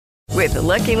With the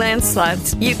Lucky Land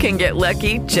Slots, you can get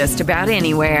lucky just about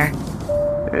anywhere.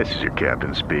 This is your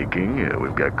captain speaking.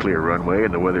 We've got clear runway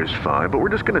and the weather's fine, but we're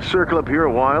just going to circle up here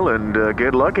a while and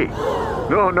get lucky.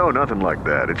 No, nothing like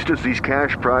that. It's just these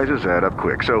cash prizes add up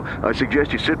quick. So I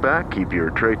suggest you sit back, keep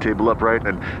your tray table upright,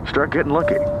 and start getting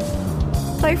lucky.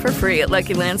 Play for free at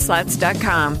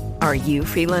LuckyLandSlots.com. Are you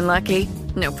feeling lucky?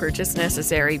 No purchase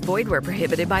necessary. Void where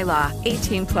prohibited by law.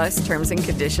 18 plus terms and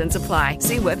conditions apply.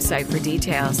 See website for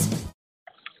details.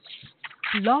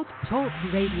 Blog Talk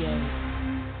Radio.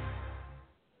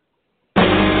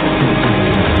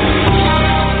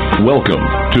 Welcome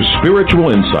to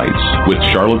Spiritual Insights with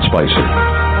Charlotte Spicer.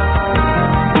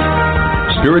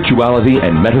 Spirituality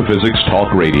and Metaphysics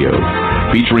Talk Radio,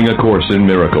 featuring A Course in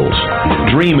Miracles,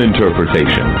 dream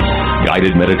interpretation,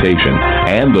 guided meditation,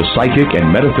 and the psychic and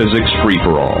metaphysics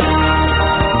free-for-all.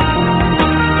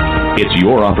 It's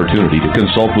your opportunity to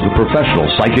consult with a professional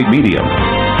psychic medium,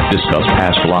 discuss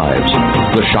past lives,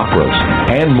 the chakras,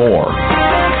 and more.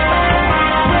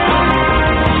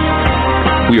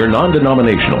 We are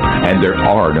non-denominational, and there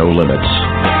are no limits.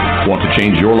 Want to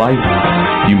change your life?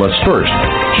 You must first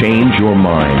change your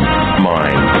mind.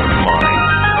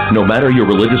 No matter your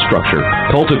religious structure,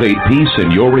 cultivate peace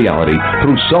in your reality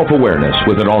through self-awareness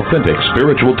with an authentic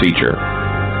spiritual teacher.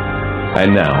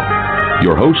 And now,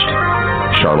 your host,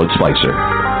 Charlotte Spicer.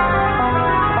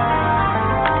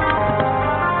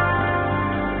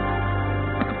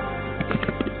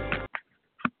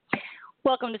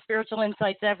 Welcome to Spiritual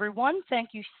Insights, everyone. Thank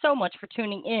you so much for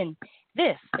tuning in.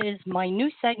 This is my new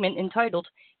segment entitled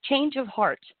Change of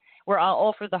Heart, where I'll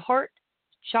offer the heart,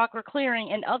 chakra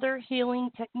clearing, and other healing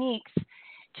techniques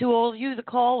to all of you, the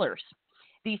callers.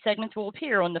 These segments will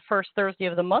appear on the first Thursday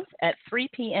of the month at 3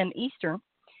 p.m. Eastern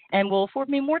and will afford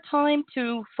me more time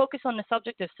to focus on the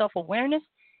subject of self-awareness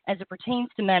as it pertains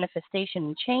to manifestation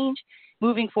and change,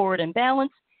 moving forward in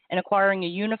balance, and acquiring a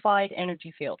unified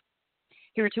energy field.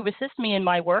 Here to assist me in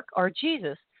my work are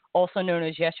Jesus, also known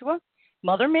as Yeshua,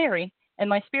 Mother Mary, and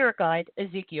my spirit guide,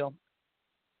 Ezekiel.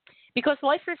 Because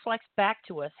life reflects back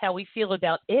to us how we feel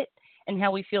about it and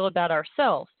how we feel about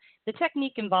ourselves, the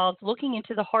technique involves looking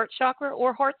into the heart chakra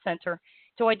or heart center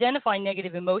to identify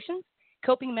negative emotions,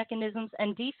 coping mechanisms,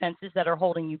 and defenses that are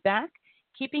holding you back,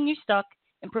 keeping you stuck,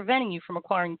 and preventing you from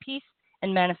acquiring peace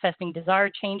and manifesting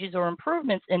desired changes or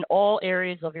improvements in all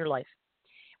areas of your life.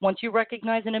 Once you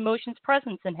recognize an emotion's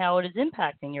presence and how it is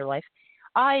impacting your life,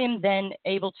 I am then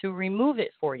able to remove it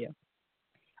for you.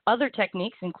 Other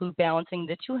techniques include balancing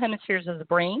the two hemispheres of the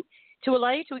brain to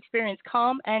allow you to experience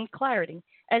calm and clarity,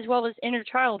 as well as inner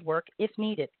child work if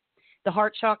needed. The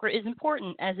heart chakra is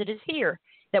important as it is here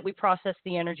that we process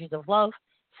the energies of love,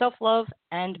 self-love,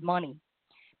 and money.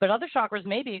 But other chakras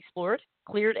may be explored,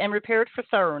 cleared, and repaired for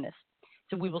thoroughness.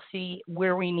 So we will see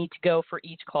where we need to go for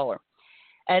each caller.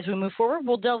 As we move forward,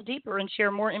 we'll delve deeper and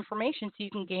share more information so you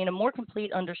can gain a more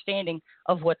complete understanding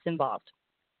of what's involved.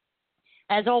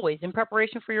 As always, in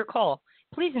preparation for your call,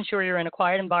 please ensure you're in a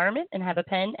quiet environment and have a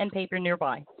pen and paper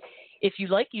nearby. If you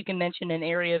like, you can mention an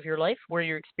area of your life where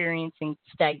you're experiencing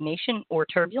stagnation or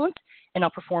turbulence, and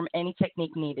I'll perform any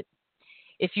technique needed.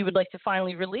 If you would like to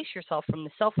finally release yourself from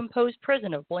the self-imposed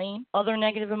prison of blame, other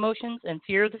negative emotions, and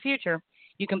fear of the future,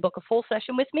 you can book a full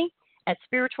session with me at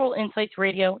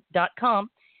spiritualinsightsradio.com,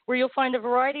 where you'll find a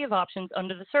variety of options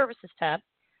under the Services tab.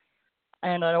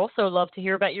 And I'd also love to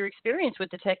hear about your experience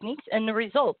with the techniques and the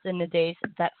results in the days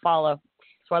that follow.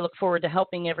 So I look forward to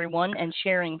helping everyone and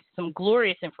sharing some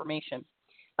glorious information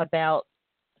about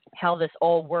how this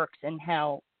all works and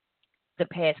how the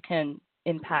past can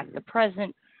impact the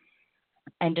present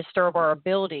and disturb our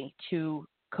ability to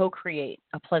co-create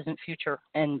a pleasant future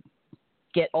and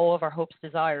get all of our hopes,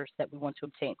 desires that we want to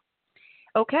obtain.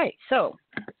 Okay, so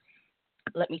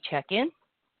let me check in.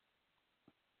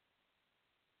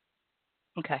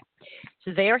 Okay,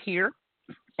 so they are here,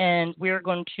 and I'm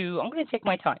going to take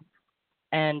my time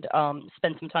and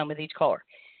spend some time with each caller.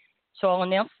 So I'll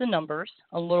announce the numbers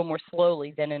a little more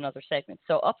slowly than in other segments.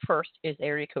 So up first is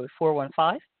area code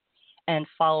 415, and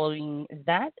following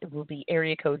that it will be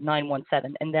area code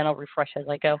 917, and then I'll refresh as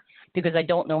I go because I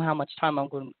don't know how much time I'm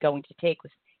going to take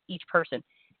with each person.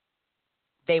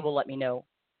 They will let me know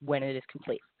when it is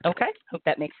complete. Okay? Hope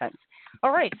that makes sense.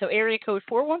 All right, so area code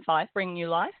 415, bringing you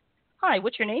live. Hi,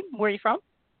 what's your name? Where are you from?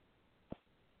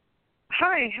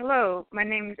 Hi, hello. My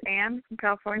name is Ann from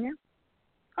California.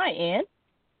 Hi, Ann.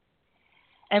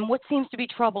 And what seems to be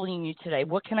troubling you today?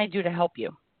 What can I do to help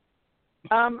you?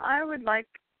 I would like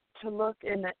to look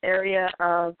in the area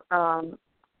of a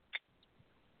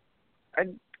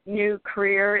new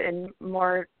career and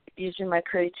more using my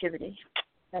creativity.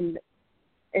 And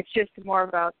it's just more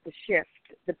about the shift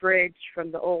the bridge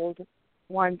from the old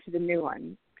one to the new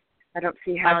one. I don't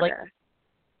see how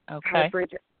to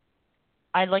bridge it.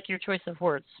 I like your choice of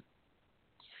words.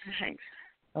 Thanks.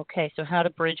 Okay, so how to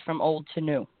bridge from old to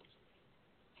new.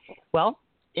 Well,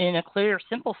 in a clear,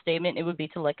 simple statement, it would be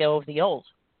to let go of the old.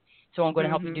 So I'm going to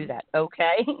help you do that,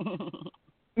 okay?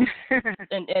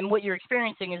 and what you're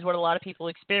experiencing is what a lot of people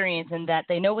experience, in that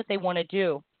they know what they want to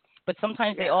do, but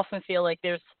sometimes they often feel like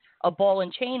there's a ball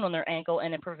and chain on their ankle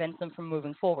and it prevents them from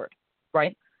moving forward,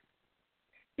 right?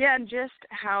 Yeah, and just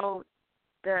how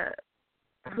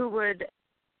who would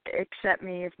accept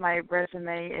me if my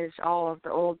resume is all of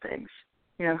the old things?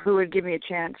 You know, who would give me a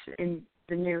chance in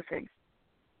the new things?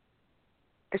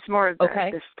 It's more of the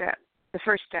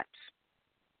first steps.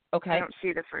 Okay. I don't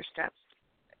see the first steps.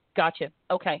 Gotcha.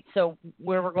 Okay, so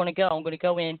where we're going to go, I'm going to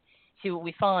go in, see what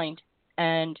we find,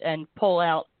 and pull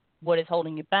out what is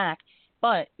holding you back.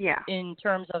 But in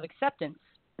terms of acceptance,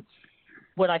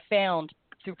 what I found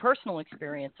through personal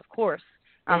experience, of course,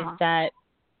 is that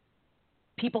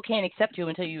people can't accept you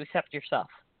until you accept yourself,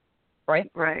 right?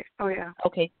 Right. Oh, yeah.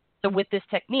 Okay, so with this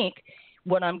technique,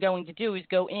 what I'm going to do is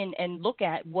go in and look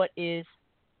at what is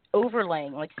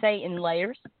overlaying, like say in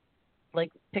layers,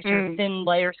 like picture thin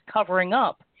layers covering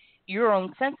up your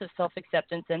own sense of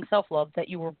self-acceptance and self-love that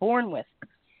you were born with.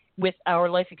 With our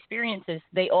life experiences,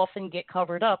 they often get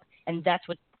covered up, and that's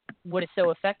what is so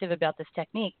effective about this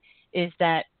technique, is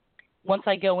that once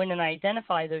I go in and I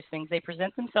identify those things, they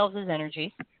present themselves as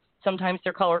energies. Sometimes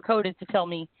they're color-coded to tell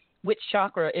me which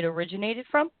chakra it originated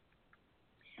from.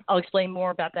 I'll explain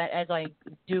more about that as I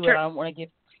do it. I don't want to give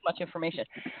too much information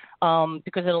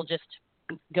because it'll just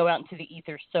go out into the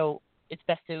ether, so it's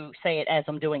best to say it as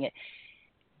I'm doing it.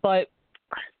 But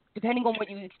depending on what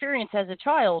you experience as a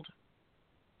child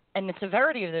and the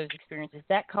severity of those experiences,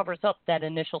 that covers up that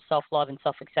initial self-love and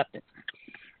self-acceptance.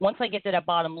 Once I get to that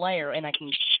bottom layer and I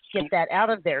can get that out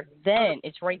of there, then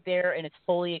it's right there and it's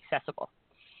fully accessible.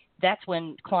 That's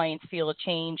when clients feel a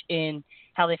change in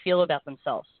how they feel about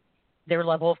themselves, their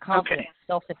level of confidence,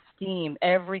 self-esteem,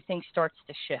 everything starts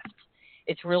to shift.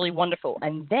 It's really wonderful.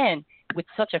 And then with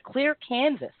such a clear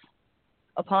canvas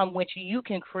upon which you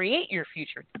can create your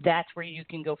future, that's where you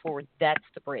can go forward. That's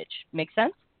the bridge. Make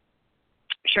sense?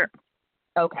 Sure.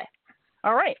 Okay.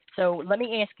 All right. So let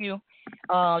me ask you,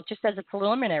 just as a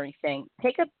preliminary thing,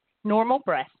 take a normal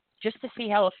breath just to see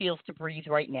how it feels to breathe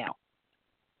right now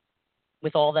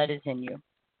with all that is in you.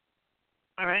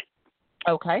 All right.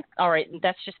 Okay. All right.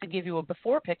 That's just to give you a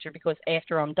before picture, because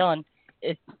after I'm done,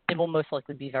 it will most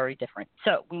likely be very different.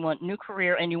 So we want new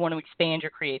career and you want to expand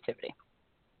your creativity.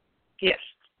 Yes.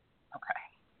 Okay.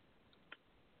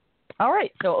 All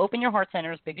right. So open your heart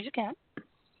center as big as you can.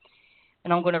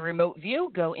 And I'm going to remote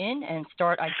view, go in, and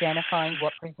start identifying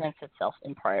what presents itself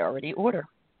in priority order.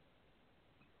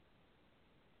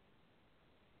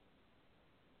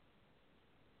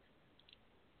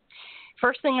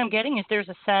 First thing I'm getting is there's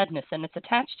a sadness, and it's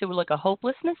attached to like a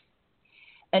hopelessness,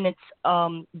 and it's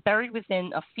buried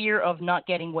within a fear of not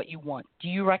getting what you want. Do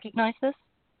you recognize this?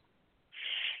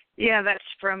 Yeah, that's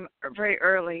from very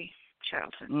early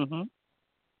childhood. Mm-hmm.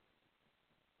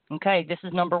 Okay, this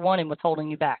is number one in what's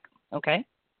holding you back. Okay?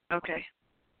 Okay.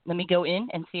 Let me go in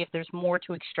and see if there's more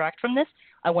to extract from this.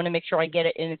 I want to make sure I get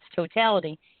it in its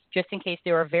totality, just in case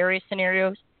there are various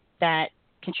scenarios that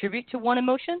contribute to one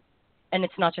emotion, and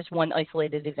it's not just one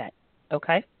isolated event.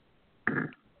 Okay?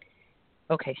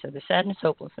 Okay, so the sadness,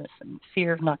 hopelessness, and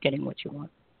fear of not getting what you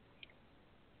want.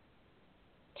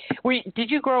 Did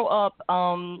you grow up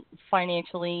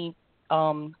financially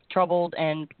troubled,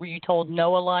 and were you told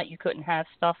no a lot? You couldn't have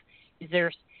stuff? Is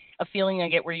there a feeling I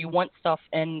get where you want stuff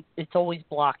and it's always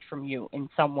blocked from you in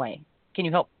some way? Can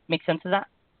you help make sense of that?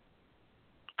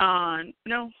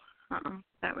 No.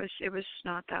 It was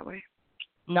not that way.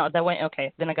 No, that way.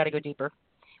 Okay, then I got to go deeper.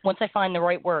 Once I find the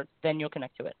right word, then you'll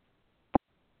connect to it.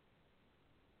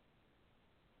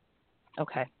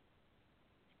 Okay.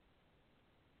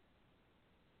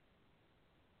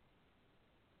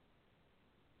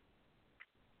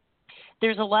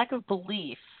 There's a lack of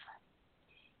belief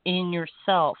in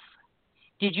yourself.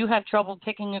 Did you have trouble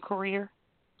picking a career?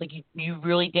 Like you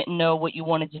really didn't know what you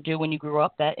wanted to do when you grew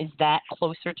up? Is that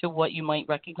closer to what you might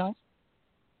recognize?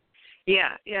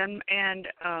 Yeah, and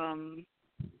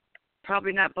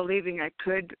probably not believing I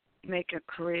could make a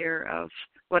career of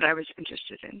what I was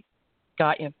interested in.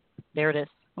 Got you. There it is.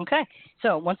 Okay.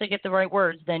 So once I get the right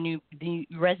words, then you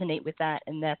resonate with that,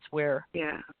 and that's where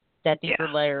that deeper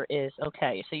layer is.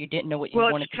 Okay. So you didn't know what you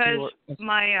wanted to do. Well, because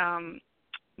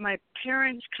my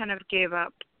parents kind of gave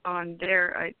up on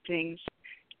their things,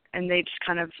 and they just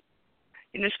kind of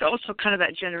and it's also kind of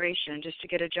that generation, just to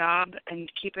get a job and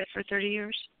keep it for 30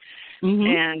 years, Mm-hmm.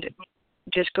 and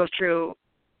just go through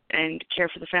and care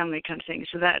for the family kind of thing.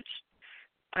 So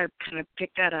I kind of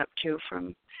picked that up too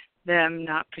from them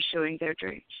not pursuing their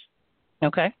dreams.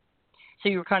 Okay. So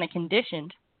you were kind of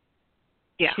conditioned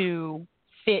Yeah. to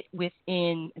fit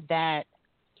within that.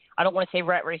 I don't want to say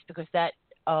rat race because that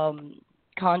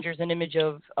conjures an image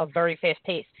of a very fast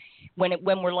pace. When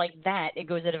we're like that, it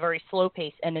goes at a very slow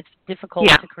pace, and it's difficult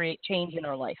to create change in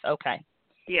our life. Okay.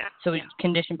 Yeah. So it's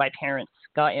conditioned by parents.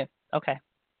 Got you. Okay.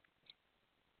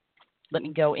 Let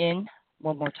me go in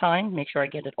one more time, make sure I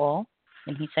get it all.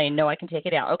 And he's saying, no, I can take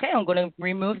it out. Okay, I'm going to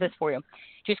remove this for you.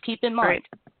 Just keep in mind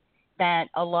that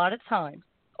a lot of times,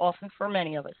 often for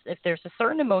many of us, if there's a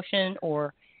certain emotion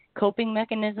or coping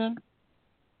mechanism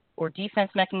or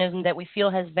defense mechanism that we feel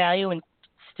has value and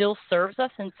still serves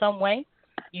us in some way,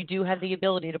 you do have the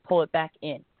ability to pull it back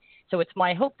in. So it's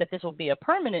my hope that this will be a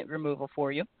permanent removal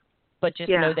for you, but just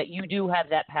know that you do have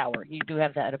that power. You do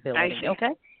have that ability.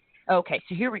 Okay? Okay,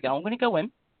 so here we go. I'm going to go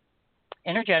in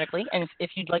energetically, and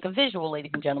if you'd like a visual,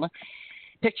 ladies and gentlemen,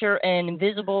 picture an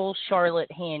invisible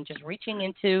Charlotte hand just reaching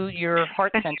into your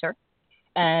heart center,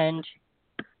 and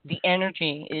the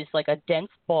energy is like a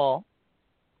dense ball,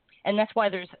 and that's why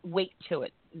there's weight to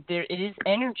it. It is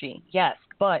energy, yes,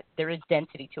 but there is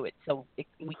density to it, so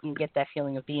we can get that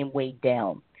feeling of being weighed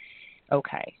down.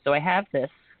 Okay, so I have this.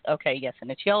 Okay, yes,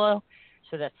 and it's yellow,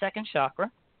 so that's second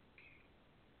chakra.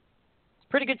 It's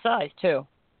pretty good size, too.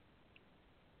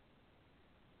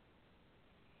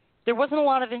 There wasn't a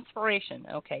lot of inspiration.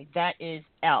 Okay, that is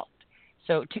out.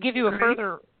 So to give you a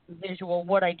further visual,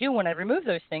 what I do when I remove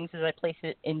those things is I place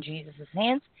it in Jesus'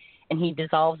 hands, and he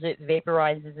dissolves it,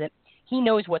 vaporizes it. He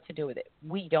knows what to do with it.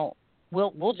 We don't.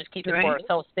 We'll just keep it for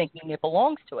ourselves thinking it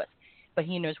belongs to us. But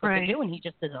he knows what to do, and he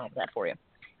just dissolves that for you.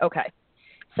 Okay,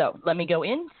 so let me go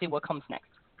in, see what comes next.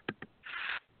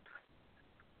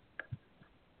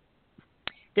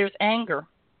 There's anger.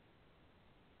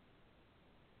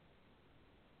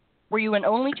 Were you an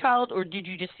only child, or did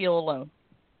you just feel alone?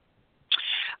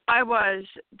 I was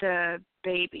the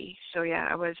baby, so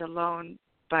I was alone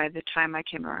by the time I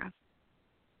came around.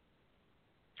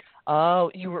 Oh,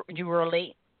 you were a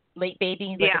late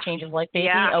baby, like a change of life baby?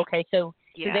 Yeah. Okay, so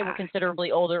they were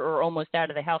considerably older or almost out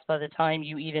of the house by the time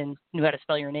you even knew how to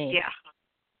spell your name. Yeah.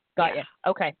 Got you.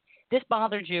 Okay. This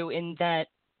bothered you in that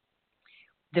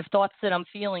the thoughts that I'm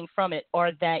feeling from it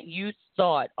are that you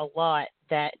thought a lot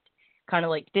that kind of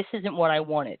like, this isn't what I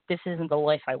wanted. This isn't the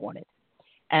life I wanted.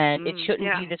 And it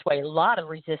shouldn't be this way. A lot of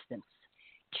resistance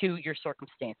to your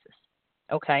circumstances.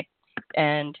 Okay?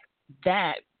 And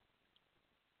that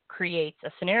creates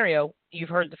a scenario. You've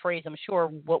heard the phrase, I'm sure,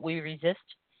 what we resist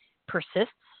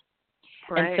persists.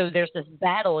 Right. And so there's this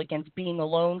battle against being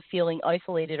alone, feeling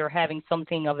isolated, or having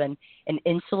something of an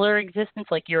insular existence,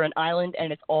 like you're an island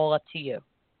and it's all up to you.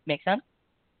 Make sense?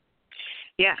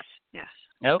 Yes.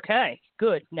 Okay,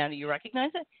 good. Now that you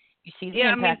recognize it, you see the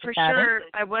impact for sure.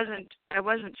 I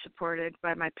wasn't supported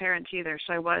by my parents either,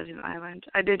 so I was an island.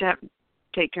 I did have to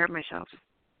take care of myself.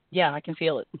 Yeah, I can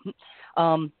feel it.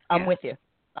 I'm with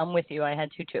you. I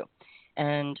had to too,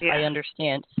 and I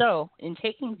understand. So in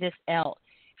taking this out,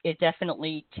 it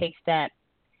definitely takes that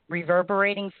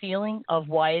reverberating feeling of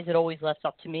why is it always left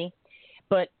up to me.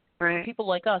 But people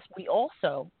like us, we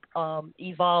also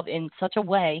evolve in such a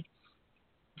way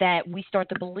that we start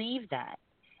to believe that.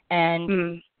 And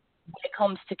when it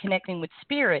comes to connecting with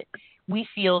spirit, we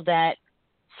feel that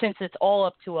since it's all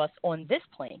up to us on this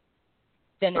plane,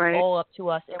 then it's all up to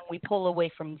us, and we pull away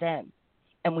from them.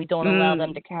 And we don't allow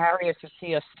them to carry us or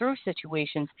see us through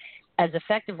situations as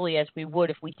effectively as we would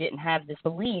if we didn't have this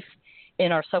belief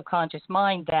in our subconscious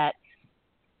mind that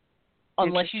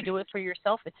unless you do it for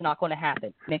yourself, it's not going to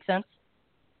happen. Make sense?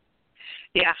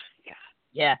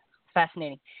 Yeah,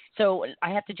 fascinating. So I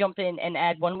have to jump in and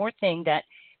add one more thing, that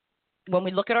when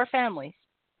we look at our families,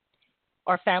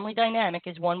 our family dynamic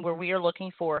is one where we are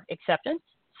looking for acceptance,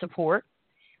 support,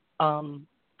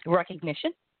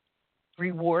 recognition,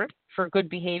 reward for good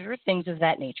behavior, things of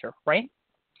that nature, right?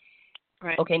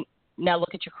 Okay, now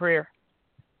look at your career.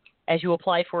 As you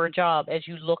apply for a job, as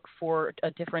you look for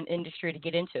a different industry to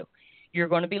get into, you're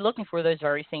going to be looking for those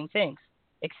very same things.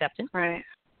 Acceptance,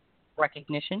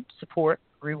 recognition, support,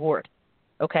 reward.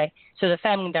 Okay, so the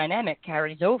family dynamic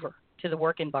carries over to the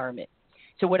work environment.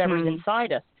 So whatever's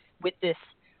inside us with this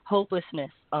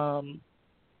hopelessness,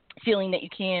 feeling that you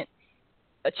can't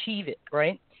achieve it,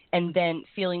 right? And then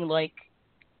feeling like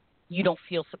you don't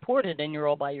feel supported and you're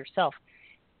all by yourself.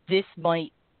 This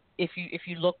might, if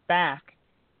you look back,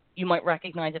 you might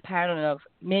recognize a pattern of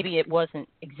maybe it wasn't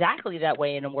exactly that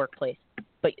way in a workplace,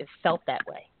 but it felt that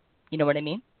way. You know what I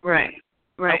mean? Right.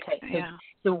 Right. Okay. So,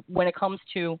 so when it comes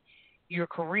to your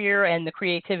career and the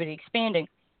creativity expanding,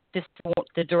 this is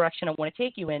the direction I want to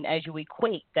take you in as you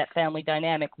equate that family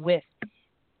dynamic with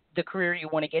the career you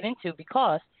want to get into,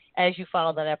 because as you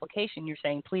file that application, you're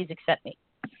saying, please accept me.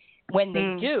 When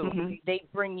they do, they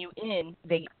bring you in,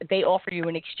 they offer you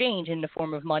an exchange in the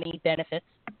form of money, benefits,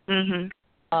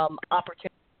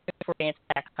 opportunity for advance,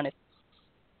 that kind of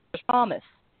there's promise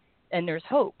and there's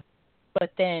hope.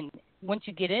 But then once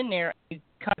you get in there, you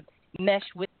kind of mesh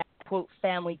with that, quote,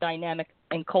 family dynamic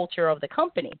and culture of the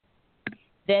company,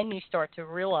 then you start to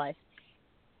realize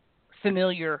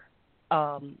familiar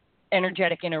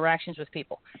energetic interactions with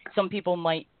people. Some people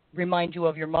might remind you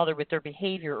of your mother with their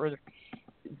behavior or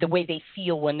the way they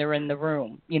feel when they're in the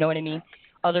room. You know what I mean?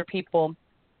 Other people,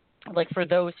 like for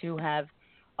those who have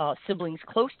siblings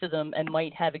close to them and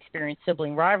might have experienced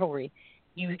sibling rivalry,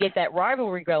 you get that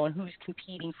rivalry going, who's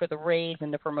competing for the raise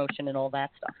and the promotion and all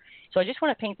that stuff. So I just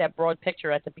want to paint that broad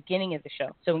picture at the beginning of the show.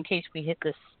 So in case we hit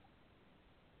this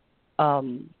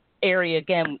area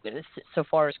again, so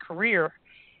far as career,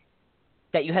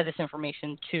 that you have this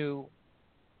information to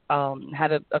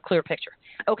have a clear picture.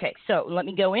 Okay, so let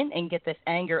me go in and get this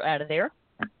anger out of there,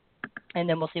 and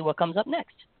then we'll see what comes up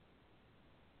next.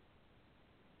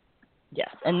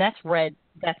 Yes, and that's red.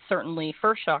 That's certainly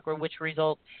first chakra, which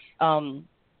refers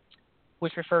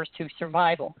to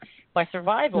survival. By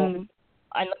survival,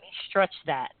 let me stretch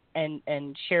that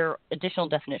and share additional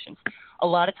definitions. A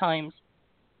lot of times,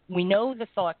 we know the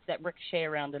thoughts that ricochet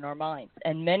around in our minds,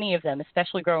 and many of them,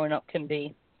 especially growing up, can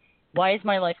be, why is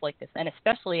my life like this? And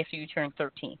especially after you turn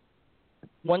 13.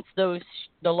 Once the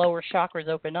lower chakras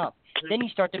open up, then you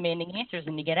start demanding answers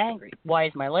and you get angry. Why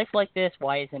is my life like this?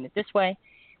 Why isn't it this way?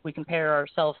 We compare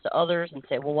ourselves to others and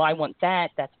say, well, I want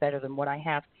that. That's better than what I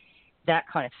have. That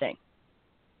kind of thing.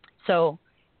 So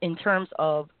in terms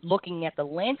of looking at the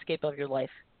landscape of your life,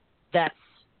 that's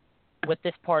what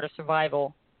this part of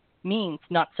survival means,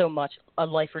 not so much a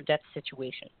life or death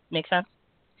situation. Make sense?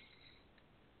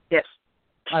 Yes.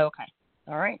 Oh, okay.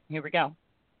 All right. Here we go.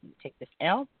 Take this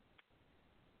out.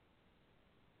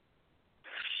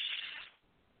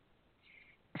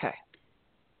 Okay.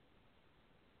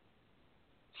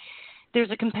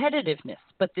 There's a competitiveness,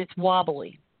 but it's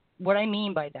wobbly. What I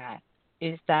mean by that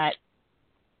is that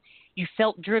you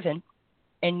felt driven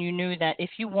and you knew that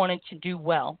if you wanted to do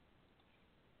well,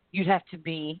 you'd have to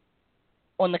be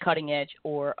on the cutting edge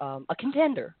or a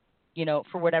contender,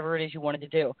 for whatever it is you wanted to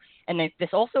do. And this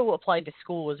also applied to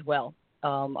school as well.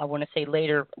 I want to say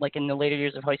later, like in the later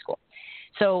years of high school.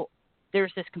 So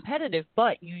there's this competitive,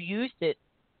 but you used it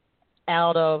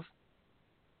out of,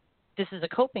 this is a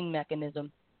coping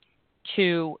mechanism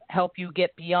to help you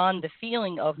get beyond the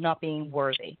feeling of not being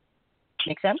worthy.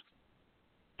 Make sense?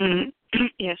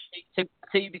 Yes.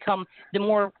 So you become, the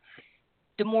more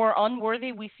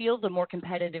unworthy we feel, the more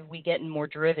competitive we get and more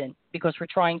driven, because we're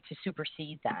trying to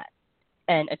supersede that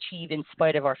and achieve in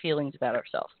spite of our feelings about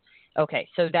ourselves. Okay,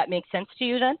 so that makes sense to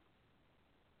you then?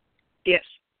 Yes.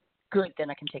 Good,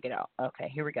 then I can take it out. Okay,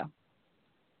 here we go.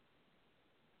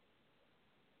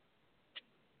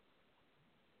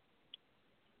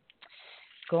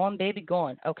 Go on, baby, go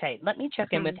on. Okay, let me check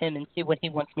in with him and see what he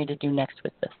wants me to do next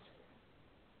with this.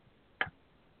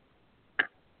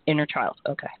 Inner child,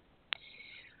 okay.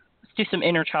 Let's do some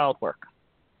inner child work.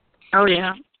 Oh,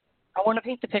 yeah. I want to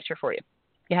paint the picture for you.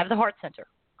 You have the heart center,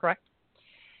 correct?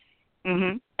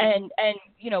 Mm-hmm.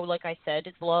 And like I said,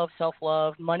 it's love,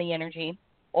 self-love, money, energy,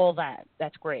 all that.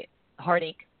 That's great.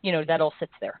 Heartache, that all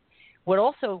sits there. What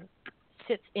also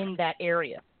sits in that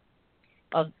area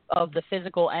of the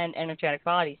physical and energetic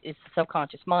bodies is the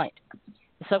subconscious mind.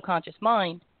 The subconscious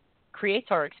mind creates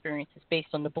our experiences based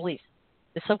on the beliefs.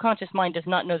 The subconscious mind does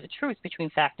not know the truth between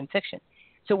fact and fiction.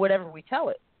 So whatever we tell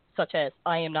it, such as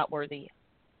I am not worthy,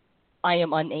 I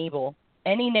am unable,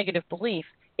 any negative belief,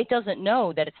 it doesn't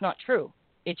know that it's not true.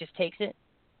 It just takes it,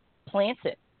 plants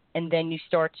it, and then you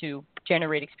start to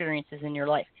generate experiences in your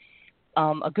life.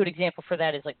 A good example for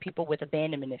that is like people with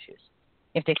abandonment issues.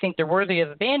 If they think they're worthy of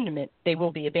abandonment, they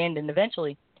will be abandoned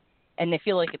eventually, and they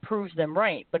feel like it proves them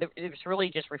right, but it's really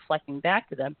just reflecting back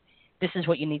to them, this is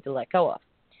what you need to let go of.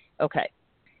 Okay.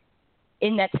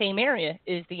 In that same area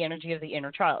is the energy of the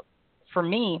inner child. For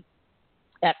me,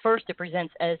 at first it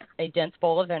presents as a dense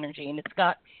ball of energy, and it's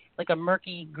got like a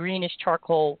murky greenish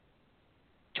charcoal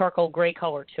gray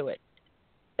color to it,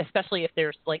 especially if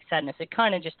there's like sadness. It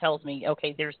kind of just tells me,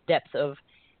 okay, there's depths of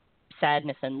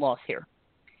sadness and loss here.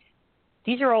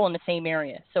 These are all in the same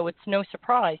area, so it's no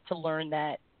surprise to learn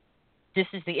that this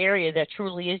is the area that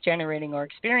truly is generating our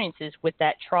experiences with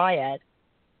that triad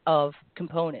of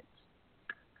components.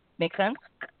 Make sense?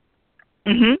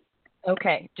 Mhm.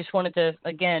 Okay. Just wanted to,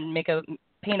 again,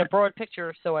 paint a broad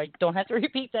picture so I don't have to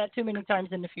repeat that too many times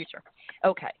in the future.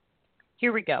 Okay.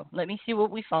 Here we go. Let me see what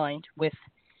we find with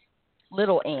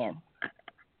little Anne.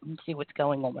 Let's see what's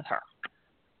going on with her.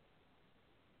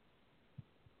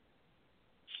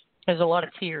 There's a lot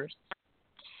of tears.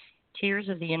 Tears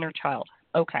of the inner child.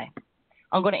 Okay.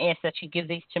 I'm going to ask that you give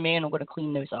these to me, and I'm going to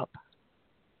clean those up.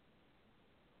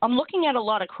 I'm looking at a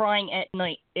lot of crying at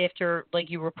night after,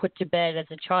 like, you were put to bed as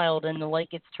a child and the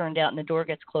light gets turned out and the door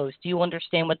gets closed. Do you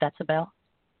understand what that's about?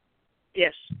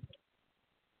 Yes.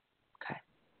 Okay.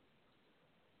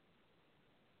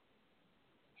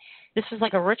 This was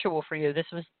like a ritual for you. This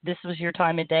was your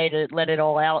time of day to let it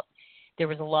all out. There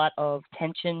was a lot of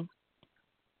tension.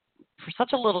 For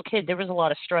such a little kid, there was a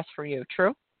lot of stress for you.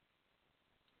 True?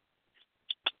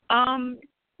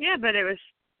 Yeah, but it was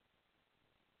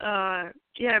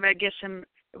but I guess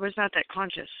it was not that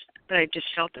conscious, but I just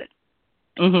felt it.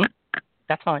 Mhm.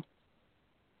 That's fine.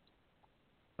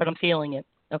 But I'm feeling it.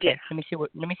 Okay. Yeah. Let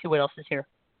me see what else is here.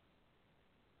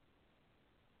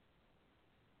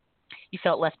 You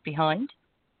felt left behind.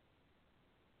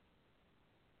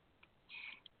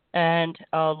 And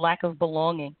a lack of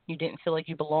belonging. You didn't feel like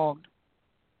you belonged.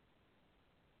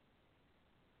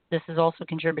 This is also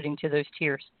contributing to those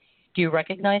tears. Do you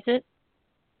recognize it?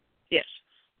 Yes.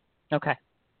 Okay.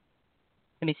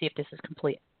 Let me see if this is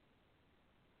complete.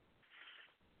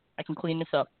 I can clean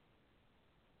this up.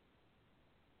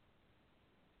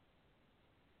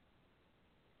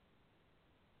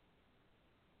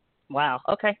 Wow.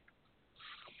 Okay.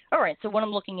 All right. So what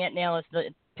I'm looking at now is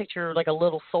the picture like a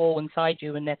little soul inside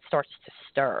you, and that starts to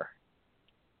stir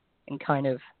and kind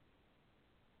of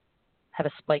have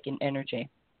a spike in energy.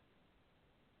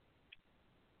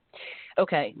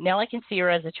 Okay. Now I can see her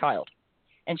as a child,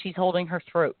 and she's holding her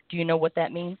throat. Do you know what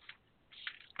that means?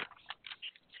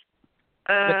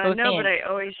 No, hands. but I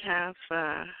always have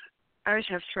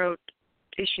throat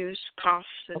issues, coughs,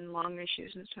 and lung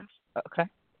issues and stuff. Okay.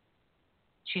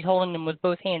 She's holding them with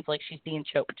both hands like she's being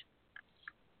choked.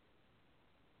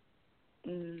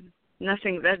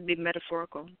 Nothing. That'd be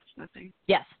metaphorical. It's nothing.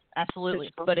 Yes, absolutely.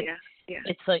 Physical. But yeah.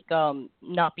 It's like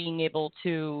not being able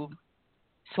to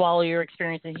swallow your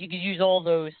experiences. You could use all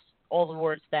the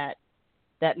words that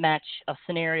match a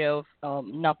scenario of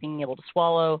not being able to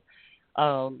swallow,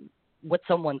 what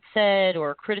someone said, or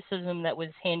a criticism that was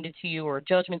handed to you, or a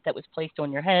judgment that was placed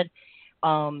on your head,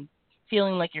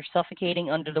 feeling like you're suffocating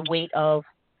under the weight of,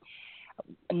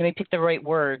 and let me pick the right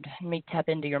word. Let me tap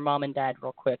into your mom and dad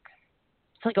real quick.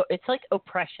 It's like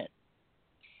oppression,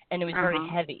 and it was very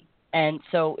heavy, and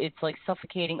so it's like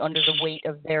suffocating under the weight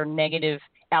of their negative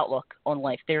outlook on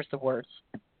life. There's the words.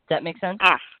 Does that make sense?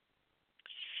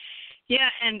 Yeah,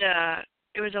 and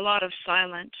it was a lot of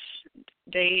silence.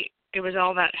 It was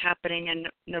all that happening, and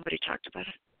nobody talked about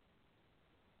it.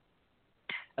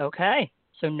 Okay,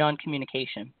 so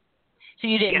non-communication. So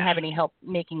you didn't have any help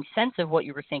making sense of what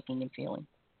you were thinking and feeling.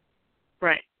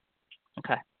 Right.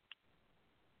 Okay.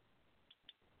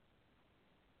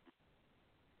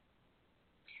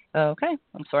 Okay.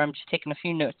 I'm sorry. I'm just taking a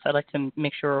few notes. I'd like to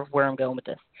make sure of where I'm going with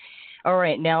this. All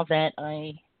right. Now that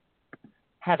I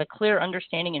have a clear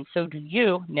understanding, and so do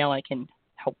you, now I can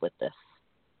help with this.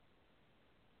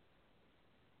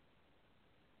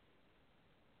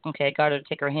 Okay. I got her to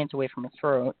take her hands away from her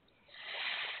throat.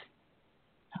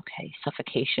 Okay.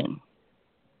 Suffocation.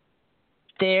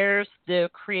 There's the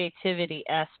creativity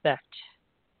aspect.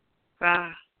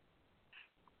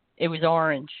 It was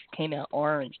orange, came out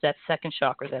orange. That's second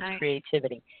chakra, that's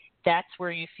creativity. That's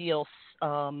where you feel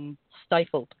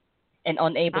stifled and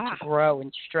unable to grow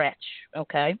and stretch,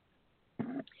 okay?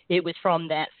 It was from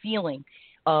that feeling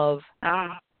of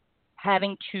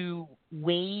having to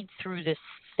wade through this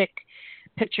thick,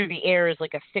 picture the air as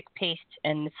like a thick paste,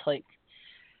 and it's like,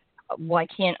 why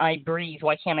can't I breathe?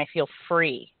 Why can't I feel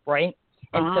free, right?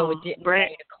 And so it didn't try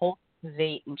to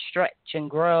cultivate and stretch and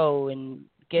grow and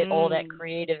get all that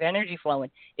creative energy flowing.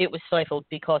 It was stifled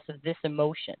because of this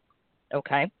emotion,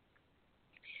 okay?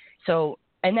 So,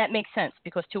 and that makes sense,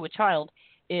 because to a child,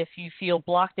 if you feel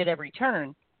blocked at every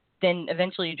turn, then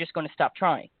eventually you're just going to stop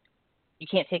trying. You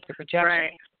can't take the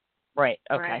rejection. Right.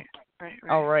 Okay. Right.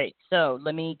 All right. So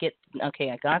let me get,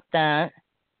 okay, I got that.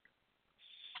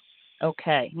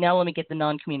 Okay. Now let me get the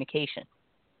non-communication.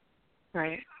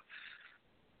 Right.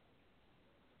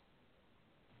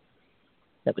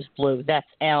 That was blue. That's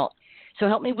out. So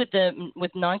help me with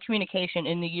non-communication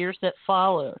in the years that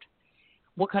followed.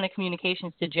 What kind of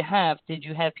communications did you have? Did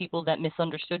you have people that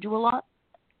misunderstood you a lot?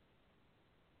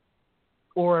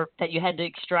 Or that you had to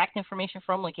extract information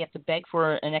from, like you have to beg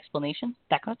for an explanation?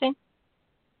 That kind of thing?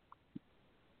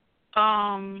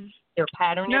 Their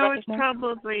pattern you No, it's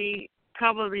recognize?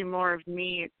 probably more of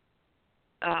me,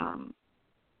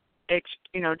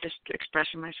 just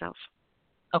expressing myself.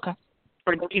 Okay.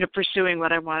 Or, pursuing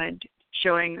what I wanted,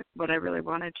 showing what I really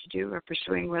wanted to do, or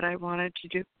pursuing what I wanted to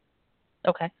do.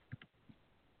 Okay.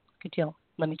 Good deal.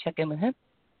 Let me check in with him.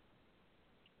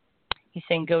 He's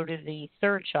saying go to the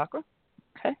third chakra.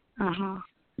 Okay. Uh-huh.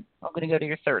 I'm going to go to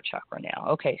your third chakra now.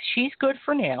 Okay. She's good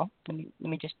for now. Let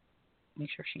me just make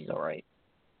sure she's all right.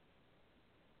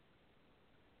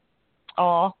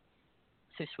 Aw.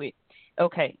 So sweet.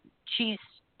 Okay. She's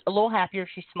a little happier.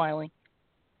 She's smiling.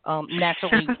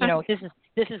 Naturally,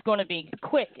 this is going to be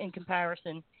quick in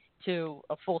comparison to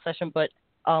a full session, but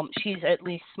she's at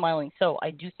least smiling. So I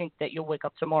do think that you'll wake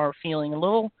up tomorrow feeling a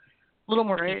little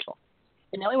more peaceful.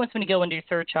 And now he wants me to go into your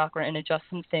third chakra and adjust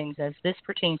some things as this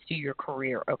pertains to your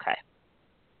career. Okay.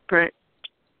 Great.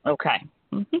 Okay.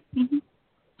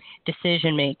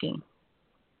 Decision making.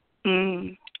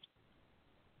 Mm.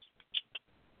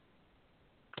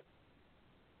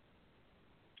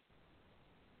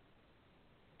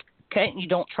 Okay, you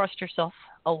don't trust yourself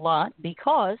a lot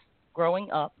because growing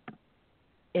up,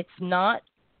 it's not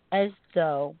as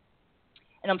though,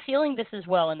 and I'm feeling this as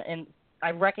well, and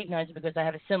I recognize it because I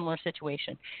have a similar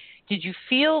situation. Did you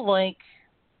feel like,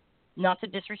 not to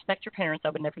disrespect your parents, I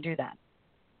would never do that,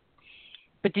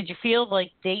 but did you feel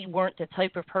like they weren't the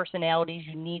type of personalities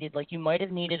you needed? Like you might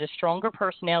have needed a stronger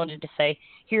personality to say,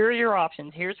 here are your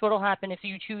options. Here's what will happen if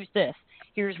you choose this.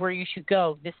 Here's where you should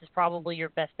go. This is probably your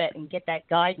best bet, and get that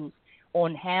guidance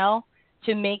on how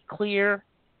to make clear,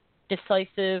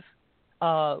 decisive,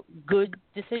 good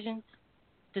decisions.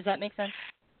 Does that make sense?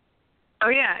 Oh,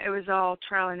 yeah. It was all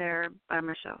trial and error by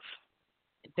myself.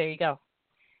 There you go.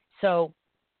 So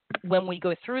when we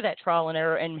go through that trial and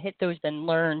error and hit those and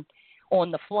learn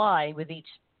on the fly with each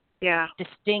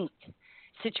distinct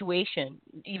situation,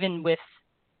 even with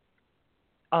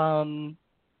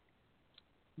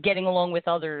getting along with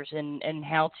others and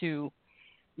how to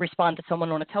respond to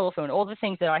someone on a telephone, all the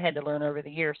things that I had to learn over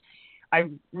the years,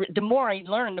 the more I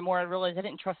learned, the more I realized I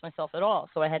didn't trust myself at all.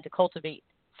 So I had to cultivate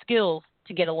skills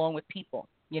to get along with people.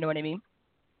 You know what I mean?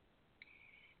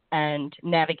 And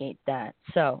navigate that.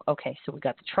 So, okay, so we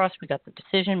got the trust, we got the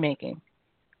decision making.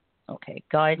 Okay,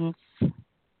 guidance.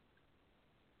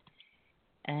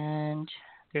 And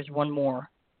there's one more.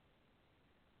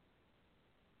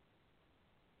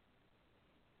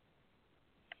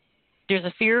 There's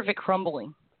a fear of it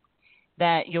crumbling,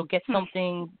 that you'll get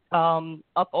something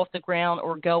up off the ground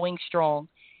or going strong,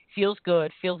 feels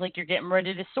good, feels like you're getting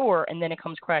ready to soar, and then it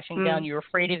comes crashing down. You're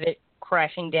afraid of it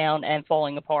crashing down and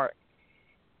falling apart.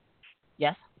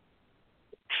 Yes?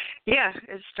 Yeah,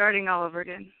 it's starting all over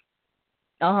again.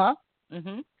 Uh-huh.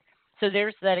 So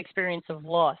there's that experience of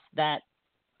loss that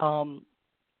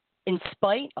in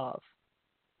spite of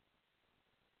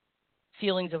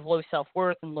feelings of low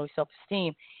self-worth and low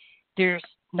self-esteem, there's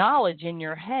knowledge in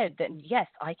your head that, yes,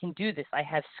 I can do this. I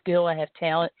have skill. I have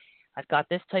talent. I've got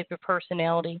this type of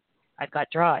personality. I've got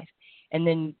drive. And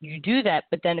then you do that,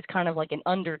 but then it's kind of like an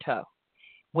undertow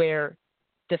where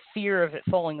the fear of it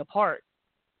falling apart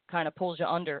kind of pulls you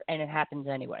under, and it happens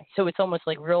anyway. So it's almost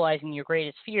like realizing your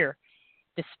greatest fear,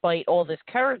 despite all this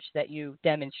courage that you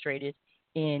demonstrated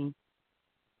in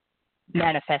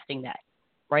manifesting that,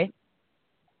 right?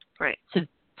 Right. So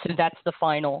that's the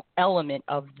final element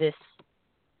of this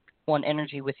one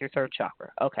energy with your third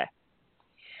chakra. Okay.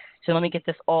 So let me get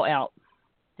this all out.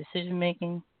 Decision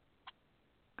making.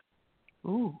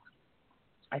 Ooh,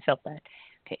 I felt that.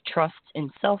 Okay, trust in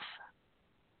self.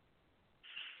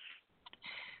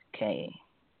 Okay,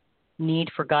 need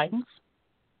for guidance.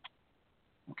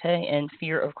 Okay, and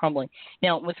fear of crumbling.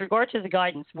 Now, with regard to the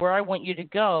guidance, where I want you to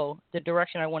go, the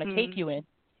direction I want to take you in,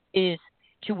 is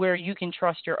to where you can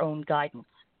trust your own guidance.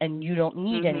 And you don't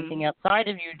need anything outside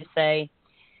of you to say,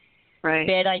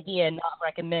 bad idea, not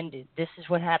recommended. This is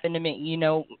what happened to me,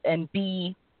 and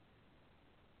be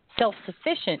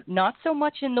self-sufficient, not so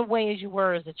much in the way as you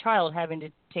were as a child, having to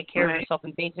take care of yourself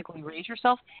and basically raise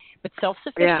yourself, but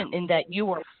self-sufficient in that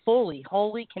you are fully,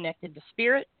 wholly connected to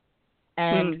spirit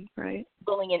and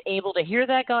willing and able to hear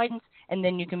that guidance, and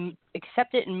then you can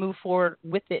accept it and move forward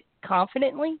with it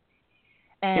confidently.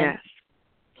 And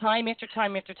time after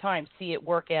time after time, see it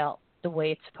work out the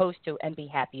way it's supposed to and be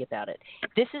happy about it.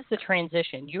 This is the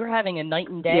transition. You're having a night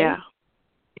and day. Yeah.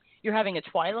 You're having a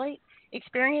twilight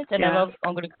experience, and I'm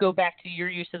going to go back to your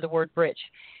use of the word bridge.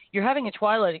 You're having a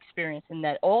twilight experience in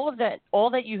that all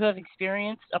that you have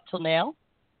experienced up till now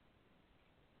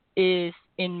is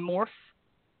in morph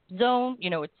zone.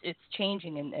 It's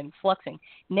changing and fluxing.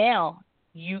 Now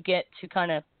you get to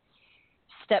kind of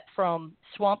step from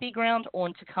swampy ground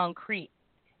onto concrete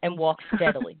and walk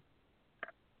steadily.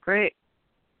 Great.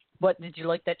 What, did you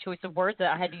like that choice of words?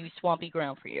 That I had to use swampy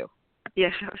ground for you.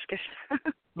 Yes, that was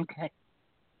good. Okay.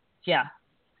 Yeah.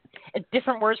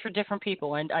 Different words for different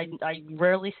people, and I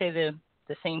rarely say the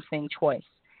same thing twice.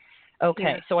 Okay,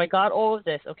 Yeah. so I got all of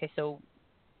this. Okay, so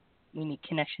we need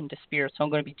connection to spirit. So I'm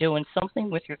going to be doing something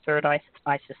with your third eye,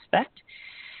 I suspect,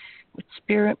 with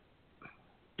spirit.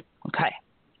 Okay.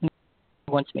 He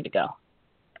wants me to go.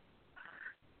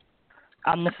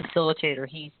 I'm the facilitator.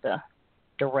 He's the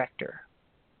director.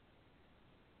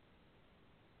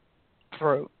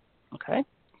 Throat. Okay.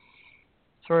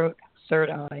 Throat, third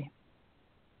eye,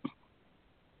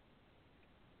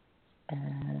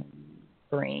 and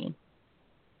brain.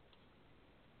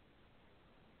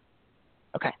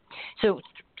 Okay. So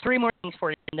 3 more things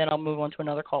for you, and then I'll move on to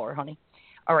another caller, honey.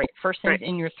 All right. First thing is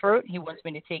in your throat. He wants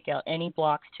me to take out any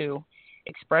blocks to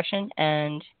expression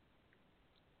and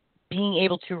being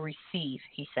able to receive,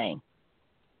 he's saying.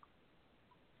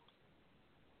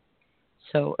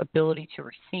 So ability to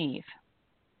receive.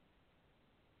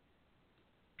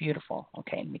 Beautiful.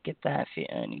 Okay, let me get that.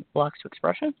 Any blocks to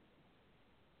expression?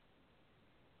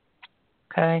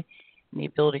 Okay. And the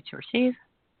ability to receive.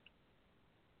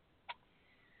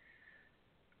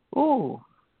 Ooh.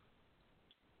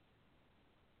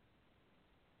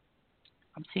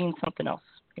 I'm seeing something else.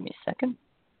 Give me a second.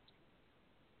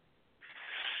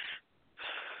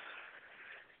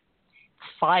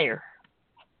 Fire.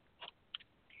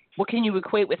 What can you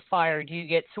equate with fire? Do you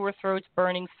get sore throats,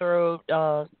 burning throat,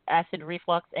 acid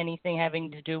reflux, anything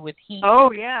having to do with heat?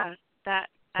 Oh, yeah. That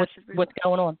acid reflux. What's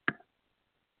going on?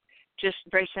 Just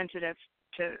very sensitive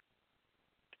to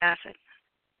acid.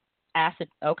 Acid.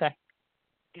 Okay.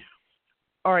 Yeah.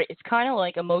 All right. It's kind of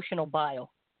like emotional bile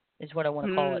is what I want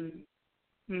to call it.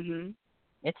 Mm-hmm.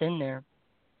 It's in there.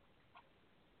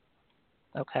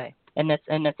 Okay. And that's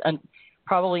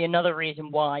probably another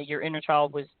reason why your inner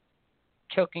child was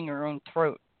choking her own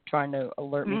throat, trying to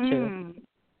alert me to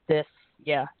this.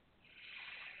 Yeah.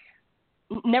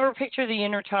 Never picture the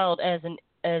inner child as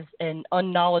an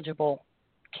unknowledgeable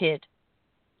kid.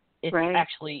 It's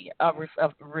actually a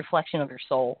reflection of your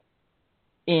soul,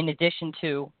 in addition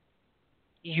to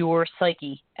your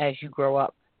psyche as you grow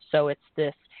up. So it's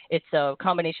a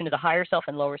combination of the higher self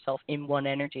and lower self in one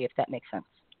energy, if that makes sense.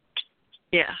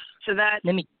 Yeah. So that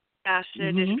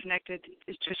acid is connected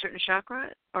to a certain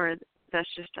chakra, or that's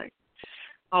just like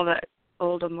all that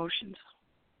old emotions?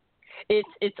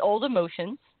 It's old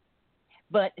emotions,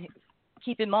 but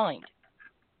keep in mind,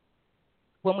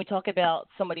 when we talk about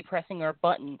somebody pressing our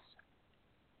buttons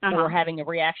or having a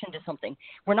reaction to something,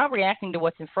 we're not reacting to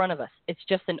what's in front of us. It's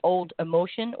just an old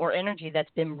emotion or energy that's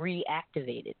been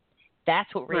reactivated.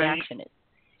 That's what reaction is.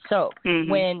 So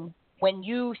when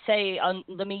you say,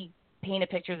 let me paint a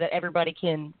picture that everybody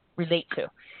can relate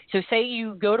to. So say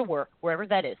you go to work, wherever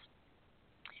that is.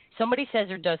 Somebody says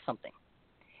or does something.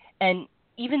 And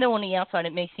even though on the outside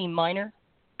it may seem minor,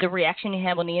 the reaction you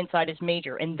have on the inside is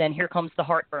major. And then here comes the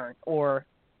heartburn or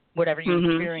whatever you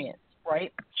experience,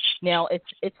 right? Now,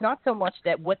 it's not so much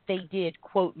that what they did,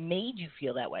 quote, made you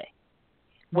feel that way.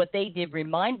 What they did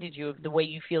reminded you of the way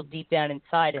you feel deep down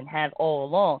inside and have all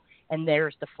along. And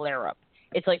there's the flare-up.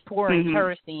 It's like pouring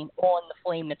kerosene on the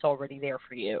flame that's already there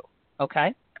for you,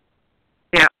 okay?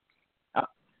 Yeah.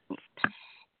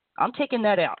 I'm taking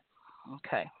that out.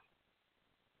 Okay.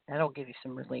 That'll give you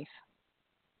some relief.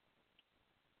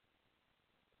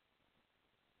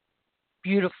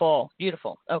 Beautiful,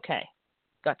 beautiful. Okay.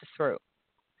 Got the throat.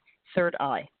 Third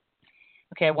eye.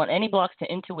 Okay, I want any blocks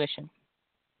to intuition,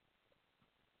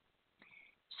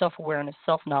 self-awareness,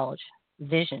 self-knowledge,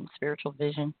 vision, spiritual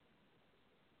vision.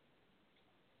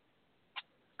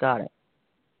 Got it.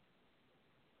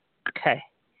 Okay.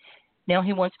 Now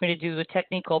he wants me to do a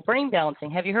technique called brain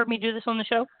balancing. Have you heard me do this on the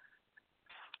show?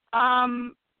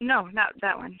 No, not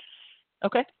that one.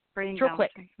 Okay. Brain it's real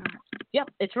balancing. quick. Yep,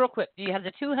 it's real quick. You have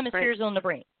the two hemispheres on the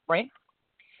brain, right?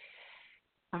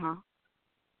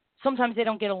 Sometimes they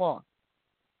don't get along.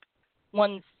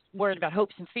 One's worried about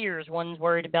hopes and fears. One's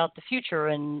worried about the future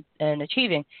and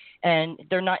achieving, and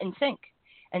they're not in sync.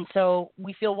 And so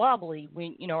we feel wobbly.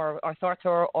 Our thoughts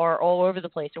are all over the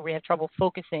place, or we have trouble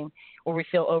focusing, or we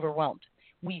feel overwhelmed.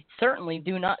 We certainly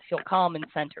do not feel calm and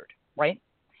centered, right?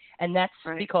 And that's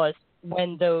because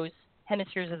when those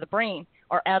hemispheres of the brain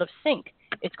are out of sync,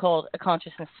 it's called a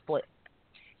consciousness split.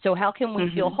 So how can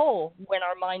we feel whole when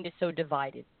our mind is so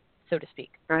divided, so to speak?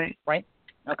 Right.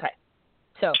 Okay.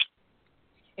 So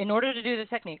in order to do the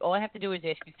technique, all I have to do is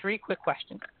ask you 3 quick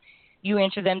questions. You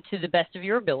answer them to the best of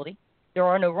your ability. There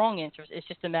are no wrong answers. It's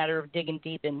just a matter of digging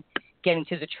deep and getting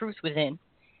to the truth within.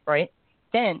 right?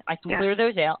 Then I can clear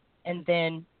those out and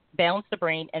then balance the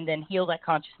brain and then heal that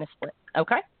consciousness split.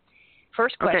 Okay?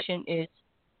 First question is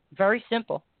very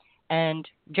simple, and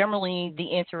generally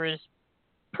the answer is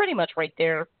pretty much right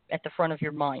there at the front of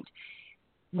your mind.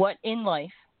 What in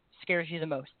life scares you the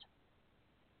most?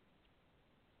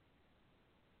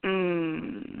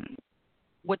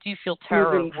 What do you feel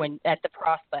terror when at the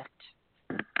prospect?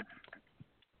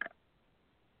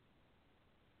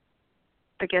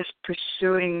 I guess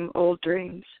pursuing old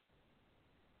dreams.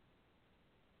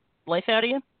 Life out of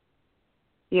you?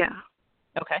 Yeah.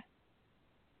 Okay.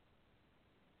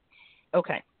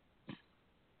 Okay.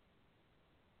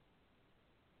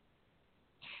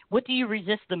 What do you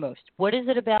resist the most? What is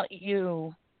it about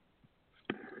you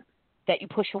that you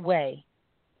push away?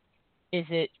 Is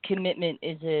it commitment?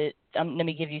 Is it, let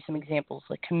me give you some examples,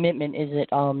 like commitment. Is it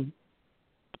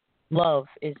love?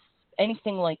 Is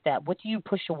anything like that? What do you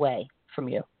push away from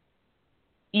you?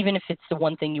 Even if it's the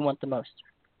one thing you want the most.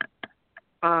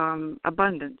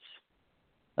 Abundance.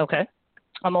 Okay.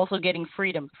 I'm also getting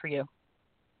freedom for you.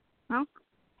 Oh,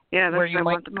 yeah, that's what I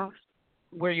want the most.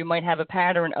 Where you might have a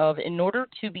pattern of, in order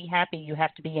to be happy, you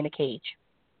have to be in a cage.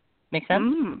 Make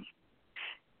sense?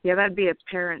 Yeah, that'd be a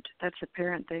parent. That's a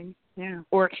parent thing. Yeah.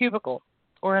 Or a cubicle,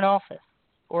 or an office,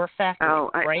 or a factory.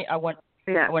 Right? I want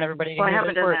everybody to hear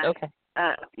those words. Okay.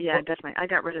 Yeah, definitely. I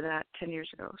got rid of that 10 years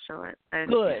ago. So I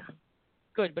good. Yeah.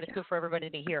 Good, but it's good for everybody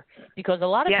to hear, because a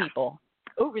lot of people,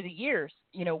 over the years,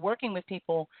 working with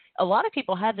people, a lot of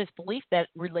people have this belief that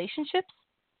relationships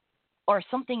are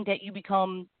something that you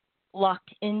become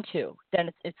locked into.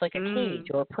 Then it's like a cage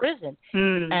or a prison.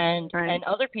 And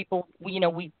other people,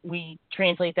 we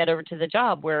translate that over to the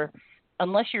job, where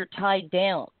unless you're tied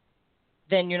down,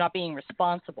 then you're not being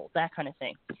responsible, that kind of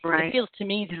thing. Right. It feels to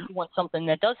me that you want something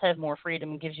that does have more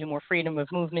freedom and gives you more freedom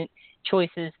of movement,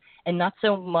 choices, and not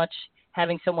so much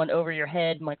having someone over your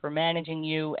head micromanaging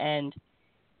you and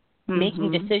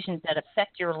making decisions that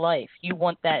affect your life. You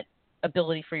want that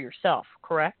ability for yourself,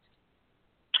 correct?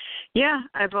 Yeah,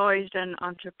 I've always done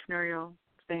entrepreneurial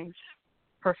things.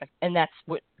 Perfect. And that's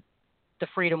what the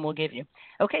freedom will give you.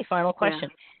 Okay, final question.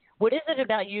 Yeah. What is it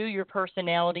about you, your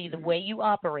personality, the way you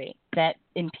operate, that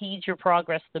impedes your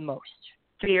progress the most?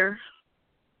 Fear.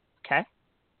 Okay.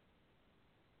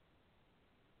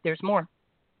 There's more.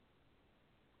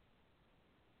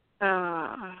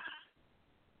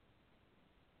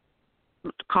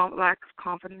 Lack of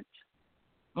confidence.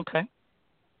 Okay.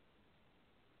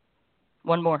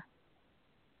 One more.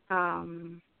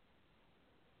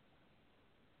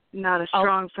 Not a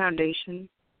strong foundation.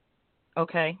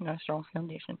 Okay, not a strong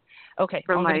foundation. Okay,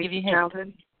 from my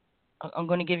childhood. I'm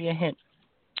going to give you a hint.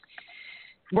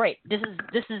 Right, this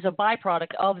is a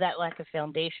byproduct of that lack of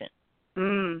foundation.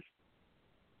 And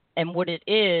what it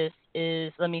is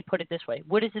let me put it this way: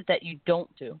 what is it that you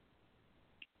don't do?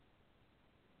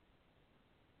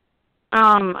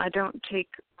 I don't take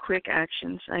quick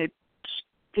actions. I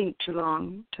think too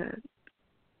long to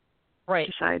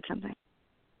decide something.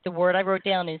 The word I wrote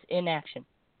down is inaction.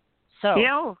 So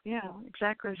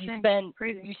exactly.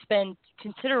 You spend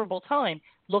considerable time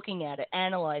looking at it,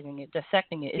 analyzing it,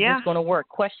 dissecting it. Is this going to work?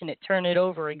 Question it, turn it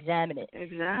over, examine it.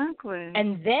 Exactly.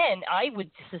 And then I would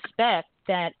suspect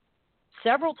that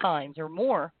several times or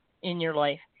more in your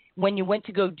life, when you went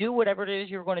to go do whatever it is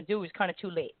you were going to do, it was kind of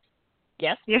too late.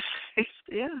 Yes? Yes.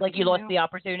 Yeah. Like you lost the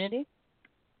opportunity?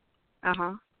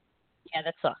 Uh-huh. Yeah,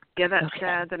 that sucks. Yeah, that's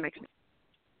sad. That makes sense.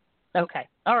 Okay.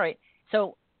 All right.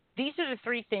 So these are the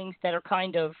three things that are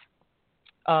kind of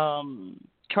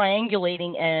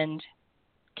triangulating and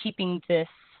keeping this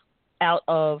out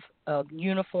of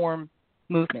uniform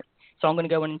movement. So I'm going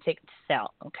to go in and take this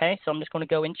out. Okay? So I'm just going to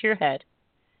go into your head.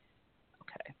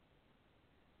 Okay.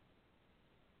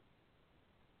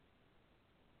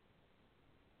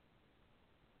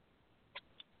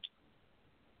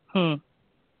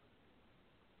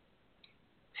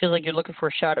 Feels like you're looking for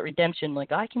a shot at redemption.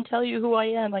 Like, I can tell you who I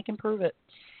am. I can prove it.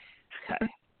 Okay.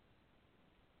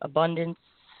 Abundance,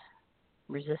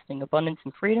 resisting abundance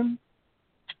and freedom.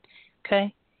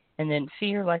 Okay. And then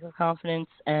fear, lack of confidence,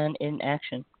 and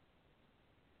inaction.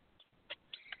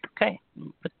 Okay.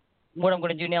 But what I'm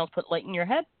going to do now is put light in your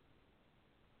head.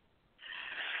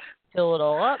 Fill it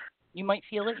all up. You might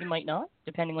feel it. You might not,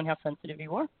 depending on how sensitive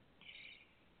you are.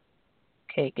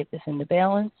 Okay. Get this into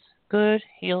balance. Good.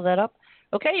 Heal that up.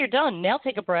 Okay, you're done. Now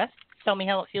take a breath. Tell me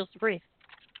how it feels to breathe.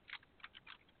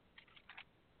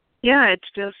 Yeah, it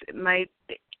feels, my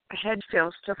head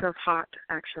still feels hot,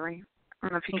 actually. I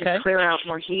don't know if you can clear out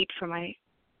more heat from my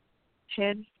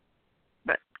head,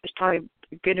 but it's probably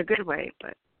in a good way.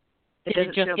 But Did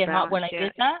it just get hot when I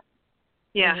did that?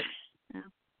 Yeah.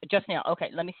 Just now. Okay,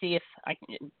 let me see if I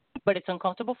can. But it's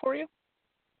uncomfortable for you?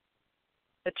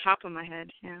 The top of my head,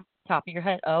 yeah. Top of your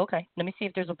head? Oh, okay. Let me see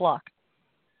if there's a block.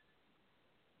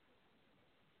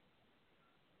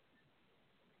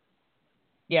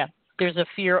 Yeah, there's a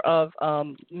fear of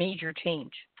major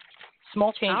change.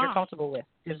 Small change you're comfortable with.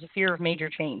 There's a fear of major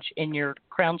change in your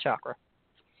crown chakra.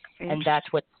 And that's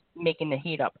what's making the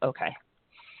heat up. Okay.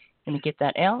 Let me get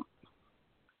that out.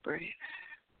 Great.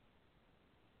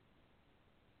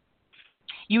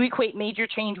 You equate major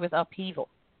change with upheaval.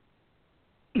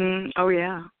 Oh,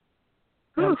 yeah.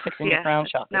 I'm fixing your crown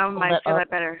chakra. Now I might feel that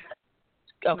better.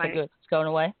 Okay, good. It's going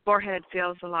away. Forehead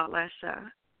feels a lot less,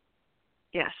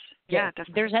 yes. Yeah,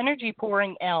 definitely. There's energy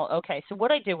pouring out. Okay, so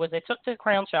what I did was I took the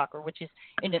crown chakra, which is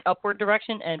in an upward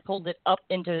direction, and pulled it up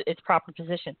into its proper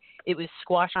position. It was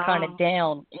squashed kind of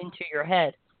down into your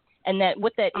head. And that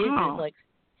what that is like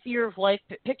fear of life.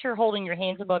 Picture holding your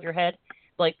hands above your head,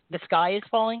 like the sky is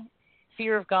falling.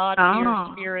 Fear of God, fear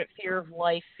of spirit, fear of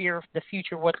life, fear of the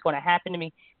future, what's going to happen to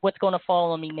me, what's going to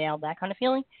fall on me now, that kind of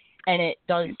feeling. And it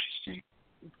does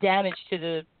damage to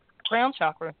the crown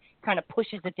chakra, kind of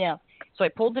pushes it down. So I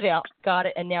pulled it out, got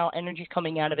it, and now energy's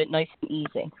coming out of it nice and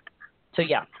easy. So,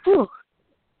 yeah. Whew.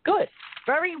 Good.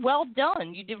 Very well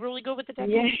done. You did really good with the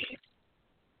technique. Yeah.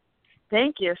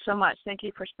 Thank you so much. Thank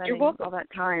you for spending all that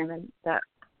time. And that.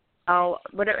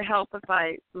 Would it help if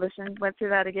I went through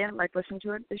that again, like listen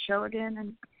to the show again?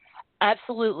 And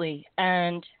absolutely.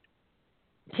 And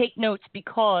take notes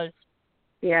because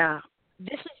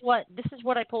this is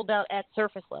what I pulled out at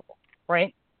surface level,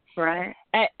 right? Right.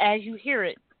 As you hear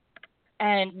it,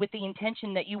 and with the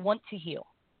intention that you want to heal.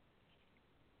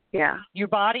 Yeah. Your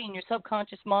body and your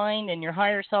subconscious mind and your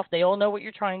higher self, they all know what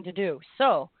you're trying to do.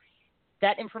 So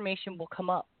that information will come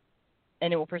up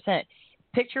and it will present.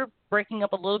 Picture breaking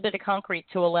up a little bit of concrete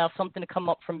to allow something to come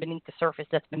up from beneath the surface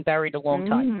that's been buried a long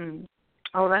time.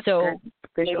 Oh, that's so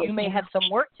good. You may have some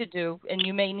work to do, and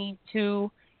you may need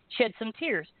to shed some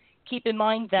tears. Keep in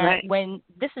mind that when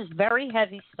this is very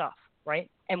heavy stuff, right?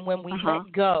 And when we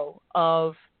let go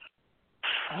of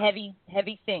heavy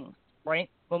things, right?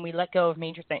 When we let go of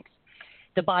major things,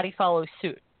 the body follows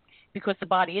suit because the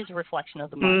body is a reflection of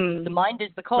the mind. The mind is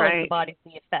the cause, the body is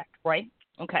the effect, right?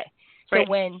 Okay. So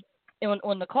when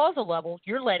on the causal level,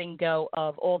 you're letting go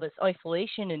of all this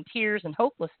isolation and tears and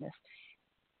hopelessness,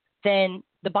 then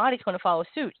the body's going to follow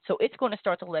suit. So it's going to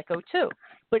start to let go too.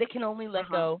 But it can only let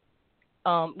go,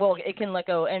 it can let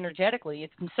go energetically. It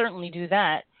can certainly do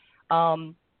that.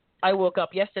 I woke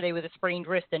up yesterday with a sprained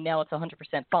wrist, and now it's 100%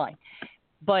 fine.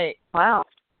 But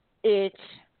it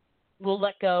will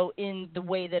let go in the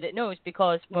way that it knows,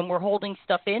 because when we're holding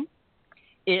stuff in,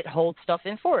 it holds stuff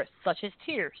in for us, such as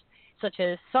tears, such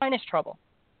as sinus trouble,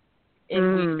 if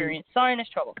we experience sinus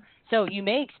trouble. So you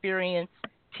may experience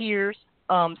tears,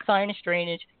 sinus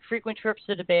drainage, frequent trips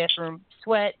to the bathroom,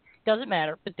 sweat, doesn't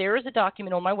matter. But there is a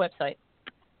document on my website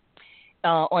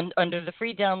under the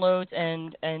free downloads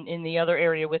and in the other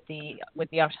area with the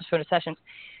options for the sessions.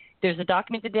 There's a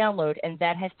document to download, and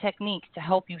that has techniques to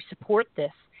help you support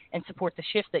this and support the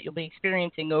shift that you'll be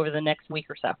experiencing over the next week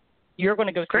or so. You're going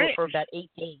to go through it for about 8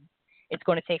 days. It's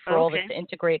going to take for all this to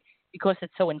integrate because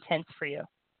it's so intense for you.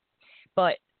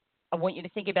 But I want you to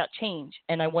think about change,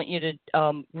 and I want you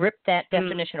to rip that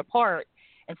definition apart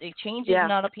and say change is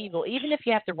not upheaval. Even if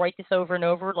you have to write this over and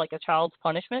over like a child's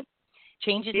punishment,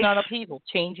 change is not upheaval.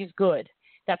 Change is good.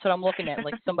 That's what I'm looking at,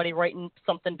 like somebody writing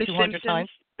something 200 Simpsons, times.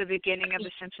 The beginning of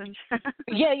The Simpsons.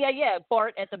 Yeah.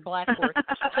 Bart at the blackboard.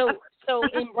 So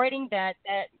in writing that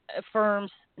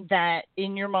affirms that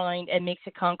in your mind and makes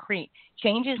it concrete.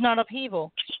 Change is not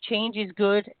upheaval. Change is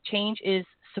good. Change is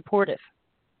supportive.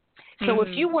 So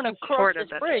if you want to cross this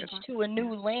bridge to a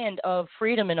new land of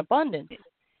freedom and abundance,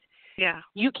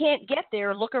 you can't get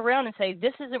there, look around and say,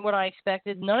 this isn't what I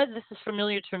expected. None of this is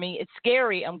familiar to me. It's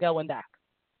scary. I'm going back.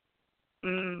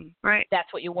 Right.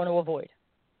 That's what you want to avoid.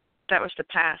 That was the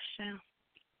past,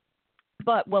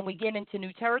 But when we get into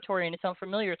new territory and it's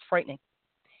unfamiliar, it's frightening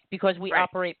because we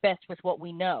operate best with what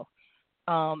we know.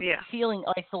 Feeling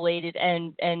isolated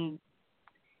and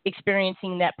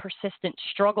experiencing that persistent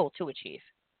struggle to achieve,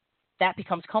 that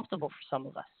becomes comfortable for some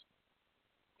of us.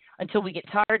 Until we get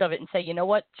tired of it and say, you know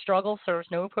what, struggle serves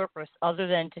no purpose other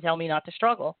than to tell me not to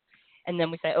struggle. And then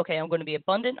we say, okay, I'm going to be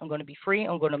abundant. I'm going to be free.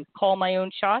 I'm going to call my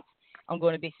own shots. I'm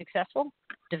going to be successful,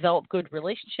 develop good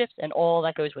relationships, and all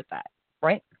that goes with that,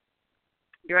 right?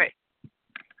 You're right.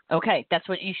 Okay, that's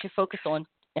what you should focus on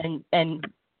and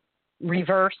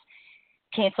reverse,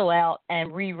 cancel out,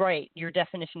 and rewrite your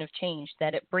definition of change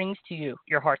that it brings to you,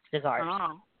 your heart's desires.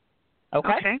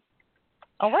 Okay?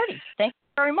 All righty. Thank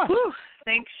you very much. Whew.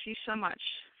 Thanks you so much.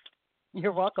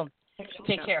 You're welcome.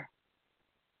 Take care.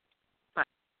 Bye.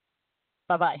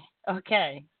 Bye-bye.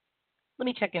 Okay. Let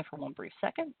me check in for one brief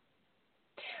second.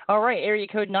 All right, area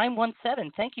code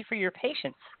 917. Thank you for your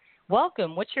patience.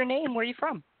 Welcome. What's your name? Where are you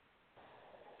from?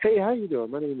 Hey, how you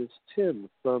doing? My name is Tim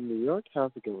from New York.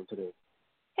 How's it going today?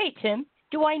 Hey, Tim.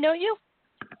 Do I know you?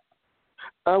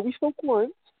 We spoke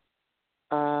once.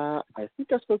 I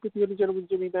think I spoke with you and the gentleman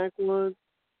Jimmy back once.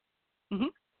 Mm-hmm.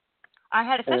 I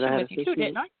had a session with you too,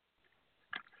 didn't I?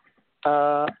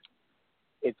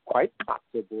 It's quite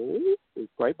possible.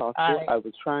 I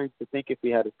was trying to think if we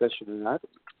had a session or not.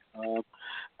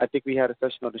 I think we had a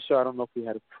session on the show. I don't know if we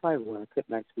had a private one. I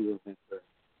couldn't actually remember.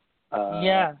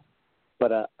 Yeah.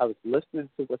 But I was listening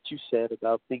to what you said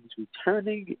about things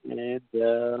returning, and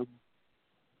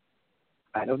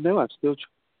I don't know. I feel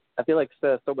like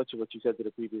so much of what you said to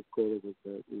the previous caller was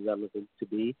relevant to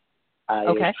me. I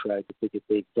tried to figure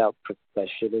things out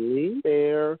professionally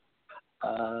there.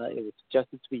 It was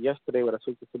suggested to me yesterday when I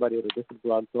spoke to somebody on a different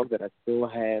blog talk that I still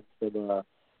had some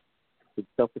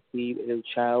self-esteem and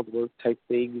child work type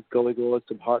things going on.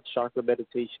 Some heart chakra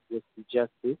meditation was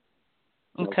suggested.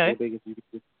 Okay. I was wondering if you could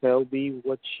just tell me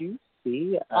what you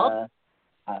see. I'll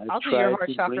do your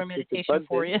heart chakra meditation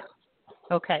for you.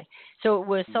 Okay. So it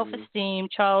was self-esteem,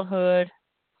 childhood,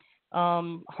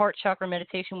 heart chakra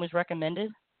meditation was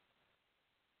recommended?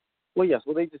 Well, yes.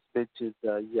 Well, they just mentioned,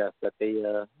 yes, that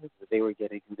they were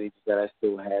getting things that I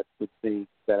still had some things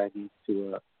that I need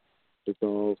to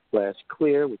resolve /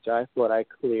 clear, which I thought I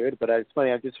cleared. But it's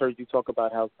funny, I just heard you talk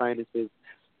about how sinuses,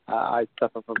 I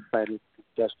suffer from sinus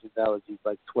congestion allergies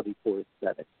like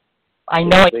 24/7. I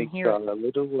know, I can hear it. A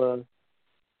little,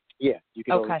 yeah, you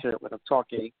can always hear it when I'm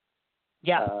talking.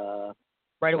 Yeah,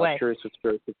 right away. I'm curious what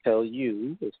Spirit to tell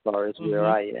you as far as where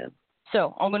I am.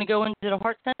 So I'm going to go into the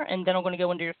heart center, and then I'm going to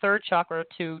go into your third chakra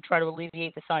to try to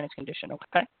alleviate the sinus condition,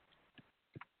 okay?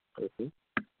 Okay.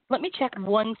 Let me check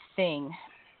one thing.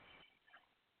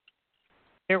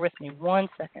 Bear with me 1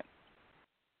 second.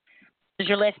 Does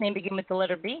your last name begin with the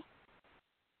letter B?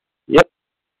 Yep.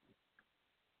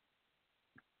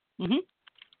 Mm-hmm.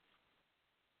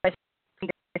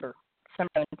 December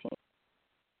 17th.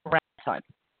 Around time.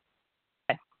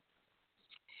 Okay.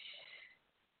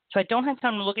 So I don't have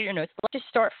time to look at your notes. Let's just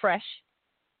start fresh.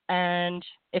 And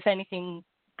if anything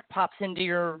pops into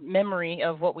your memory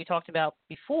of what we talked about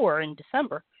before in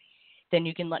December, then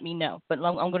you can let me know. But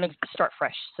I'm going to start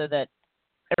fresh so that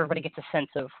everybody gets a sense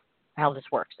of how this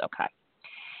works. Okay.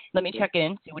 Let me check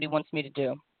in, see what he wants me to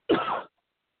do.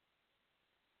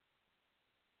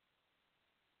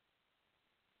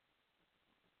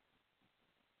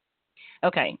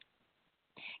 Okay.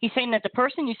 He's saying that the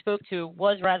person you spoke to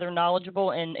was rather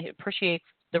knowledgeable and appreciates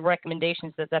the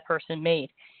recommendations that that person made.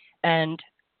 And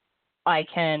I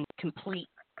can complete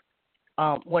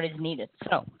what is needed.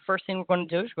 So first thing we're going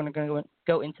to do is we're going to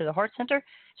go into the heart center.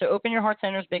 So open your heart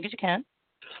center as big as you can.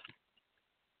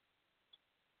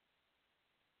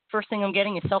 First thing I'm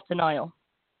getting is self-denial.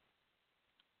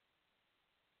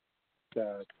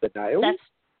 Denial? That's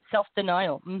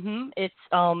self-denial. It's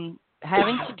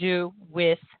having to do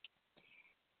with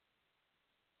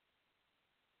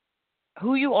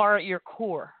who you are at your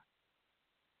core,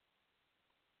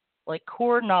 like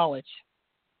core knowledge.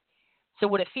 So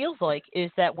what it feels like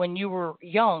is that when you were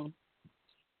young,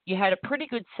 you had a pretty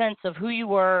good sense of who you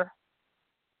were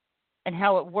and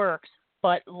how it works,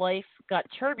 but life got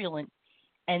turbulent,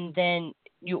 and then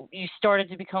you started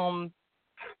to become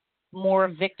more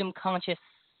victim conscious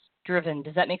driven.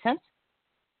 Does that make sense?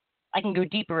 I can go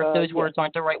deeper if those words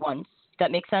aren't the right ones. Does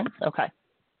that make sense? Okay.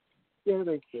 Yeah, that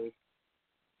makes sense.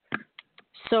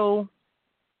 So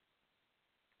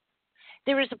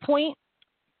there was a point,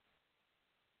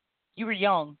 you were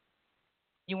young.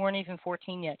 You weren't even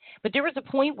 14 yet. But there was a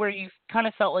point where you kind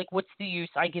of felt like, what's the use?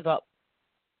 I give up.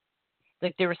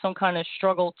 Like there was some kind of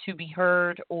struggle to be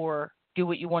heard or do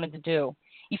what you wanted to do.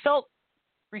 You felt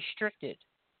restricted.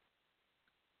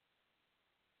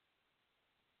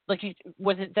 Like,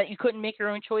 was it that you couldn't make your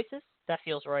own choices? That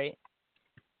feels right.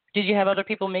 Did you have other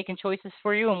people making choices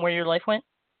for you and where your life went?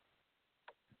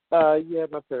 Yeah,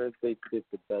 my parents, they did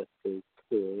the best they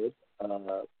could.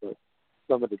 But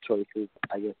some of the choices,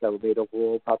 I guess, that were made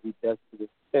overall probably best for the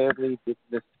family,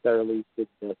 didn't necessarily fit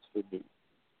best for me.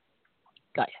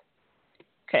 Got you.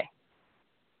 Okay.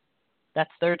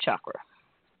 That's third chakra.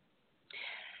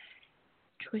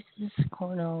 Choices,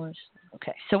 core knowledge.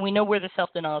 Okay, so we know where the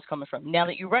self-denial is coming from. Now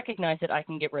that you recognize it, I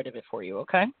can get rid of it for you,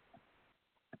 okay?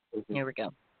 Mm-hmm. Here we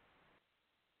go.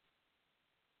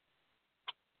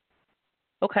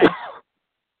 Okay.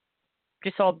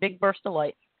 Just saw a big burst of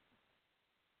light.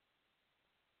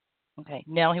 Okay,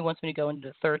 now he wants me to go into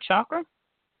the third chakra.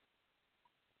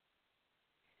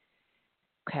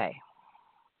 Okay.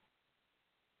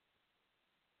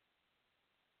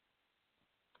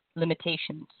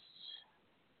 Limitations.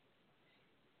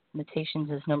 Limitations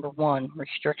is number one.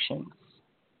 Restrictions.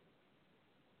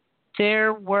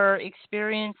 There were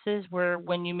experiences where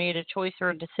when you made a choice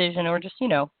or a decision or just,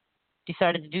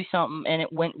 decided to do something and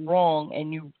it went wrong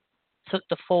and you took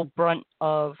the full brunt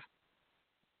of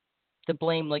the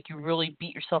blame, like you really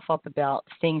beat yourself up about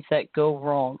things that go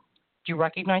wrong. Do you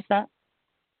recognize that?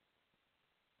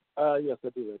 Yes, I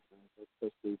do recognize that,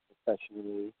 especially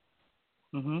professionally.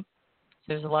 Mm-hmm. So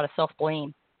there's a lot of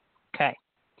self-blame. Okay.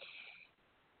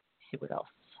 Let's see what else.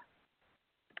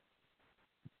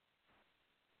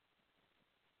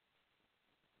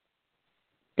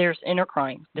 There's inner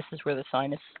crying. This is where the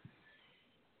sinus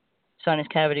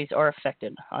cavities are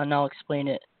affected, and I'll explain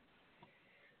it.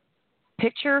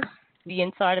 Picture the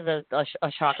inside of a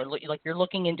chakra, like you're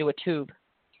looking into a tube,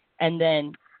 and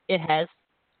then it has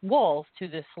walls to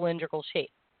the cylindrical shape.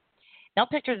 Now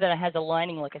picture that it has a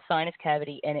lining like a sinus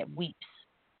cavity, and it weeps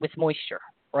with moisture,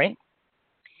 right?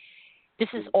 This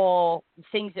is all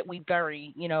things that we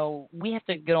bury. We have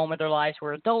to get on with our lives.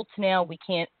 We're adults now. We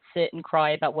can't sit and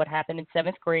cry about what happened in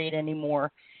 7th grade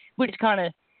anymore. We just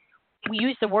we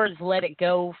use the words let it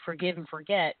go, forgive and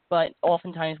forget, but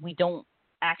oftentimes we don't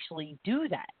actually do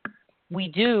that. We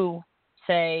do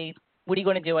say, what are you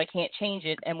going to do? I can't change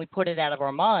it, and we put it out of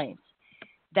our minds.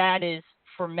 That is,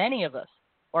 for many of us,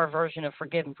 our version of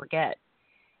forgive and forget.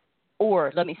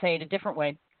 Or, let me say it a different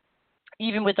way,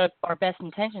 even with our best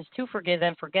intentions to forgive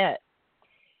and forget,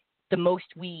 the most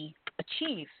we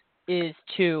achieve is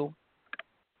to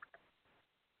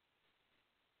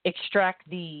extract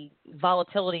the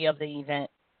volatility of the event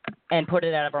and put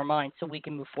it out of our minds so we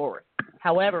can move forward.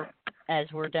 However, as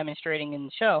we're demonstrating in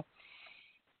the show,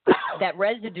 that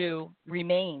residue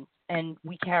remains and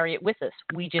we carry it with us.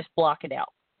 We just block it out.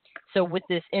 So with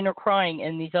this inner crying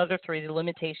and these other three, the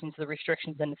limitations, the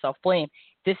restrictions, and the self-blame,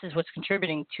 this is what's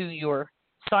contributing to your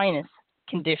sinus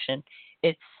condition.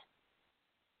 It's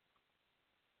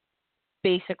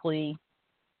basically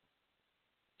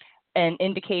an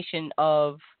indication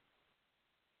of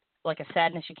like a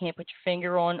sadness you can't put your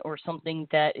finger on or something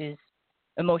that is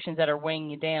emotions that are weighing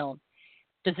you down.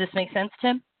 Does this make sense,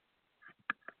 Tim?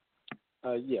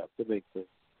 Yeah, it makes sense.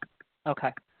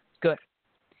 Okay, good.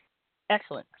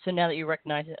 Excellent. So now that you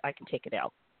recognize it, I can take it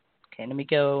out. Okay, let me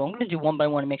go. I'm going to do one by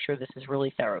one to make sure this is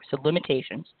really thorough. So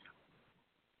limitations.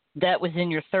 That was in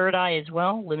your third eye as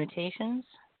well, limitations.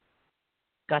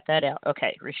 Got that out.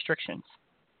 Okay, restrictions.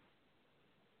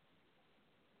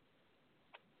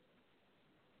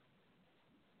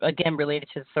 Again, related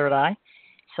to the third eye.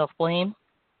 Self-blame.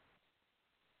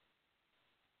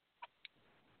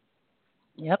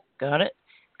 Yep, got it.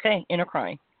 Okay, inner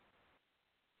crying.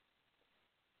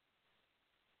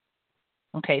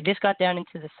 Okay, this got down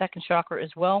into the second chakra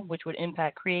as well, which would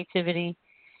impact creativity,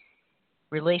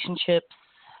 relationships,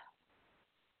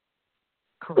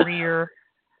 career.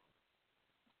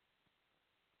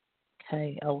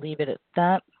 Okay, I'll leave it at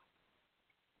that,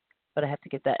 but I have to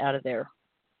get that out of there.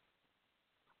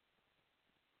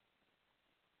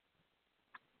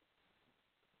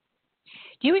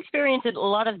 Do you experience a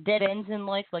lot of dead ends in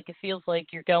life? Like it feels like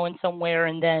you're going somewhere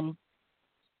and then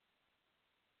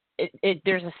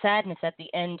there's a sadness at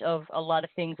the end of a lot of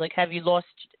things. Like have you lost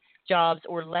jobs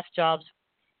or left jobs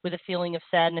with a feeling of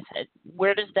sadness?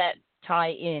 Where does that tie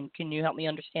in? Can you help me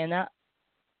understand that?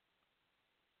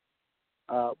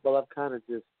 Well, I've kind of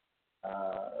just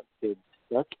been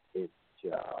stuck in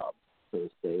jobs, per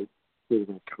se,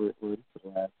 including my current one for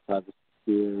the last 5 or 6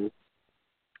 years,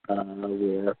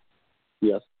 where,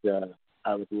 yes,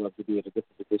 I would love to be in a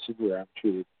different position where I'm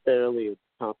treated fairly and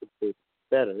compensated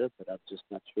better, but I'm just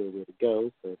not sure where to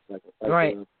go. So it's like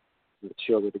right. I'm not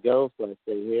sure where to go, so I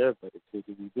stay here, but it's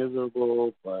making me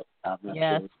miserable, but I'm not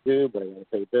sure what to do, but I got to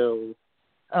pay bills.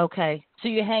 Okay, so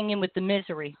you hang in with the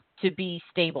misery to be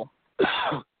stable.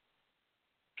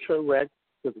 Correct,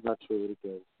 because I'm not sure where to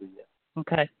go. So yeah.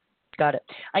 Okay, got it.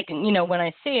 I can, when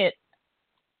I say it,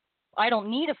 I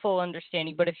don't need a full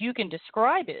understanding, but if you can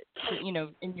describe it,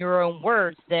 in your own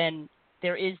words, then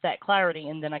there is that clarity,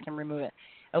 and then I can remove it.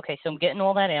 Okay, so I'm getting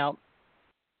all that out.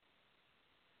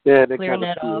 Yeah, and it clearing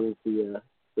kind of that fuels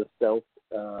the self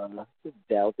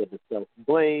doubt and the self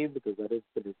blame because I didn't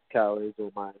finish college or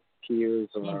my peers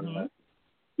are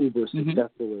uber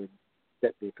successful and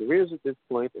set their careers at this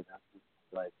point, and I'm just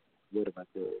like, what am I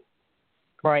doing?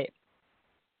 Right.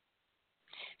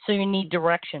 So you need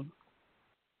direction.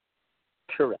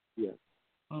 Correct, yes.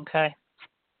 Okay.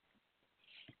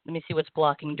 Let me see what's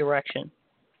blocking direction.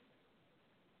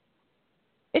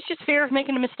 It's just fear of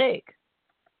making a mistake.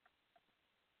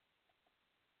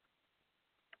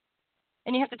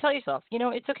 And you have to tell yourself,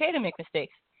 it's okay to make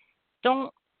mistakes.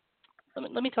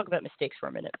 Let me talk about mistakes for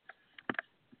a minute.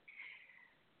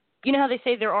 You know how they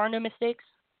say there are no mistakes?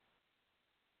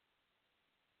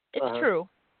 It's true.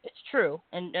 It's true.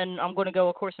 And I'm going to go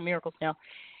A Course in Miracles now.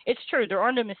 It's true. There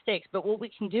are no mistakes. But what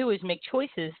we can do is make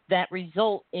choices that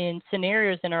result in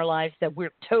scenarios in our lives that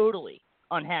we're totally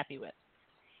unhappy with.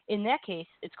 In that case,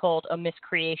 it's called a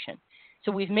miscreation.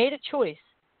 So we've made a choice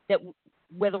that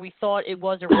whether we thought it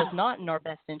was or was not in our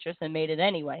best interest and made it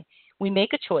anyway, we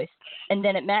make a choice, and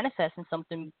then it manifests in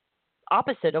something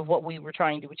opposite of what we were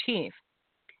trying to achieve.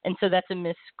 And so that's a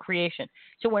miscreation.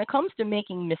 So when it comes to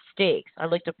making mistakes, I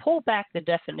like to pull back the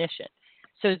definition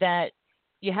so that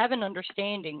you have an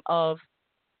understanding of,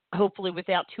 hopefully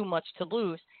without too much to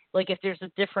lose, like if there's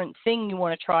a different thing you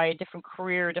want to try, a different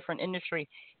career, a different industry,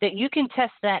 that you can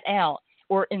test that out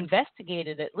or investigate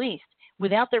it at least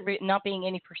without there not being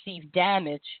any perceived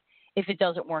damage if it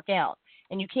doesn't work out.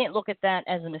 And you can't look at that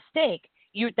as a mistake.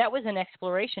 That was an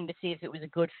exploration to see if it was a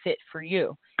good fit for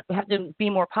you. You have to be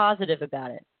more positive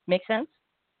about it. Make sense?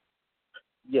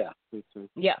 Yeah, makes sense.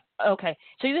 Yeah, okay.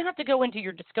 So you have to go into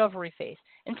your discovery phase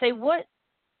and say,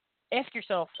 ask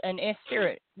yourself and ask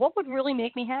Spirit, what would really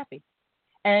make me happy?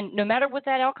 And no matter what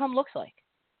that outcome looks like,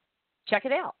 check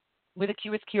it out with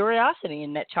curiosity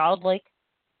and that childlike,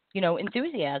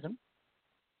 enthusiasm.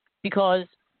 Because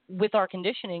with our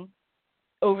conditioning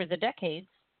over the decades,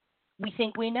 we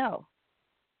think we know,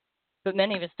 but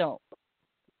many of us don't.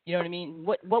 You know what I mean?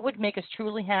 What would make us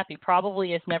truly happy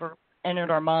probably has never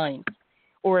entered our minds,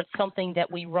 or it's something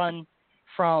that we run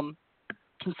from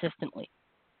consistently.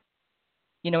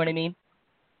 You know what I mean?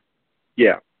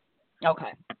 Yeah.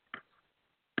 Okay.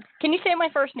 Can you say my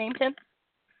first name, Tim?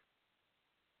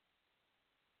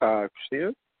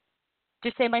 Christina?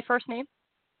 Just say my first name.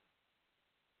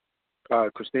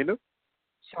 Christina?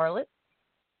 Charlotte.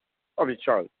 I mean,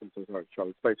 Charlotte. I'm so sorry.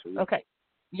 Charlotte Spicer. Yeah. Okay.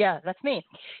 Yeah, that's me.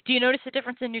 Do you notice a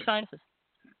difference in your sinuses?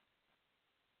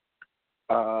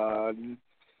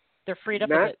 They're freed up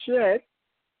a bit. Not yet.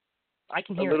 I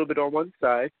can hear a little bit on one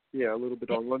side. Yeah, a little bit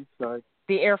on one side.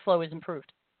 The airflow is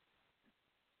improved.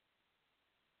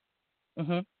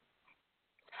 Mhm.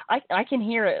 I can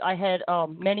hear it. I had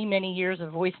many years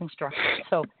of voice instruction,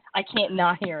 so I can't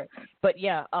not hear it. But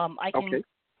yeah, I can. Okay.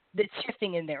 It's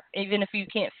shifting in there, even if you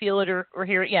can't feel it or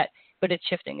hear it yet. But it's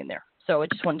shifting in there. So I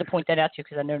just wanted to point that out to you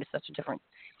because I noticed such a difference.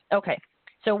 Okay.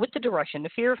 So with the direction, the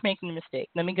fear of making a mistake.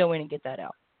 Let me go in and get that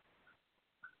out.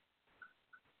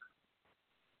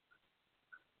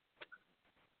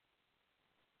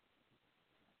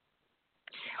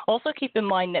 Also keep in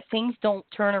mind that things don't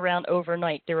turn around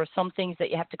overnight. There are some things that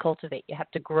you have to cultivate. You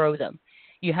have to grow them.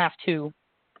 You have to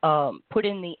put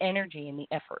in the energy and the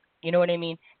effort. You know what I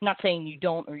mean? I'm not saying you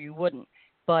don't or you wouldn't,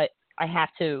 but I have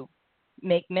to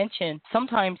make mention.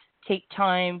 Sometimes take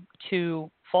time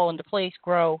to fall into place,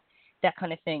 grow, that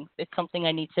kind of thing. It's something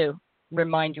I need to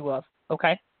remind you of.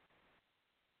 Okay?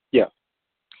 Yeah.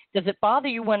 Does it bother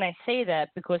you when I say that?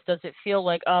 Because does it feel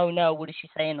like, oh, no, what is she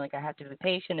saying? Like, I have to be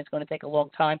patient. It's going to take a long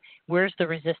time. Where's the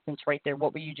resistance right there?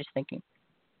 What were you just thinking?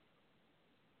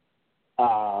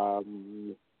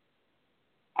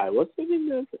 I was thinking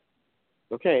that,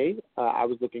 okay, I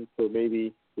was looking for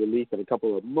maybe relief in a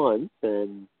couple of months,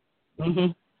 and I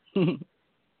don't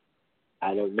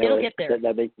know. It'll get there.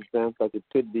 That makes it sound like it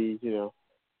could be,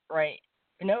 Right.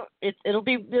 It'll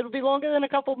be longer than a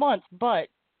couple of months, but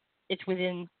it's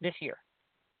within this year.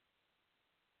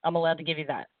 I'm allowed to give you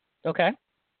that. Okay?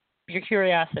 Your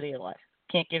curiosity in life.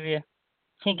 Can't give you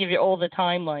all the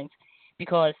timelines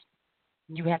because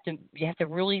you have to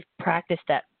really practice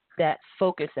that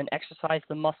focus and exercise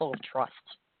the muscle of trust.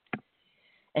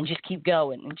 And just keep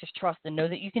going and just trust and know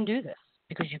that you can do this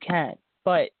because you can.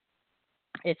 But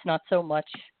it's not so much,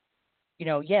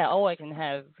 I can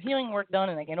have healing work done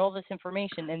and I get all this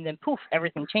information and then poof,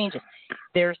 everything changes.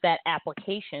 There's that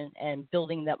application and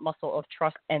building that muscle of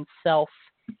trust and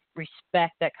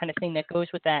self-respect, that kind of thing that goes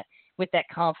with that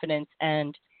confidence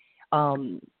and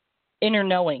inner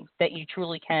knowing that you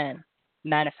truly can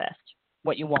manifest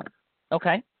what you want.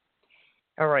 Okay?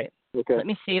 All right. Okay. Let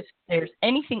me see if there's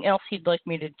anything else he'd like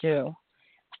me to do.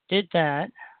 Did that.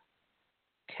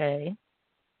 Okay.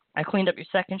 I cleaned up your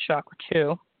second chakra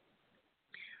too.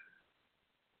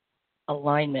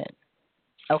 Alignment.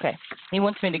 Okay. He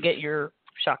wants me to get your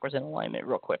chakras in alignment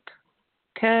real quick.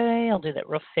 Okay, I'll do that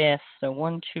real fast. So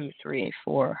 1, 2, 3,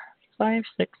 4, 5,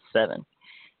 6, 7.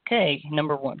 Okay,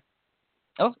 number 1.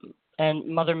 Oh, and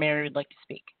Mother Mary would like to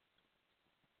speak.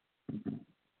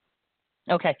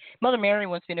 Okay. Mother Mary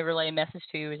wants me to relay a message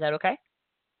to you. Is that okay?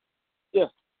 Yeah.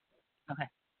 Okay.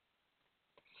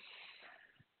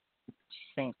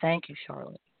 She's saying, thank you,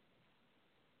 Charlotte.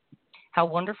 How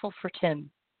wonderful for Tim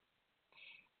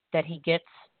that he gets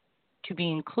to be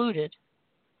included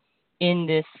in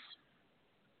this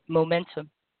momentum.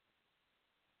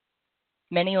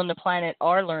 Many on the planet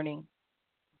are learning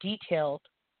detailed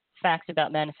facts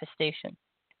about manifestation.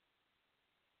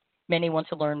 Many want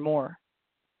to learn more.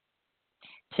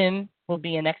 Tim will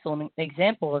be an excellent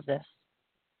example of this.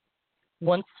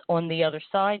 Once on the other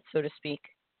side, so to speak,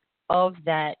 of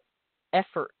that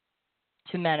effort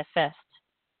to manifest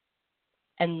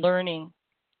and learning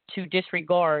to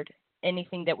disregard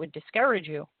anything that would discourage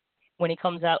you, when he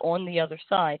comes out on the other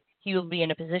side, he will be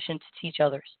in a position to teach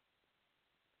others.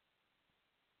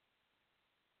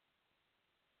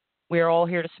 We are all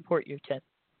here to support you, Tim.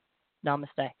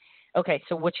 Namaste. Okay,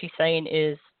 so what she's saying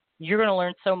is you're going to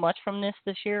learn so much from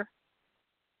this year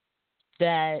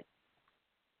that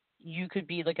you could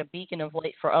be like a beacon of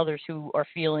light for others who are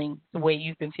feeling the way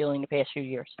you've been feeling the past few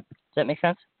years. Does that make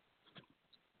sense?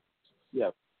 Yeah.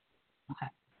 Okay.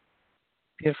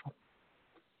 Beautiful.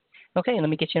 Okay, let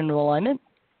me get you into alignment.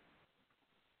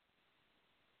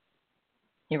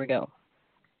 Here we go.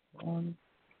 1,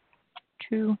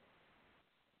 2,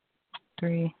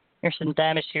 3. There's some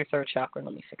damage to your third chakra.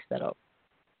 Let me fix that up.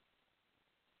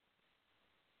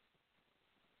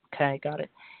 Okay, got it.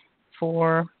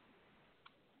 4,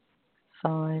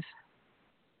 5,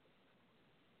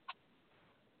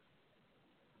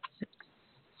 6.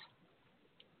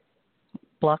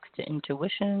 Blocks to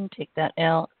intuition. Take that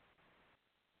out.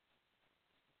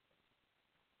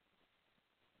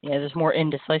 Yeah, there's more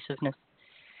indecisiveness.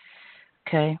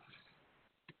 Okay.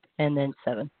 And then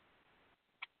 7.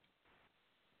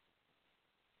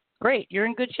 Great. You're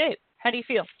in good shape. How do you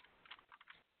feel?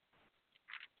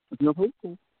 No,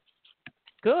 hopeful.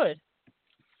 Good.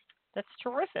 That's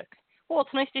terrific. Well,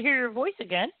 it's nice to hear your voice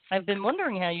again. I've been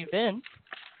wondering how you've been.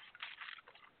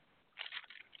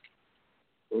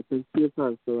 Well, thanks for your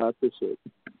time, so I appreciate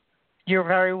it. You're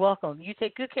very welcome. You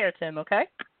take good care, Tim, okay?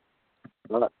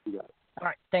 All right, you got it. All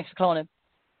right. Thanks for calling in.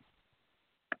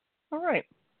 All right.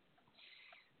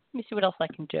 Let me see what else I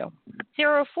can do.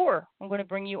 04. I'm going to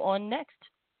bring you on next.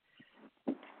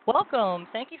 Welcome.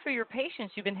 Thank you for your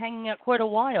patience. You've been hanging out quite a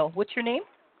while. What's your name?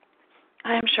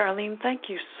 I am Charlene. Thank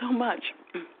you so much.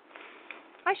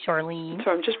 Hi, Charlene.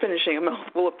 So I'm just finishing a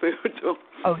mouthful of food. So.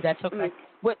 Oh, that's okay.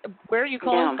 Where are you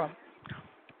calling from?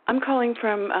 I'm calling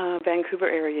from Vancouver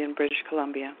area in British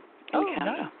Columbia, in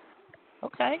Canada. Nice.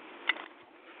 Okay.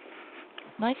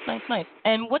 Nice.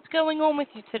 And what's going on with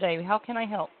you today? How can I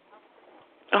help?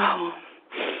 Oh,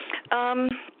 I'm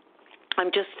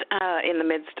just in the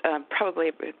midst,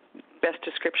 probably the best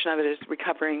description of it is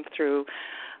recovering through,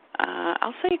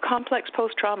 I'll say, complex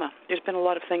post-trauma. There's been a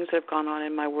lot of things that have gone on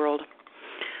in my world.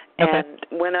 Okay. And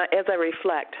as I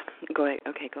reflect, go ahead.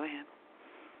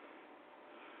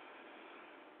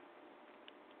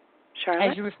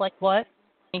 Charlotte? As you reflect what?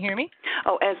 Can you hear me?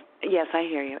 Oh, yes, I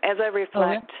hear you. As I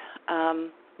reflect,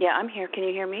 I'm here. Can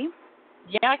you hear me?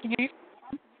 Yeah, I can hear you.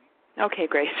 Okay,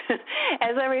 great.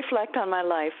 As I reflect on my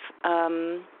life,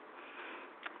 I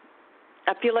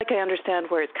feel like I understand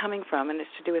where it's coming from, and it's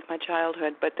to do with my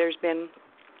childhood, but there's been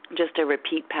just a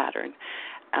repeat pattern,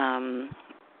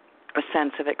 a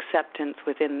sense of acceptance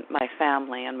within my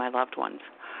family and my loved ones.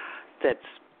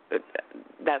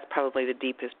 That's probably the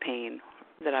deepest pain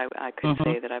that I could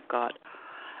say that I've got.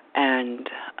 And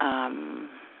I'm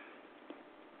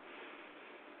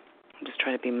just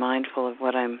trying to be mindful of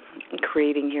what I'm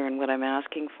creating here and what I'm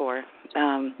asking for.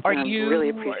 I'm really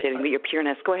appreciating your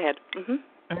pureness. Go ahead.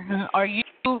 Are you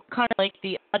kind of like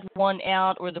the odd one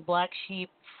out or the black sheep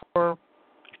for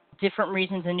different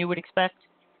reasons than you would expect?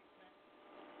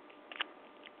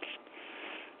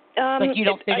 Like you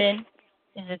don't fit in?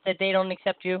 Is it that they don't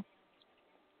accept you?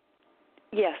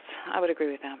 Yes, I would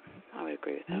agree with that.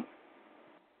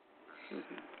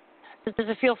 Does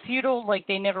it feel futile, like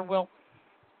they never will?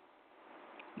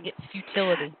 You get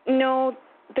futility. No,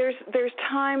 there's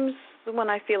times when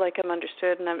I feel like I'm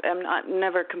understood, and I'm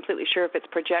never completely sure if it's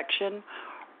projection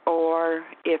or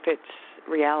if it's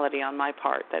reality on my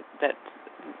part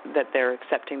that they're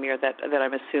accepting me, or that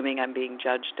I'm assuming I'm being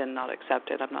judged and not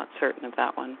accepted. I'm not certain of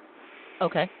that one.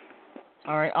 Okay.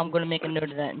 All right, I'm going to make a note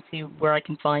of that and see where I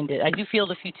can find it. I do feel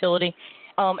the futility.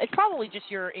 It's probably just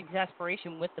your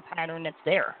exasperation with the pattern that's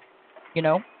there, you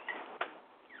know?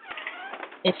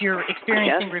 If you're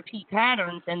experiencing repeat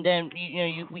patterns and then,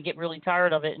 we get really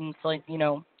tired of it and it's like,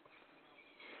 it's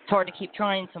hard to keep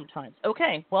trying sometimes.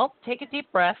 Okay, well, take a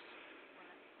deep breath.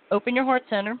 Open your heart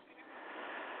center.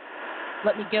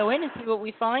 Let me go in and see what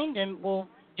we find, and we'll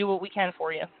do what we can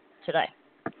for you. today.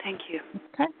 Thank you.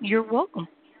 Okay, you're welcome.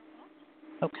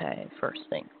 Okay, first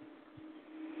thing.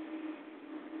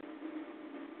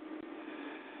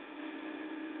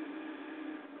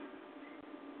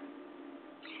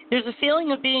 There's a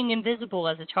feeling of being invisible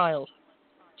as a child.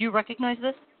 Do you recognize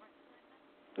this?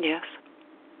 Yes.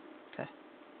 Okay.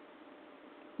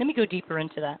 Let me go deeper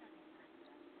into that.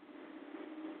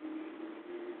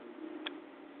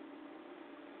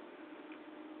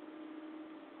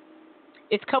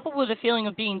 It's coupled with a feeling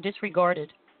of being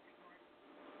disregarded.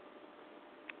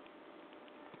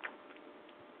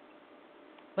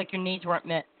 Like your needs weren't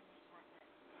met.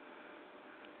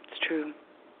 It's true.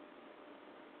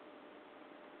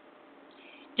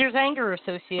 There's anger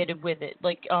associated with it.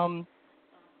 Like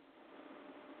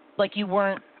you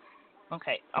weren't.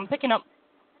 Okay, I'm picking up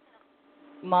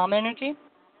mom energy.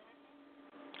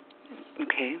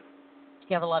 Okay. Do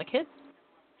you have a lot of kids?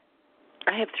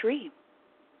 I have 3.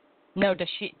 No, did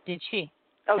she?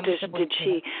 Oh, did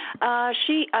she? I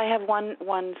have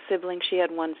one sibling. She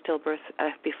had one stillbirth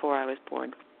before I was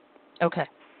born. Okay.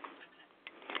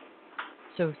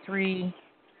 So 3.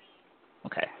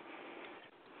 Okay.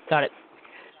 Got it.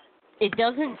 It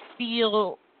doesn't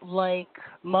feel like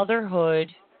motherhood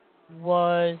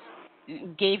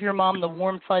gave your mom the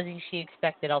warm fuzzy she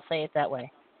expected. I'll say it that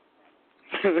way.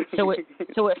 So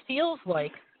it feels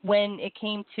like when it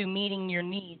came to meeting your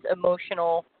needs,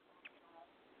 emotional,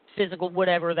 physical,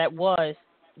 whatever that was,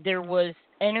 there was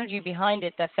energy behind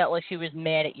it that felt like she was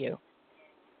mad at you.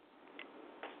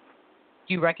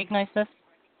 Do you recognize this?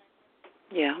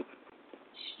 Yeah.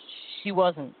 She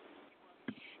wasn't.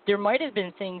 There might have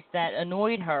been things that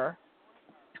annoyed her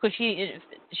because she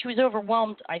was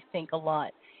overwhelmed, I think, a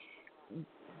lot.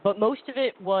 But most of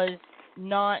it was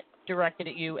not directed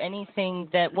at you. Anything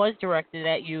that was directed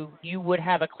at you, you would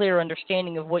have a clear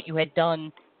understanding of what you had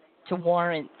done to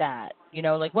warrant that. You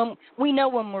know, like when we know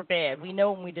when we're bad, we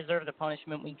know when we deserve the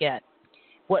punishment we get.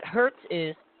 What hurts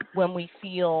is when we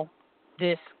feel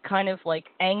this kind of like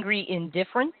angry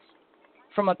indifference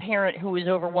from a parent who is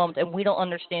overwhelmed and we don't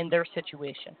understand their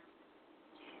situation.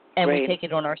 And Right. We take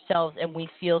it on ourselves and we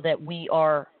feel that we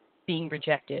are being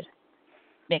rejected.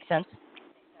 Make sense?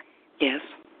 Yes.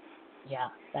 Yeah,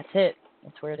 that's it.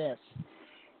 That's where it is.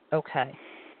 Okay.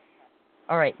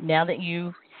 All right, now that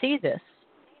you see this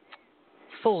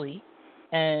fully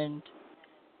and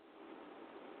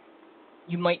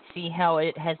you might see how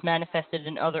it has manifested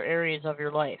in other areas of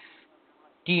your life.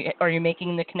 Are you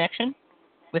making the connection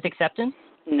with acceptance?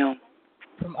 No.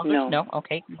 From others? No?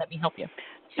 Okay, let me help you.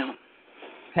 No.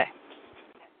 Okay.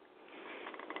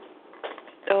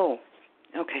 Oh,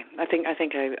 okay. I think I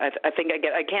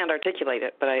get. I can't articulate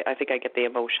it, but I think I get the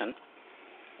emotion.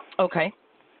 Okay.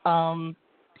 Can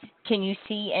you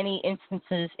see any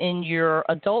instances in your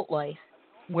adult life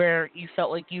where you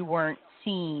felt like you weren't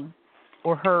seen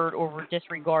or heard or were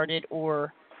disregarded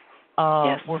or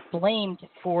Yes. were blamed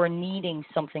for needing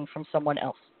something from someone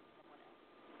else?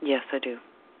 Yes, I do.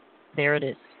 There it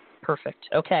is. Perfect.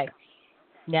 Okay.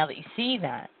 Now that you see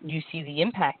that, you see the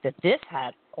impact that this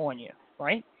had on you,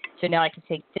 right? So now I can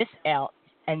take this out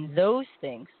and those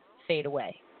things fade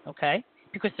away, okay?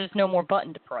 Because there's no more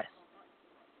button to press.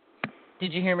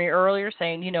 Did you hear me earlier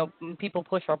saying, when people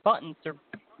push our buttons, they're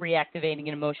reactivating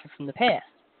an emotion from the past,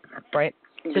 right?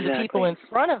 Exactly. So the people in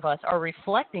front of us are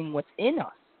reflecting what's in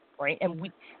us, right?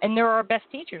 And they're our best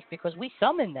teachers because we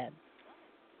summon them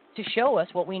to show us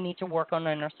what we need to work on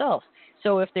in ourselves.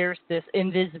 So if there's this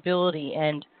invisibility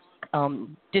and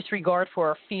disregard for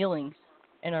our feelings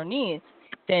and our needs,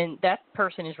 then that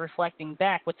person is reflecting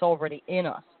back what's already in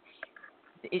us.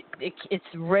 It's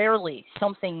rarely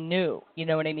something new, you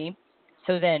know what I mean?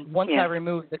 So then once I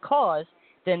remove the cause,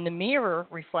 then the mirror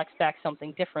reflects back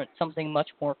something different, something much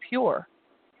more pure,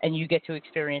 and you get to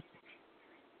experience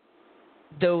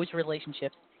those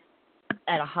relationships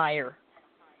at a higher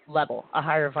level, a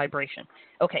higher vibration.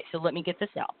 Okay, so let me get this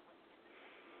out.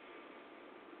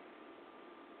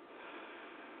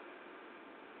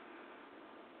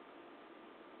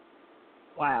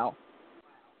 Wow.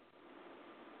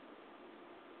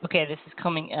 Okay, this is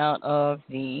coming out of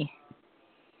the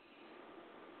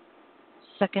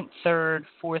 2nd, 3rd,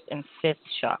 4th, and 5th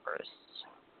chakras.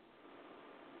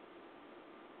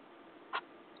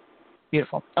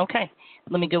 Beautiful. Okay,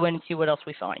 let me go in and see what else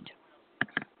we find.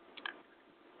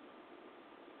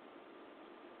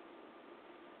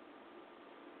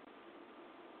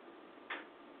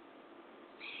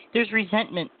 There's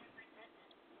resentment.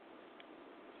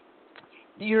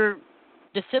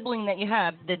 The sibling that you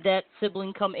have, did that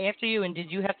sibling come after you, and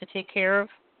did you have to take care of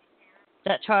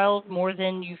that child more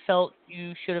than you felt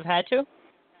you should have had to?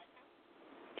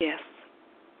 Yes.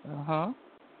 Uh-huh.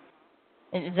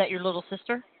 And is that your little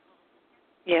sister?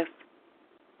 Yes.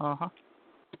 Uh-huh.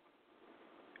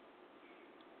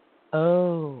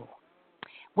 Oh.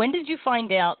 When did you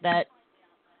find out that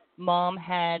Mom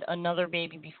had another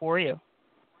baby before you?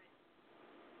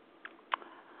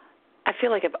 I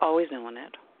feel like I've always known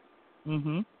it.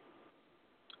 Mm-hmm.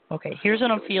 Okay, here's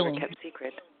what I'm feeling. Kept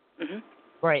secret. Mm-hmm.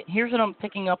 Right, here's what I'm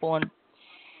picking up on,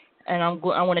 and I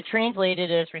want to translate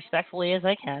it as respectfully as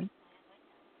I can.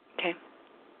 Okay.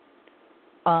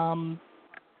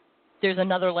 There's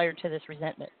another layer to this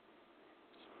resentment.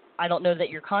 I don't know that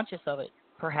you're conscious of it.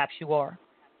 Perhaps you are.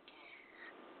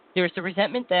 There's the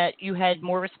resentment that you had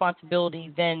more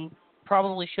responsibility than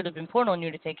probably should have been put on you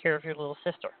to take care of your little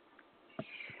sister.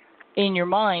 In your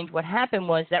mind, what happened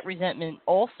was that resentment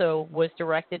also was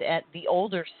directed at the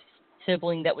older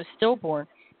sibling that was stillborn,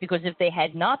 because if they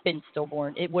had not been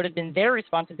stillborn, it would have been their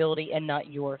responsibility and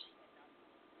not yours.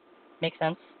 Make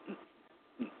sense?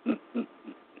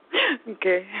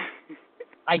 Okay.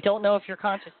 I don't know if you're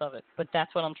conscious of it, but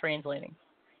that's what I'm translating.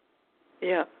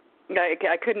 Yeah.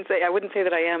 I couldn't say, I wouldn't say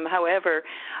that I am. However,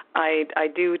 I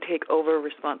do take over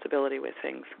responsibility with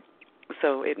things.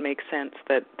 So it makes sense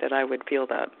that I would feel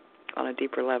that on a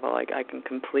deeper level. I can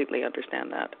completely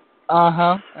understand that.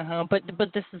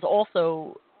 But this is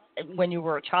also when you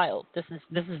were a child. This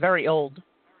is very old.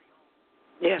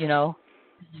 Yeah. You know,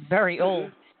 this is very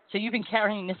old. So you've been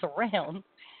carrying this around,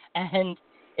 and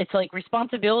it's like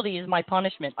responsibility is my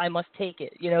punishment. I must take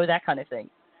it. You know, that kind of thing.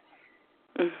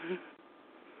 Mm-hmm.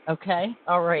 Okay.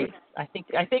 All right. I think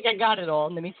I got it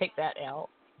all. Let me take that out.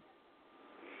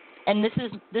 And this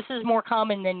is more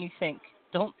common than you think.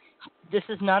 This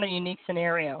is not a unique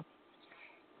scenario.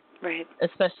 Right.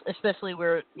 Especially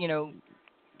where, you know,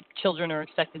 children are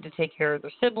expected to take care of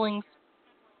their siblings.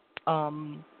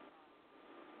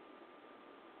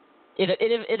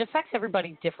 It affects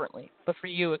everybody differently, but for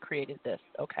you it created this.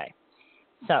 Okay.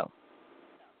 So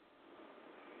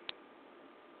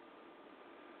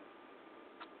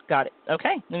got it.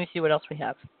 Okay. Let me see what else we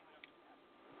have.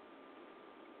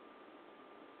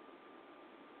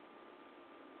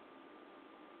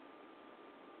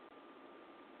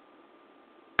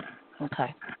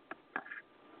 Okay.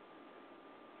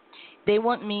 They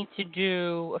want me to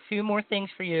do a few more things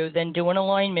for you, then do an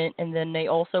alignment, and then they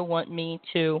also want me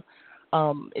to,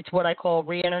 it's what I call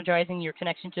re-energizing your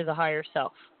connection to the higher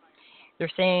self. They're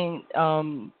saying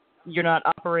you're not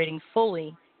operating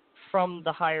fully from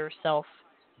the higher self,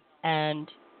 and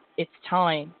it's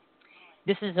time.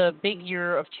 This is a big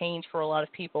year of change for a lot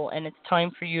of people, and it's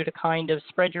time for you to kind of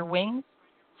spread your wings,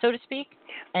 so to speak,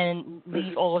 and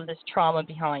leave all of this trauma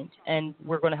behind, and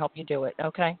we're going to help you do it,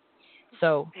 okay?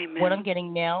 So Amen. What I'm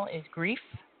getting now is grief.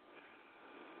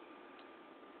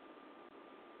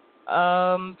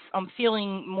 I'm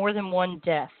feeling more than one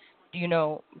death. Do you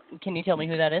know, can you tell me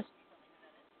who that is?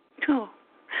 Oh,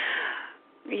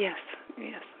 yes.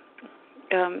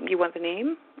 You want the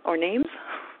name or names?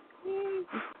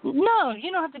 No,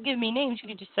 you don't have to give me names. You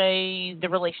could just say the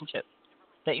relationship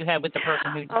that you had with the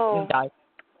person who died.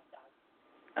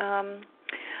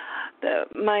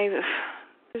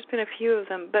 There's been a few of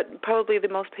them, but probably the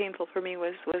most painful for me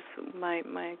was my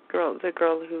girl, the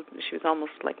girl who, she was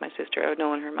almost like my sister. I've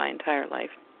known her my entire life.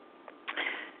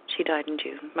 She died in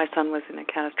June. My son was in a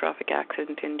catastrophic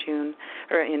accident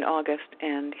in August,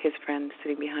 and his friend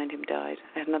sitting behind him died.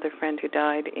 I had another friend who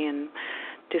died in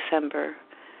December.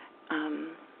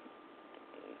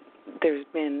 There's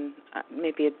been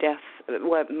maybe a death.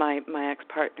 My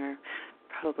ex-partner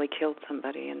probably killed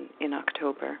somebody in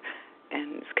October,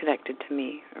 and is connected to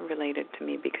me, or related to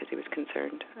me, because he was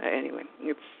concerned. Anyway,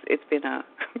 it's been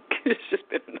it's just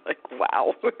been like,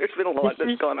 wow. There's been a lot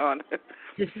that's gone on.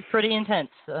 This is pretty intense,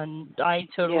 and I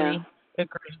totally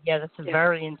agree. Yeah, that's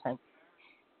very intense.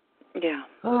 Yeah.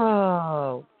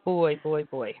 Oh, boy.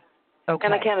 Okay.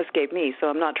 And it can't escape me, so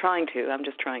I'm not trying to. I'm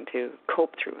just trying to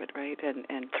cope through it, right,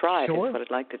 and thrive is what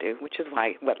I'd like to do, which is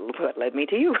what led me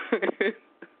to you.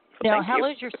 Now, how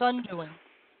is your son doing?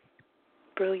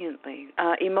 Brilliantly.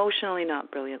 Emotionally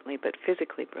not brilliantly, but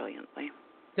physically brilliantly.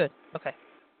 Good. Okay.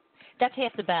 That's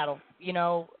half the battle. You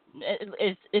know,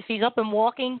 if he's up and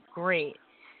walking, great.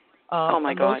 Oh,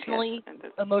 my God, yes.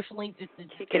 Emotionally,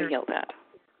 he can heal that.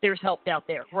 There's help out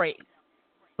there. Great.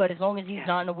 But as long as he's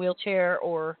not in a wheelchair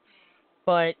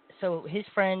so his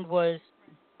friend was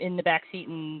in the back seat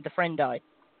and the friend died.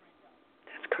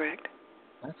 That's correct.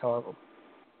 That's horrible.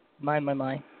 My.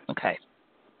 Okay.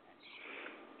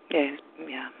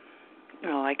 Yeah.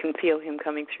 Oh, I can feel him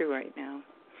coming through right now.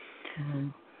 Mm-hmm.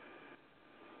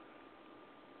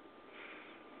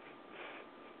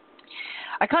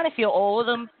 I kind of feel all of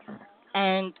them,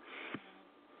 and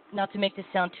not to make this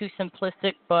sound too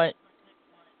simplistic, but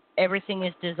everything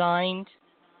is designed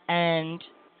and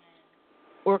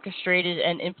orchestrated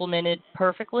and implemented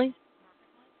perfectly?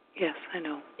 Yes, I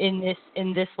know. In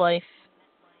this life?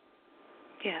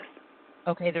 Yes.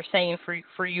 Okay, they're saying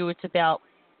for you it's about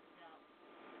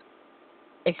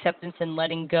acceptance and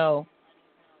letting go,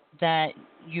 that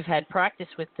you've had practice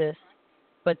with this,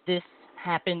 but this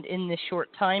happened in this short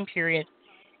time period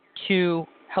to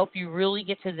help you really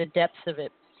get to the depths of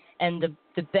it. And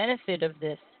the benefit of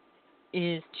this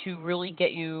is to really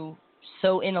get you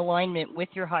so in alignment with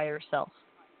your higher self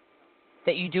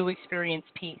that you do experience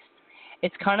peace.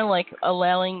 It's kind of like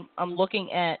I'm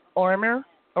looking at armor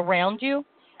around you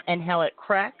and how it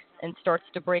cracks and starts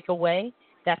to break away.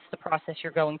 That's the process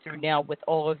you're going through now with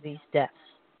all of these deaths.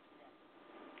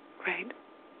 Right.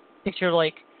 Picture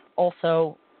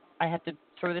also, I have to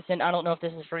throw this in, I don't know if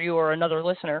this is for you or another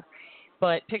listener,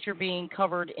 but picture being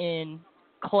covered in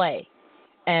clay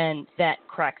and that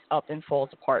cracks up and falls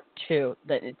apart too.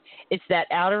 That it's that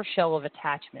outer shell of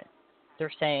attachment,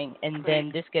 they're saying, and then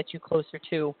this gets you closer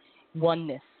to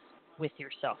oneness with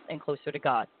yourself and closer to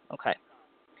God. Okay.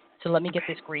 So let me get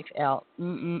this grief out.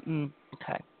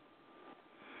 Okay.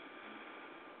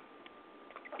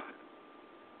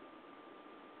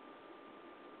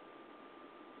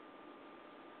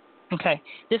 Okay.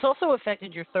 This also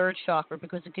affected your third chakra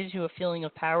because it gives you a feeling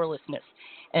of powerlessness.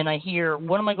 And I hear,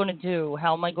 what am I going to do?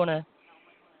 How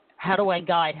do I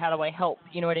guide? How do I help?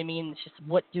 You know what I mean? It's just,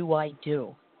 what do I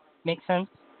do? Make sense?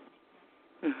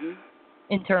 Mhm.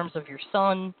 In terms of your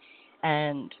son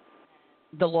and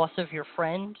the loss of your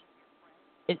friend.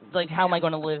 It's like, how am I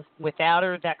going to live without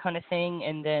her? That kind of thing.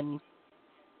 And then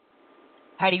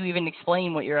how do you even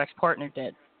explain what your ex-partner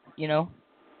did? You know?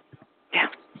 Yeah.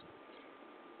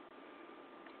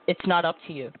 It's not up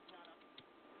to you.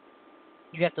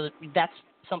 You have to. That's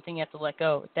something you have to let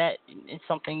go. That is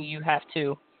something you have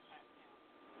to.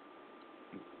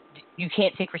 You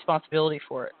can't take responsibility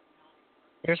for it.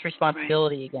 There's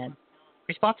responsibility again.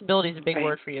 Responsibility is a big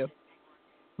word for you.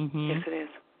 Mm-hmm. Yes, it is.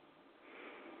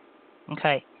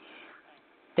 Okay.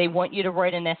 They want you to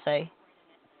write an essay.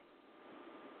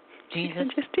 Jesus.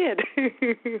 I just did.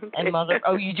 Okay. And Mother.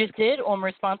 Oh, you just did on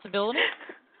responsibility?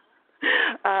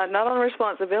 Not on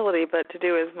responsibility, but to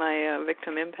do with my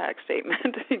victim impact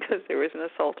statement because there was an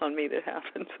assault on me that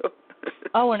happened. So.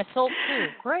 Oh, an assault too.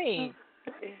 Great.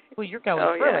 Well, you're going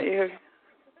through it.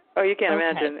 You can't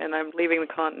imagine. And I'm leaving the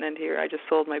continent here. I just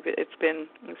sold my. It's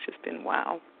just been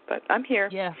wow. But I'm here.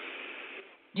 Yeah.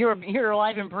 You're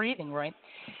alive and breathing, right?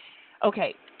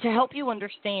 Okay. To help you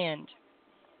understand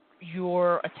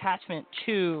your attachment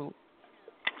to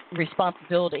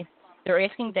responsibility, they're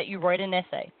asking that you write an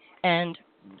essay. And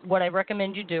what I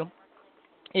recommend you do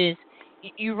is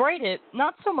you write it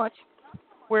not so much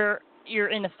where you're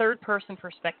in a third-person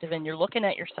perspective and you're looking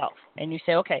at yourself and you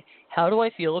say, okay, how do I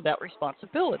feel about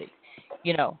responsibility?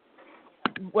 You know,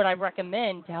 what I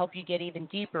recommend to help you get even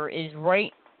deeper is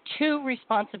write to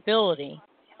responsibility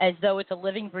as though it's a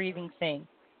living, breathing thing,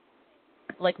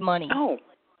 like money. Oh,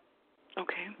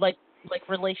 okay. Like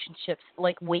relationships,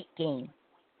 like weight gain.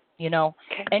 You know,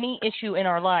 any issue in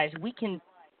our lives, we can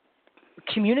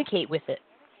communicate with it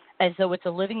as though it's a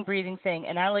living, breathing thing.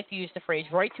 And I like to use the phrase,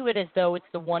 write to it as though it's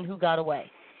the one who got away.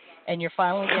 And you're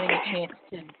finally getting a chance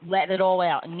to let it all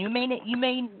out. And you may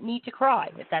need to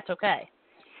cry, if that's okay.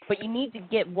 But you need to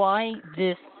get why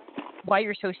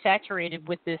you're so saturated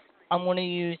with this, I'm going to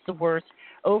use the words,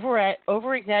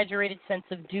 over-exaggerated sense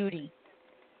of duty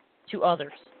to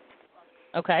others.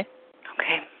 Okay?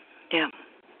 Okay, yeah.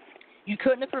 You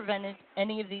couldn't have prevented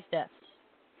any of these deaths.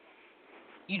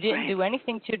 You didn't do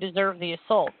anything to deserve the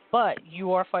assault, but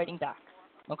you are fighting back.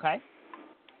 Okay?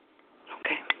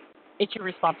 Okay. It's your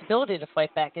responsibility to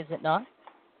fight back, is it not?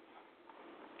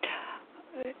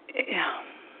 Yeah.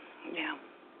 Yeah.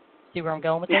 See where I'm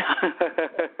going with this?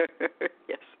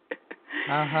 Yes.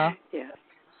 Uh-huh. Yes.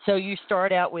 So you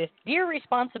start out with, dear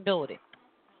responsibility,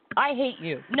 I hate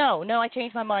you. No, I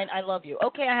changed my mind. I love you.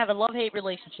 Okay, I have a love-hate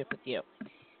relationship with you.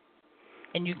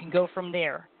 And you can go from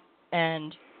there.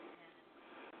 And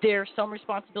there's some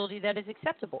responsibility that is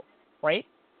acceptable, right?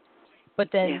 But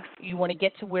then you want to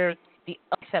get to where the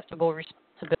unacceptable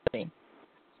responsibility.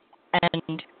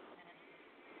 And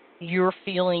you're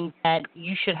feeling that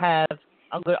you should have,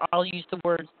 I'll use the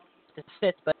words that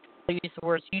fits, but I'll use the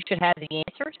words, you should have the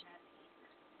answers.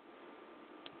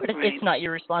 But it's not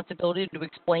your responsibility to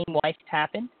explain why it's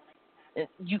happened.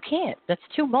 You can't. That's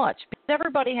too much. Because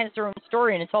everybody has their own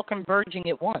story, and it's all converging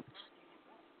at once.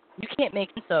 You can't make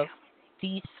sense of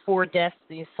these 4 deaths,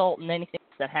 the assault, and anything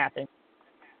that happened.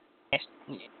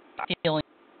 Feeling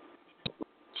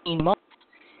 18 months,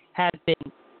 have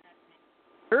been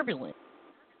turbulent.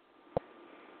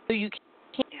 So you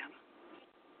can't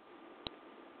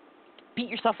beat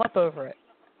yourself up over it.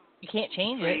 You can't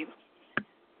change it.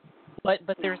 But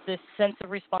there's this sense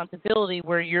of responsibility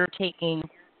where you're taking,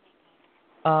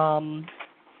 not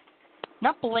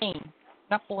blame.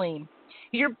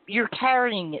 You're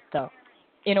carrying it though,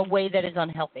 in a way that is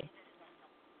unhealthy.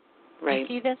 Right. You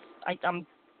see this? I'm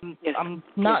Yes.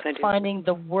 not Yes, I do. finding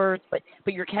the words, but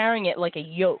you're carrying it like a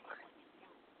yoke.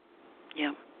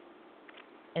 Yeah.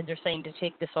 And they're saying to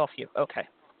take this off you. Okay.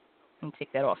 Let me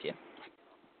take that off you.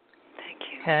 Thank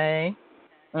you. Okay.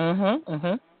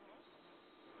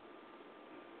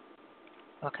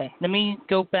 Okay. Let me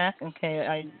go back.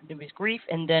 Okay. There was grief,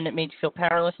 and then it made you feel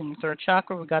powerless in your third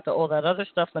chakra. We got to all that other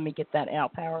stuff. Let me get that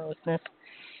out. Powerlessness.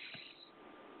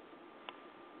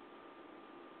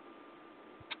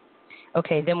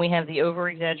 Okay. Then we have the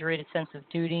over-exaggerated sense of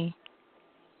duty.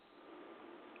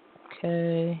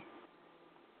 Okay.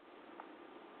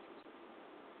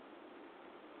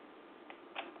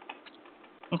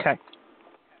 Okay.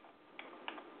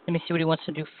 Let me see what he wants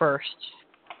to do first.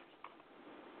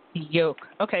 The yoke.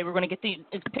 Okay, we're going to get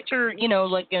it's picture,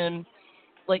 like an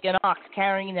ox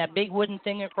carrying that big wooden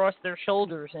thing across their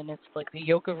shoulders, and it's like the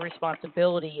yoke of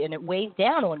responsibility, and it weighs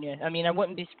down on you. I mean, I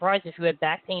wouldn't be surprised if you had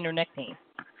back pain or neck pain,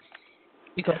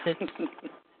 because it's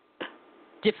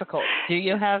difficult. Do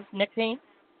you have neck pain?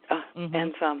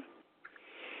 And some.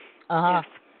 Uh-huh. Yes.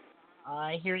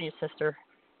 I hear you, sister.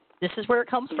 This is where it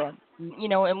comes from.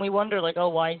 And we wonder, like, oh,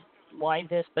 why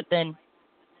this? But then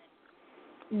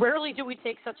rarely do we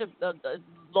take such a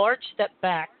large step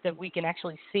back that we can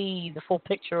actually see the full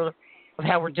picture of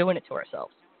how we're doing it to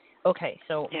ourselves. Okay,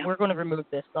 so we're going to remove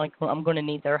this. Like, I'm going to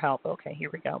need their help. Okay, here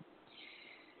we go.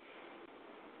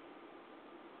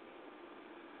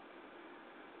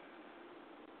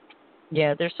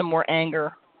 Yeah, there's some more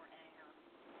anger.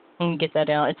 Let me get that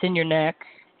out. It's in your neck.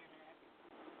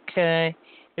 Okay.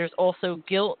 There's also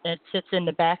guilt that sits in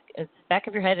the back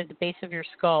of your head at the base of your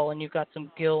skull, and you've got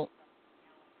some guilt.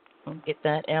 I'll get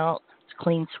that out. It's a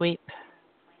clean sweep.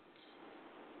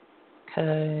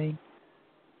 Okay.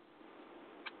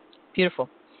 Beautiful.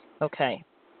 Okay.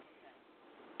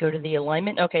 Go to the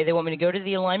alignment. Okay, they want me to go to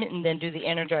the alignment and then do the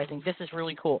energizing. This is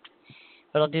really cool.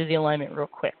 But I'll do the alignment real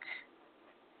quick.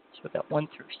 So we've got 1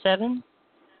 through 7.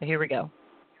 So here we go.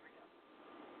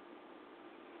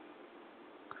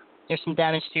 There's some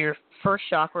damage to your first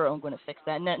chakra. I'm going to fix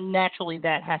that. Naturally,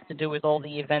 that has to do with all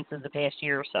the events of the past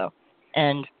year or so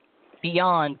and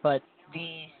beyond. But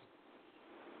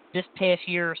this past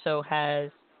year or so has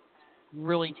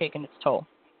really taken its toll.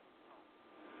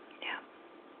 Yeah.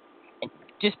 And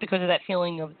just because of that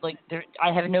feeling of, like,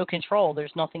 I have no control.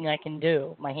 There's nothing I can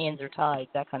do. My hands are tied,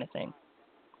 that kind of thing.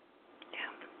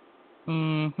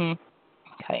 Yeah.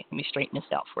 Okay, let me straighten this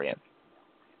out for you.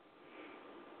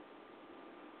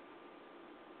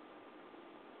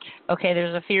 Okay,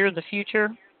 there's a fear of the future,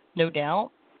 no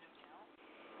doubt.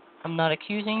 I'm not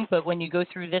accusing, but when you go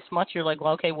through this much, you're like,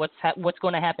 well, okay, what's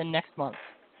going to happen next month?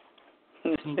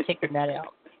 I'm taking that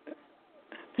out.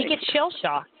 You get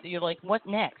shell-shocked. You're like, what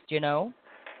next,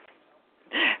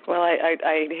 Well, I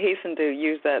hasten to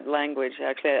use that language.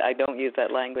 Actually, I don't use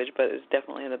that language, but it's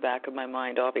definitely in the back of my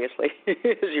mind, obviously, as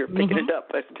you're picking it up.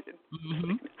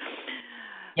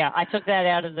 Yeah, I took that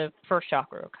out of the first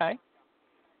chakra, okay?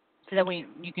 So that way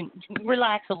you can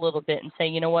relax a little bit and say,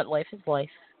 you know what, life is life.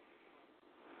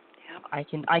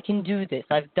 Yeah. I can do this.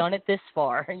 I've done it this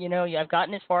far. I've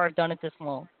gotten this far. I've done it this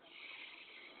long.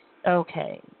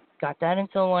 Okay, got that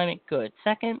into alignment. Good.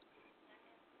 Second.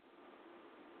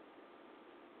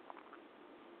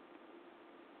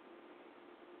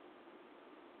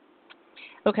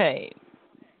 Okay.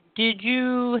 Did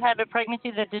you have a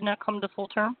pregnancy that did not come to full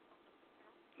term?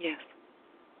 Yes.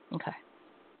 Okay.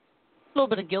 A little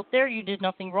bit of guilt there. You did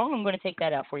nothing wrong. I'm going to take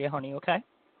that out for you, honey, okay?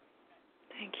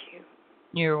 Thank you.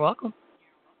 You're welcome.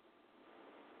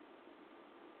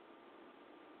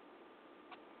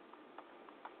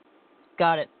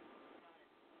 Got it.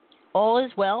 All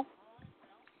is well.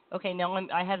 Okay, now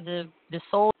I have the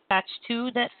soul attached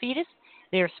to that fetus.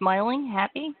 They're smiling,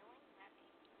 happy.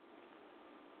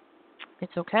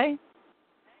 It's okay.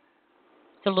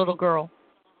 It's a little girl.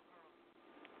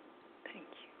 Thank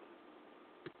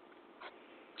you.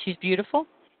 She's beautiful,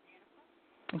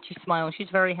 and she's smiling. She's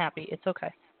very happy. It's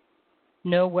okay.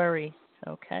 No worries.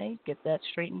 Okay, get that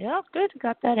straightened out. Good,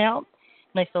 got that out.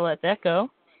 Nice to let that go.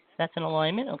 That's in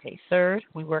alignment. Okay, third,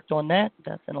 we worked on that.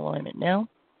 That's in alignment now.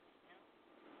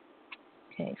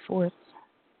 Okay, fourth.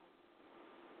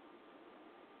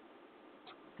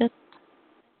 Fifth.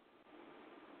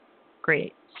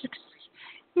 Great. Sixth.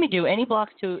 Let me do any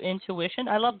blocks to intuition.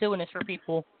 I love doing this for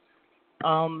people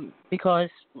because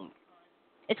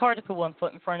it's hard to put one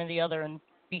foot in front of the other and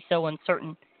be so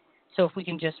uncertain. So if we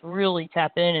can just really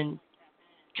tap in and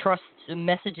trust the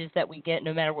messages that we get,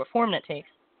 no matter what form that takes.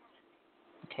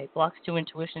 Okay, blocks to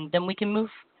intuition. Then we can move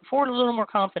forward a little more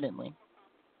confidently.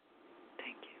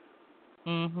 Thank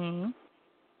you. Mm-hmm.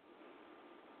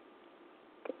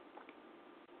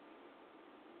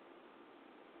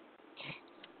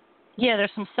 Yeah,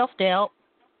 there's some self-doubt,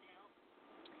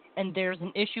 and there's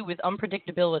an issue with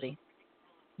unpredictability.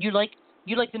 You like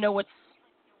to know what's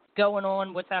going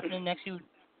on, what's happening next. You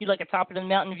like a top of the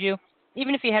mountain view.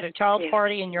 Even if you had a child's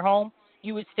party in your home,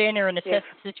 you would stand there and assess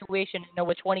the situation and know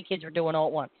what 20 kids are doing all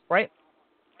at once, right?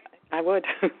 I would.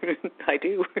 I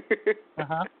do.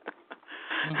 Uh-huh.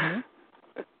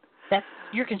 Mm-hmm.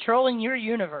 You're controlling your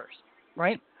universe,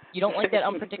 right? You don't like that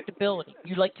unpredictability.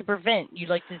 You like to prevent. You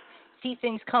like to see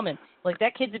things coming. Like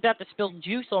that kid's about to spill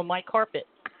juice on my carpet,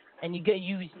 and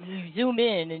you zoom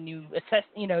in and you assess.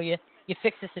 You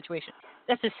fix the situation.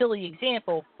 That's a silly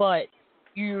example, but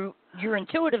you're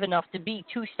intuitive enough to be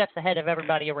 2 steps ahead of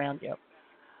everybody around you.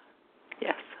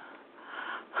 Yes.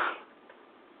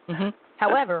 Mm-hmm.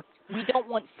 However, we don't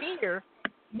want fear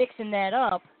mixing that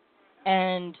up,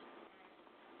 and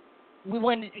we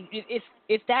want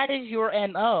if that is your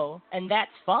MO, and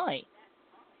that's fine,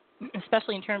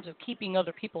 especially in terms of keeping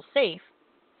other people safe,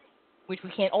 which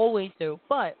we can't always do,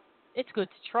 but it's good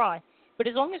to try. But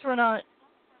as long as we're not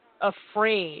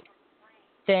afraid,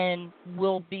 then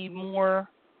we'll be more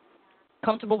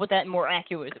comfortable with that and more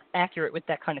accurate with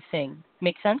that kind of thing.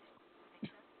 Make sense?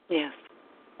 Yes.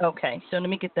 Okay, so let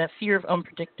me get that fear of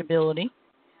unpredictability.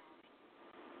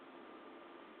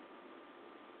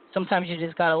 Sometimes you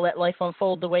just got to let life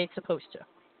unfold the way it's supposed to.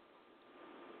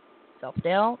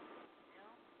 Self-doubt.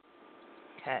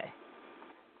 Okay.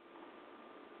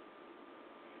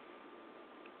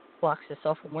 Blocks to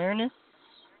self-awareness.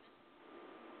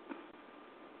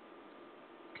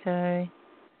 Okay.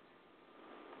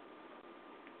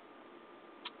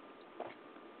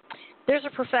 There's a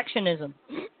perfectionism.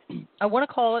 I want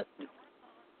to call it,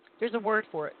 there's a word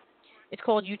for it. It's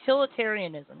called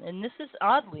utilitarianism, and this is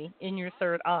oddly in your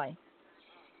third eye.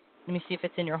 Let me see if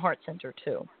it's in your heart center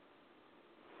too.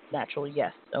 Naturally,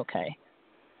 yes. Okay.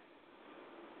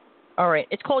 All right.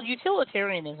 It's called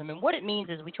utilitarianism, and what it means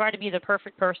is we try to be the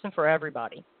perfect person for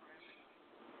everybody.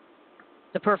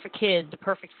 The perfect kid, the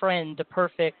perfect friend, the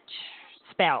perfect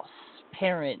spouse,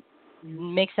 parent.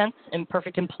 Make sense? And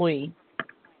perfect employee.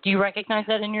 Do you recognize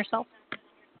that in yourself?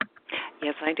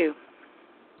 Yes, I do.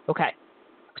 Okay.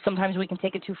 Sometimes we can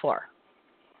take it too far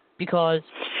because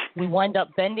we wind up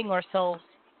bending ourselves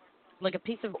like a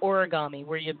piece of origami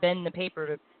where you bend the paper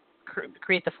to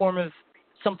create the form of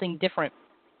something different.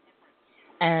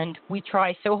 And we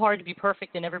try so hard to be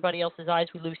perfect in everybody else's eyes,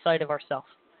 we lose sight of ourselves.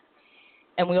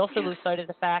 And we also lose sight of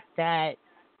the fact that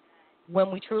when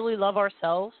we truly love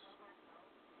ourselves,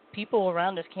 people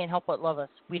around us can't help but love us.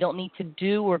 We don't need to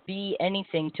do or be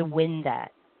anything to win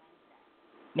that.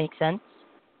 Make sense?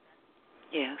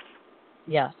 Yes.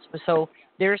 Yes. So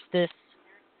there's this,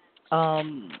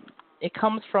 it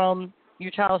comes from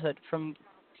your childhood, from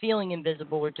feeling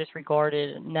invisible or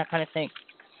disregarded and that kind of thing.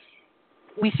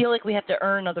 We feel like we have to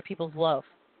earn other people's love.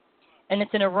 And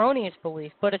it's an erroneous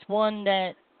belief, but it's one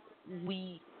that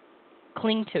we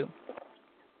cling to.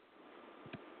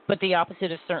 But the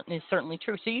opposite is certainly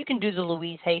true. So you can do the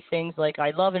Louise Hay things like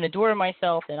I love and adore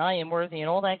myself and I am worthy and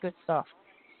all that good stuff.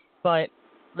 But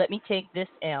let me take this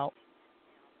out,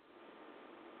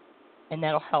 and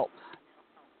that'll help.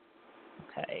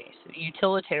 Okay, so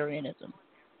utilitarianism.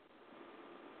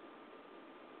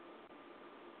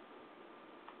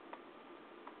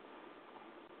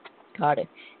 Got it.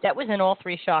 That was in all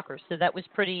 3 chakras, so that was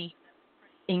pretty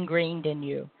ingrained in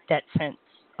you, that sense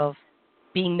of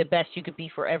being the best you could be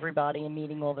for everybody and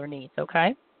meeting all their needs,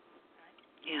 okay?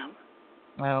 Yeah.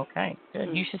 Okay,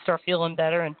 good. You should start feeling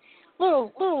better and a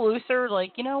little looser,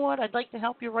 like, you know what, I'd like to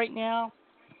help you right now.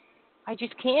 I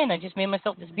just can. I just made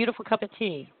myself this beautiful cup of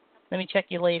tea. Let me check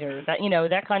you later. That,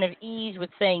 that kind of ease with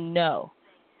saying no.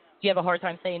 Do you have a hard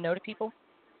time saying no to people?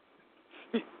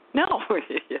 No.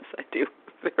 Yes, I do.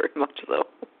 Very much so.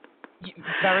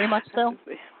 Very much so?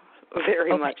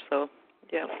 Very much so.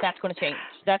 Yeah. That's going to change.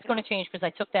 That's going to change because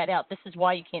I took that out. This is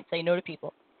why you can't say no to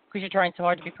people, because you're trying so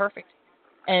hard to be perfect.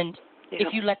 And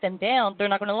if you let them down, they're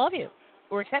not going to love you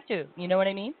or accept you. You know what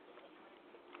I mean?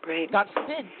 Right. God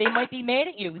forbid, they might be mad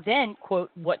at you. Then, quote,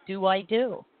 what do I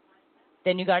do?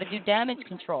 Then you got to do damage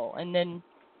control. And then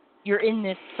you're in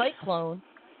this cyclone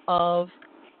of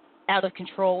out of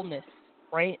controlness,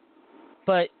 right?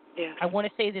 But Yes. I want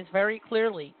to say this very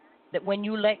clearly, that when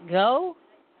you let go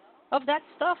of that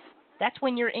stuff, that's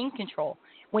when you're in control.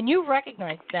 When you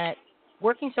recognize that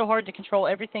working so hard to control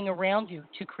everything around you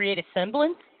to create a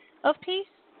semblance of peace,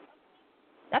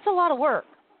 that's a lot of work.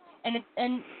 And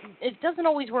it doesn't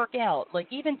always work out. Like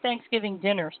even Thanksgiving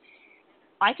dinners,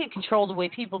 I could control the way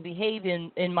people behave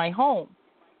in my home,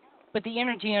 but the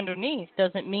energy underneath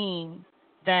doesn't mean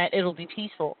that it'll be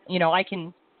peaceful. I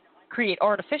can create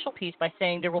artificial peace by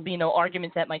saying there will be no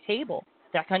arguments at my table,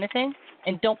 that kind of thing,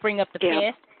 and don't bring up the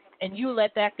past, and you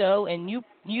let that go, and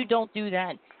you don't do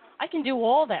that. I can do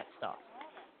all that stuff,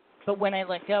 but when I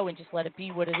let go and just let it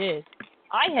be what it is,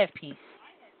 I have peace,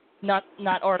 not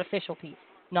artificial peace,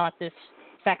 not this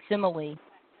facsimile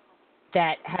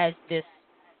that has this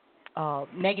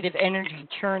negative energy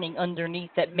churning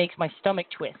underneath that makes my stomach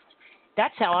twist.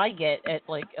 That's how I get at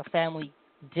like a family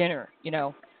dinner,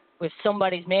 if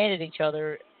somebody's mad at each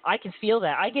other, I can feel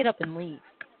that. I get up and leave.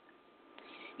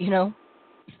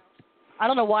 I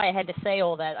don't know why I had to say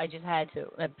all that. I just had to.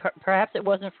 Perhaps it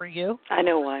wasn't for you. I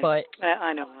know why. But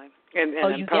I know why.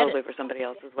 And probably for somebody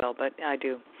else as well, but I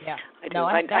do. Yeah. I do. No,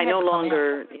 I no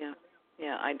longer,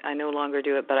 I no longer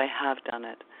do it, but I have done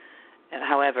it.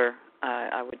 However,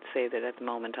 I would say that at the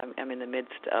moment I'm in the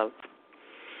midst of,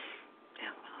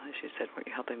 as you said,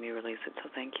 you're helping me release it, so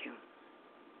thank you.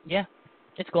 Yeah,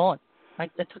 it's gone. I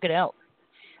took it out.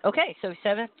 Okay, so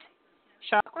 7th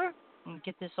chakra. Let me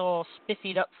get this all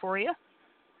spiffied up for you.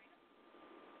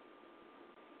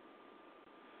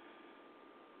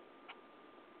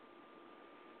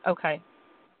 Okay.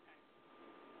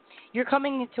 You're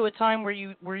coming into a time where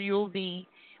you'll be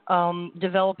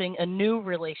developing a new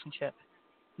relationship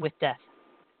with death.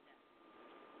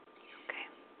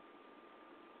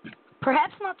 Okay.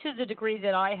 Perhaps not to the degree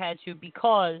that I had to,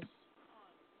 because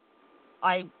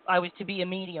I was to be a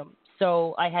medium.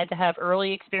 So I had to have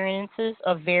early experiences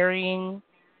of varying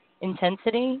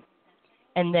intensity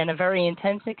and then a very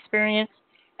intense experience.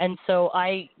 And so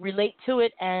I relate to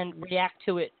it and react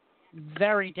to it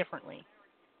very differently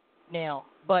now.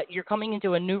 But you're coming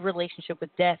into a new relationship with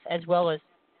death as well as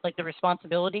like the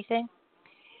responsibility thing.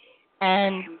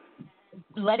 And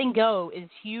letting go is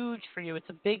huge for you. It's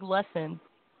a big lesson.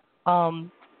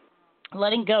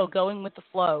 Letting go, going with the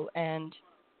flow, and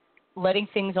letting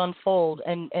things unfold,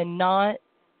 and not,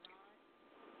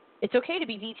 it's okay to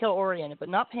be detail-oriented, but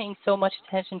not paying so much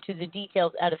attention to the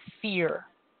details out of fear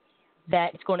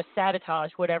that it's going to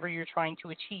sabotage whatever you're trying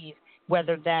to achieve,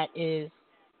 whether that is,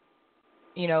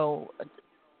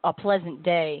 a pleasant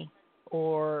day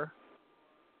or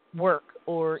work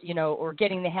or, or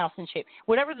getting the house in shape.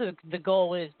 Whatever the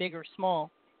goal is, big or small,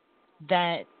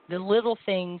 that the little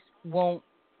things won't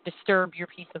disturb your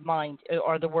peace of mind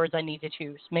are the words I need to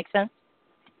choose. Make sense?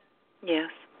 Yes.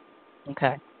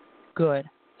 Okay. Good.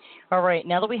 All right.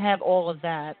 Now that we have all of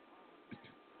that,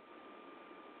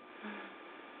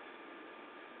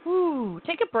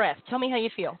 take a breath. Tell me how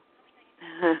you feel.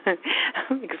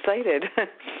 I'm excited.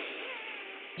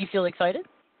 You feel excited?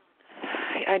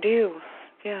 I do.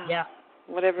 Yeah. Yeah.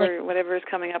 Whatever is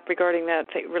coming up regarding that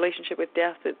relationship with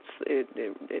death,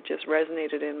 it just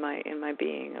resonated in my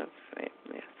being of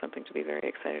something to be very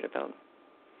excited about.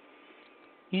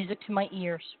 Music to my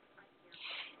ears.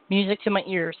 Music to my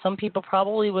ears. Some people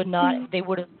probably would not. They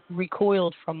would have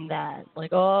recoiled from that.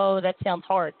 Like, oh, that sounds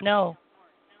hard. No,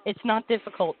 it's not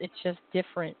difficult. It's just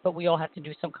different. But we all have to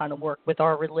do some kind of work with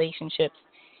our relationships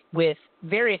with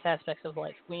various aspects of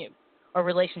life. Our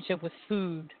relationship with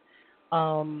food.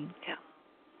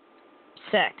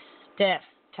 Sex, death,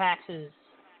 taxes,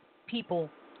 people,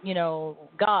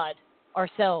 God,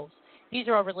 ourselves. These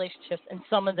are our relationships, and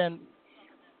some of them,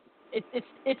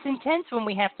 it's intense when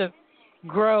we have to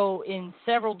grow in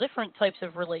several different types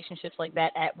of relationships like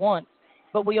that at once.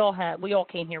 But we all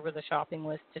came here with a shopping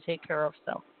list to take care of,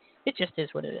 so it just is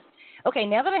what it is. Okay,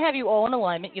 now that I have you all in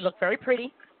alignment, you look very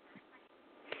pretty.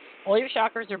 All your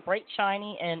chakras are bright,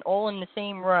 shiny, and all in the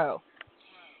same row.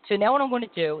 So now what I'm going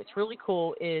to do, it's really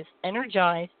cool, is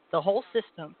energize the whole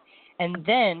system and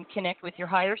then connect with your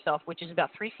higher self, which is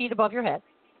about 3 feet above your head.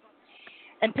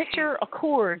 And picture a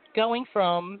cord going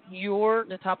from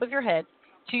the top of your head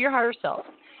to your higher self.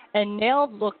 And now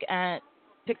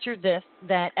picture this,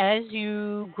 that as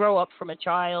you grow up from a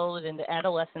child into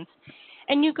adolescence,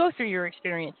 and you go through your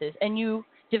experiences, and you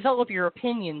develop your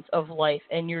opinions of life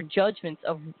and your judgments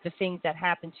of the things that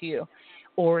happen to you,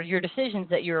 or your decisions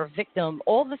that you're a victim,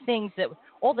 all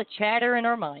the chatter in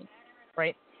our mind,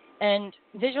 right? And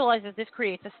visualize that this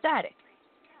creates a static.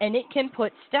 And it can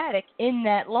put static in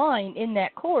that line, in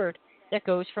that cord that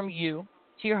goes from you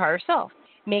to your higher self,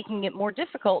 making it more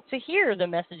difficult to hear the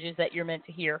messages that you're meant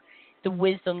to hear, the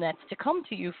wisdom that's to come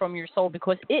to you from your soul,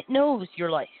 because it knows your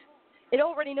life. It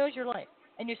already knows your life.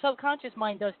 And your subconscious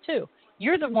mind does too.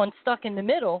 You're the one stuck in the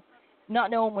middle,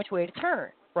 not knowing which way to turn,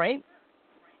 right?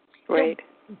 Right.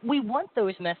 So we want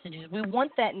those messages. We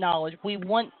want that knowledge. We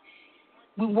want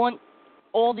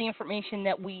all the information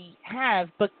that we have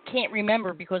but can't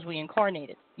remember because we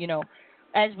incarnated. You know,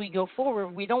 as we go forward,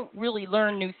 we don't really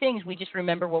learn new things. We just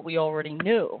remember what we already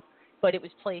knew, but it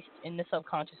was placed in the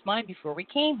subconscious mind before we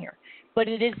came here. But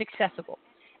it is accessible.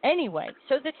 Anyway,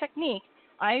 so the technique,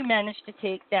 I managed to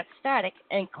take that static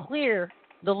and clear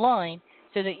the line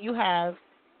so that you have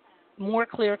more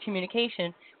clear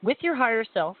communication with your higher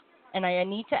self. And I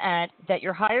need to add that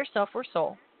your higher self or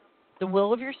soul, the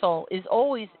will of your soul, is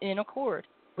always in accord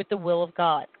with the will of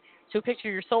God. So picture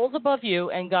your soul's above you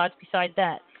and God's beside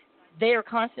that. They are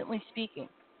constantly speaking.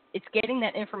 It's getting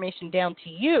that information down to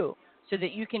you so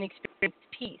that you can experience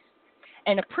peace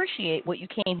and appreciate what you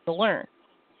came to learn.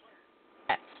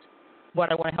 That's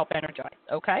what I want to help energize,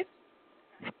 okay?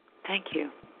 Thank you.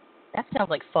 That sounds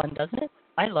like fun, doesn't it?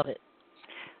 I love it.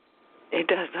 It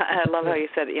does. I love how you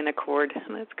said in accord.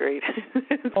 That's great.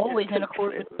 Always in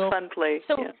accord with the fun play.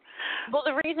 So, yeah. Well,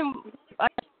 the reason I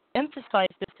emphasize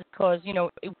this is because, you know,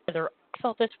 whether I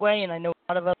felt this way, and I know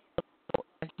a lot of other people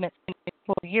I've met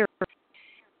for years,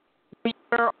 we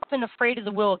are often afraid of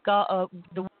the will of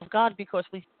God, because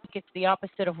we think it's the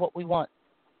opposite of what we want.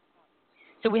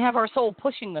 So we have our soul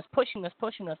pushing us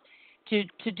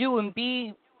to do and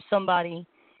be somebody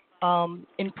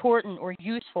important or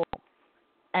useful.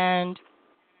 And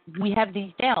we have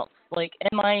these doubts, like,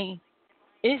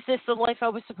 is this the life I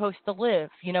was supposed to live?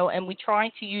 You know, and we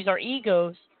try to use our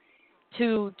egos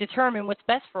to determine what's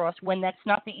best for us when that's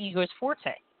not the ego's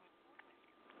forte.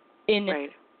 In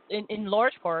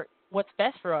large part, what's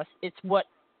best for us, it's what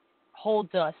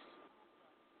holds us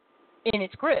in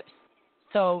its grips.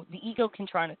 So the ego can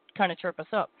try to kind of trip us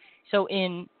up. So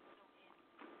in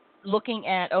looking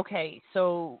at, okay,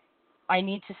 so I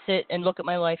need to sit and look at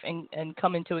my life and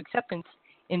come into acceptance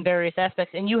in various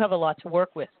aspects, and you have a lot to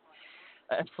work with,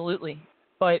 absolutely.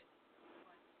 But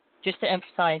just to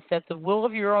emphasize that the will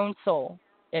of your own soul,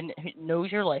 and it knows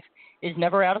your life, is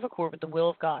never out of accord with the will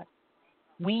of God.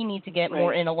 We need to get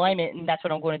more in alignment, and that's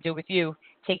what I'm going to do with you.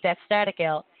 Take that static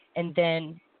out, and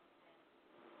then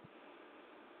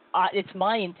it's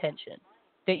my intention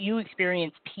that you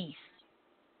experience peace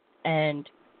and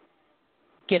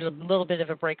get a little bit of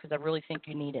a break, because I really think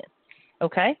you need it.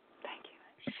 Okay? Thank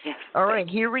you. Yes. All right,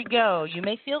 here we go. You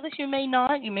may feel this, you may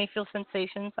not. You may feel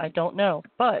sensations. I don't know.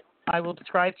 But I will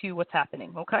describe to you what's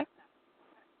happening, okay?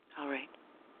 All right.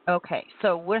 Okay,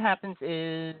 so what happens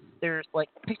is there's, like,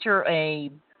 picture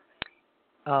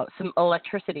some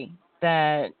electricity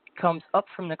that comes up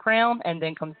from the crown and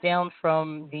then comes down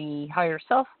from the higher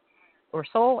self or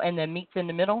soul and then meets in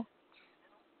the middle.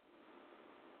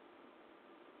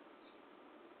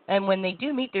 And when they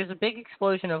do meet, there's a big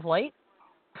explosion of light,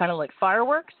 kind of like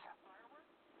fireworks.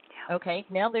 Yeah. Okay,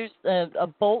 now there's a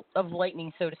bolt of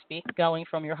lightning, so to speak, going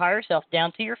from your higher self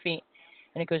down to your feet.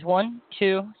 And it goes 1,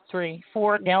 2, 3,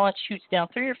 4. Now it shoots down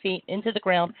through your feet into the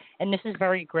ground, and this is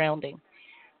very grounding.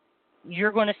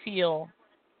 You're going to feel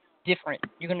different.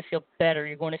 You're going to feel better.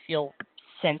 You're going to feel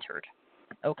centered.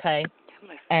 Okay?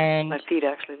 My feet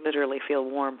actually literally feel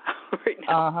warm right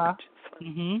now. Uh-huh.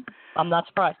 Mm-hmm. I'm not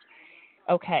surprised.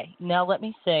 Okay, now let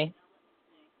me see.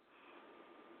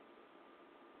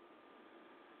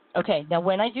 Okay, now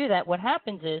when I do that, what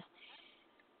happens is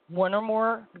one or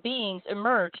more beings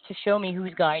emerge to show me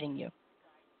who's guiding you.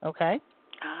 Okay? Okay.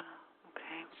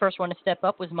 First one to step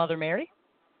up was Mother Mary.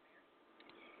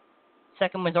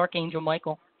 Second was Archangel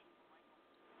Michael.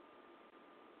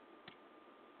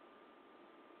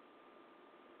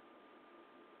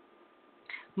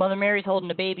 Mother Mary's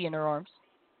holding a baby in her arms.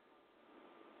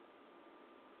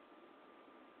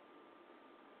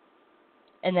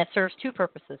 And that serves two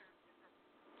purposes.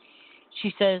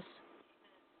 She says,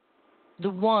 the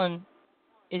one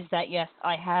is that, yes,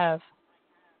 I have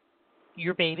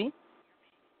your baby.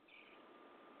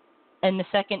 And the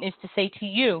second is to say to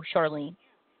you, Charlene,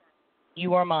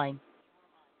 you are mine.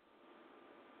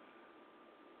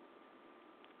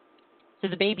 So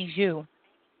the baby's you,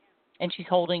 and she's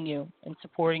holding you and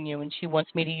supporting you, and she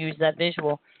wants me to use that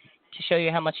visual to show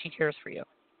you how much she cares for you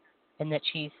and that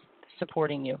she's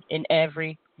supporting you in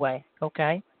every way,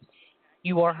 okay?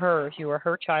 You are hers. You are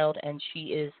her child, and she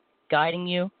is guiding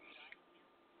you.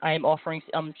 I am offering,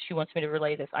 she wants me to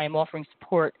relay this, I am offering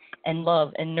support and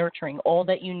love and nurturing, all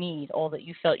that you need, all that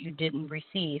you felt you didn't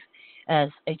receive as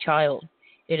a child.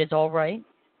 It is all right.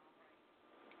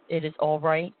 It is all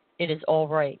right. It is all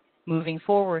right. Moving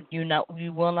forward, you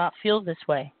will not feel this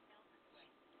way.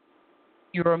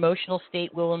 Your emotional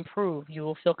state will improve. You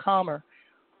will feel calmer.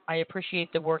 I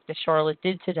appreciate the work that Charlotte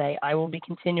did today. I will be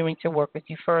continuing to work with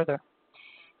you further.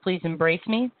 Please embrace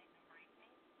me.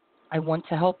 I want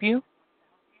to help you.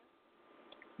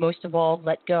 Most of all,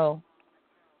 let go.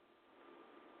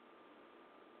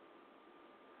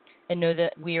 And know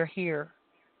that we are here.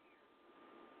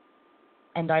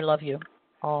 And I love you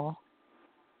all.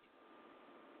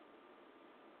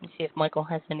 Let's see if Michael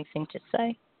has anything to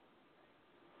say.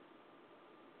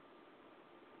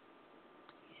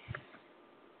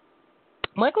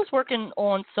 Michael's working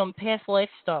on some past life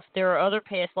stuff. There are other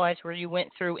past lives where you went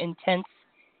through intense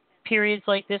periods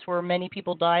like this where many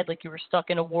people died, like you were stuck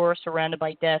in a war surrounded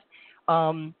by death,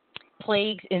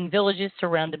 plagues in villages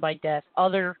surrounded by death,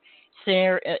 other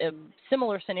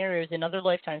similar scenarios in other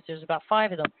lifetimes. There's about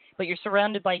 5 of them, but you're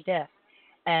surrounded by death,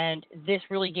 and this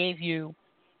really gave you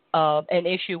an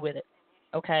issue with it,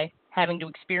 okay, having to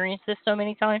experience this so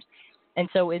many times. And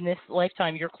so in this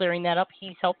lifetime, you're clearing that up.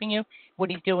 He's helping you. What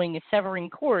he's doing is severing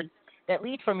cords that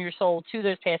lead from your soul to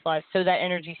those past lives so that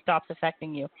energy stops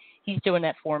affecting you. He's doing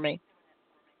that for me.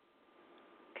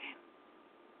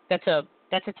 That's a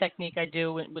technique I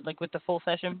do with the full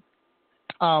session.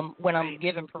 When I'm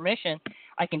given permission,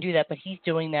 I can do that, but he's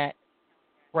doing that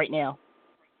right now.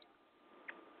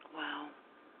 Wow.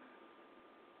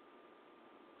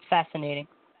 Fascinating.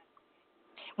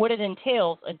 What it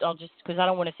entails, I'll just, because I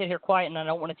don't want to sit here quiet and I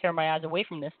don't want to tear my eyes away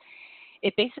from this,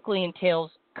 it basically entails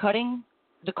cutting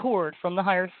the cord from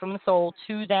the soul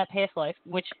to that past life,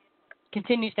 which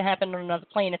continues to happen on another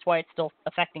plane. That's why it's still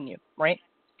affecting you, right?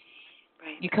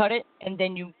 Right. You cut it, and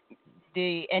then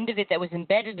the end of it that was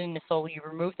embedded in the soul, you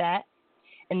remove that,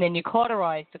 and then you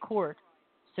cauterize the cord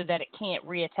so that it can't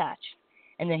reattach.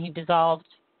 And then he dissolved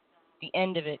the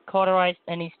end of it, cauterized,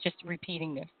 and he's just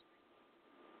repeating this.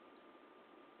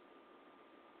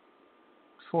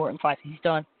 4 and 5. He's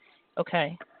done.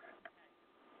 Okay.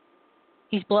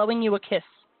 He's blowing you a kiss.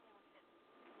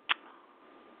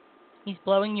 He's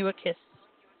blowing you a kiss.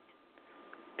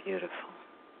 Beautiful.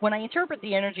 When I interpret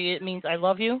the energy, it means I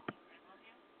love you.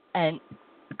 And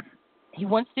he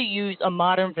wants to use a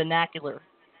modern vernacular.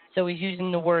 So he's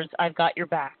using the words, I've got your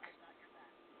back.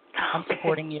 I'm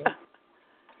supporting you.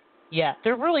 Yeah,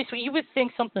 they're really sweet. You would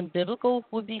think something biblical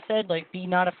would be said, like, be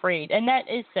not afraid. And that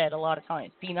is said a lot of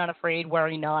times. Be not afraid,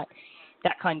 worry not,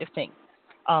 that kind of thing.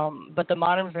 But the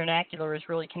modern vernacular is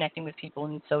really connecting with people.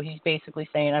 And so he's basically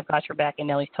saying, I've got your back, and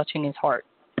now he's touching his heart.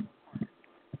 Okay.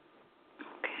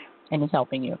 And he's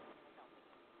helping you.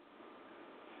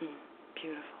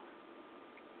 Beautiful.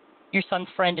 Your son's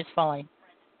friend is fine.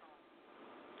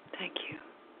 Thank you.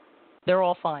 They're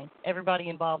all fine. Everybody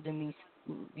involved in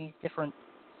these different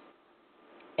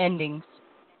endings,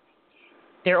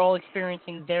 they're all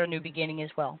experiencing their new beginning as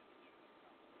well.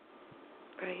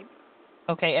 Right.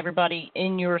 Okay, everybody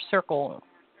in your circle,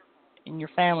 in your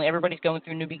family, everybody's going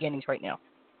through new beginnings right now.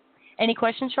 Any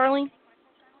questions, Charlene?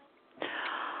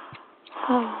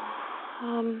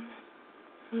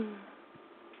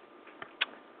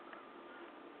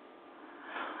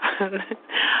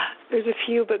 There's a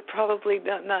few, but probably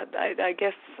not. I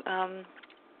guess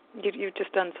you've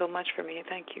just done so much for me.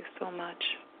 Thank you so much.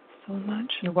 So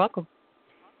much. You're welcome.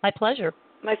 My pleasure.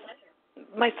 My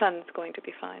son's going to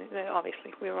be fine.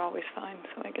 Obviously, we were always fine,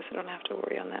 so I guess I don't have to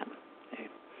worry on that. Yeah.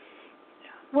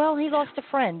 Well, he lost a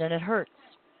friend, and it hurts.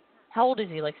 How old is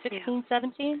he, like 16,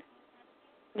 17?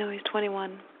 No, he's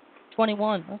 21.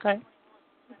 21, okay.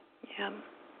 Yeah.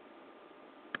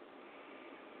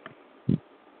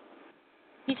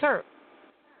 He's hurt.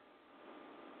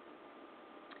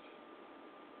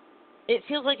 It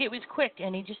feels like it was quick,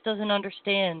 and he just doesn't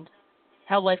understand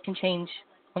how life can change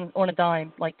on a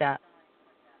dime like that.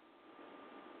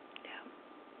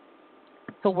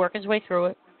 Yeah. He'll work his way through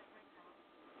it.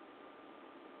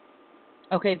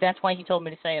 Okay, that's why he told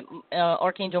me to say it.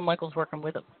 Archangel Michael's working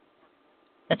with him.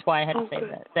 That's why I had to say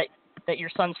that your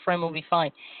son's friend will be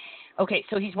fine. Okay,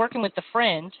 so he's working with the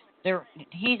friend.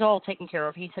 He's all taken care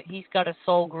of. He's got a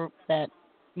soul group that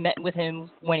met with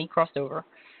him when he crossed over.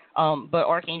 But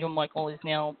Archangel Michael is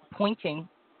now pointing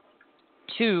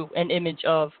to an image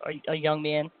of a young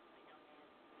man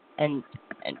and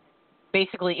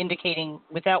basically indicating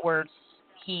without words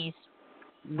he's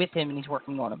with him and he's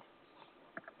working on him.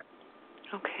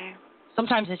 Okay.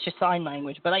 Sometimes it's just sign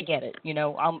language, but I get it. You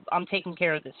know, I'm taking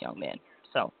care of this young man.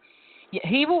 So yeah,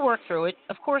 he will work through it.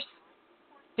 Of course,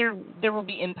 there will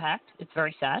be impact. It's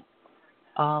very sad.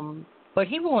 But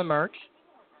he will emerge.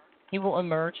 He will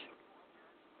emerge.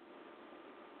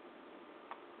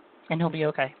 And he'll be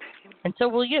okay. And so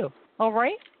will you. All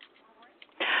right?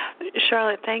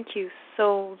 Charlotte, thank you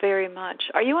so very much.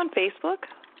 Are you on Facebook?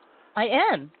 I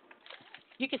am.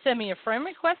 You can send me a friend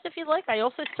request if you'd like. I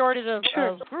also started a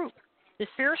group, the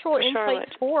Spiritual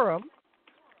Insights Forum.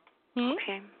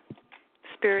 Okay.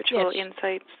 Spiritual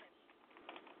Insights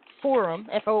Forum,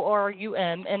 Forum,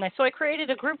 and I created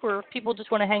a group where people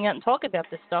just want to hang out and talk about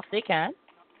this stuff. They can.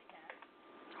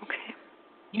 Okay.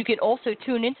 You can also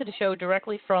tune into the show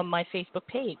directly from my Facebook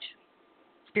page,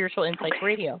 Spiritual Insights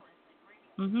Radio.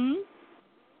 Mm-hmm.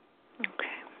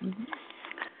 Okay. Mm-hmm.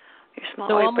 Your small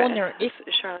so I'm on there.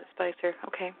 Charlotte Spicer.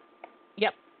 Okay.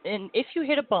 Yep. And if you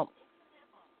hit a bump,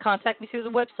 contact me through the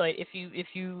website. If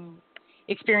you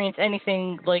experience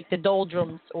anything like the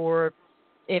doldrums, or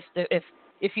if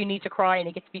you need to cry and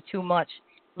it gets to be too much,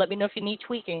 let me know if you need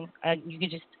tweaking. You can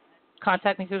just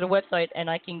contact me through the website, and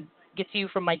I can get to you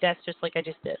from my desk just like I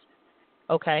just did.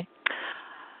 Okay?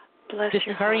 Bless this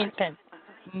your is very heart. intense.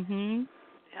 Mm-hmm.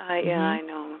 Yeah, I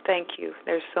know. Thank you.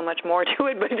 There's so much more to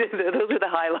it, but those are the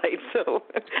highlights. So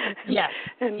yes,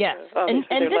 and, yes, and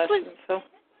this lessons,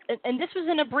 and this was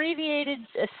an abbreviated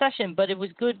session, but it was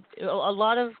good. A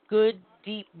lot of good,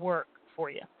 deep work for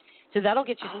you. So that'll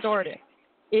get you started.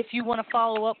 If you want to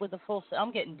follow up with the full,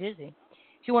 I'm getting dizzy.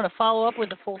 If you want to follow up with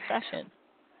the full session,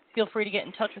 feel free to get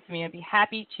in touch with me. I'd be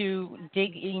happy to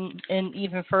dig in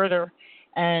even further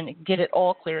and get it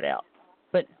all cleared out.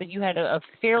 But you had a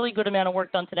fairly good amount of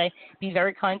work done today. Be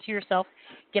very kind to yourself.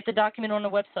 Get the document on the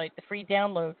website, the free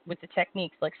download with the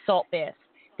techniques like salt baths.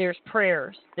 There's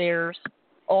prayers. There's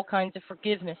all kinds of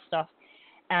forgiveness stuff.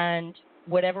 And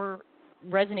whatever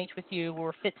resonates with you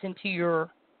or fits into your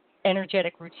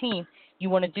energetic routine, you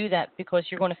want to do that because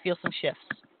you're going to feel some shifts.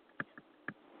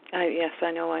 Yes,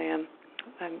 I know I am.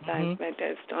 I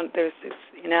just don't. It's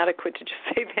inadequate to just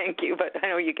say thank you, but I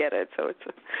know you get it. So it's.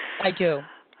 I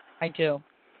do.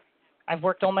 I've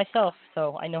worked on myself,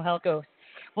 so I know how it goes.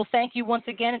 Well, thank you once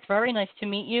again. It's very nice to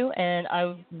meet you, and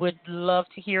I would love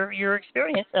to hear your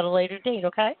experience at a later date.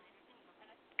 Okay?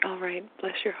 All right.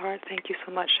 Bless your heart. Thank you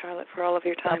so much, Charlotte, for all of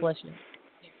your time. God bless you.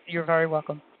 You're very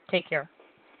welcome. Take care.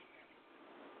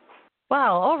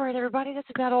 Wow. All right, everybody.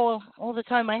 That's about all the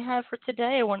time I have for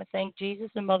today. I want to thank Jesus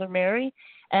and Mother Mary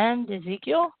and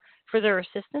Ezekiel for their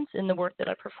assistance in the work that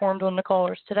I performed on the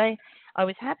callers today. I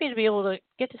was happy to be able to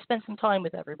get to spend some time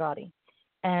with everybody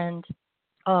and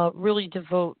really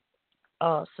devote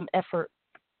some effort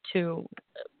to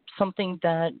something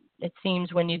that it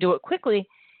seems when you do it quickly,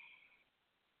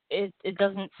 it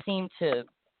doesn't seem to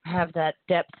have that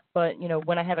depth. But,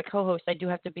 when I have a co-host, I do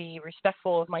have to be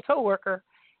respectful of my coworker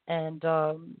and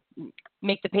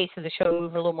make the pace of the show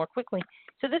move a little more quickly.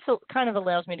 So this kind of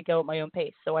allows me to go at my own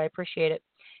pace, so I appreciate it.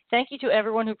 Thank you to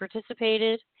everyone who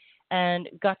participated and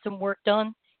got some work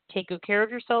done. Take good care of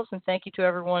yourselves, and thank you to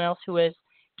everyone else who has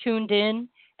tuned in,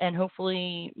 and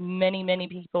hopefully many, many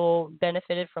people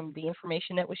benefited from the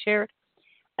information that was shared.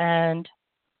 And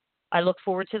I look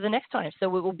forward to the next time.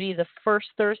 So it will be the first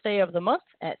Thursday of the month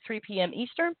at 3 p.m.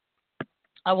 Eastern.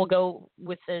 I will go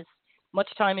with as much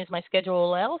time as my schedule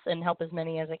allows and help as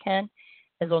many as I can,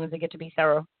 as long as I get to be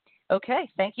thorough. Okay,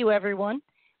 thank you, everyone.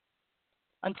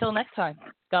 Until next time,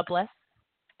 God bless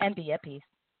and be at peace.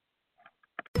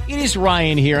 It is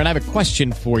Ryan here, and I have a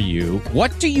question for you.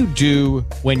 What do you do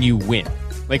when you win?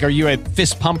 Like, are you a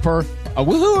fist pumper, a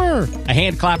woohooer, a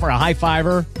hand clapper, a high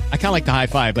fiver? I kind of like the high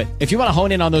five, but if you want to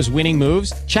hone in on those winning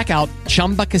moves, check out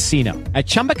Chumba Casino. At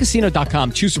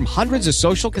ChumbaCasino.com, choose from hundreds of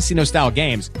social casino-style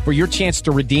games for your chance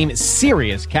to redeem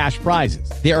serious cash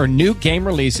prizes. There are new game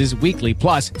releases weekly,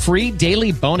 plus free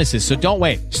daily bonuses, so don't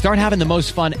wait. Start having the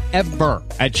most fun ever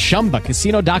at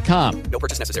ChumbaCasino.com. No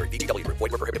purchase necessary. VGW Group.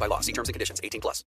 Void where prohibited by law. See terms and conditions. 18+.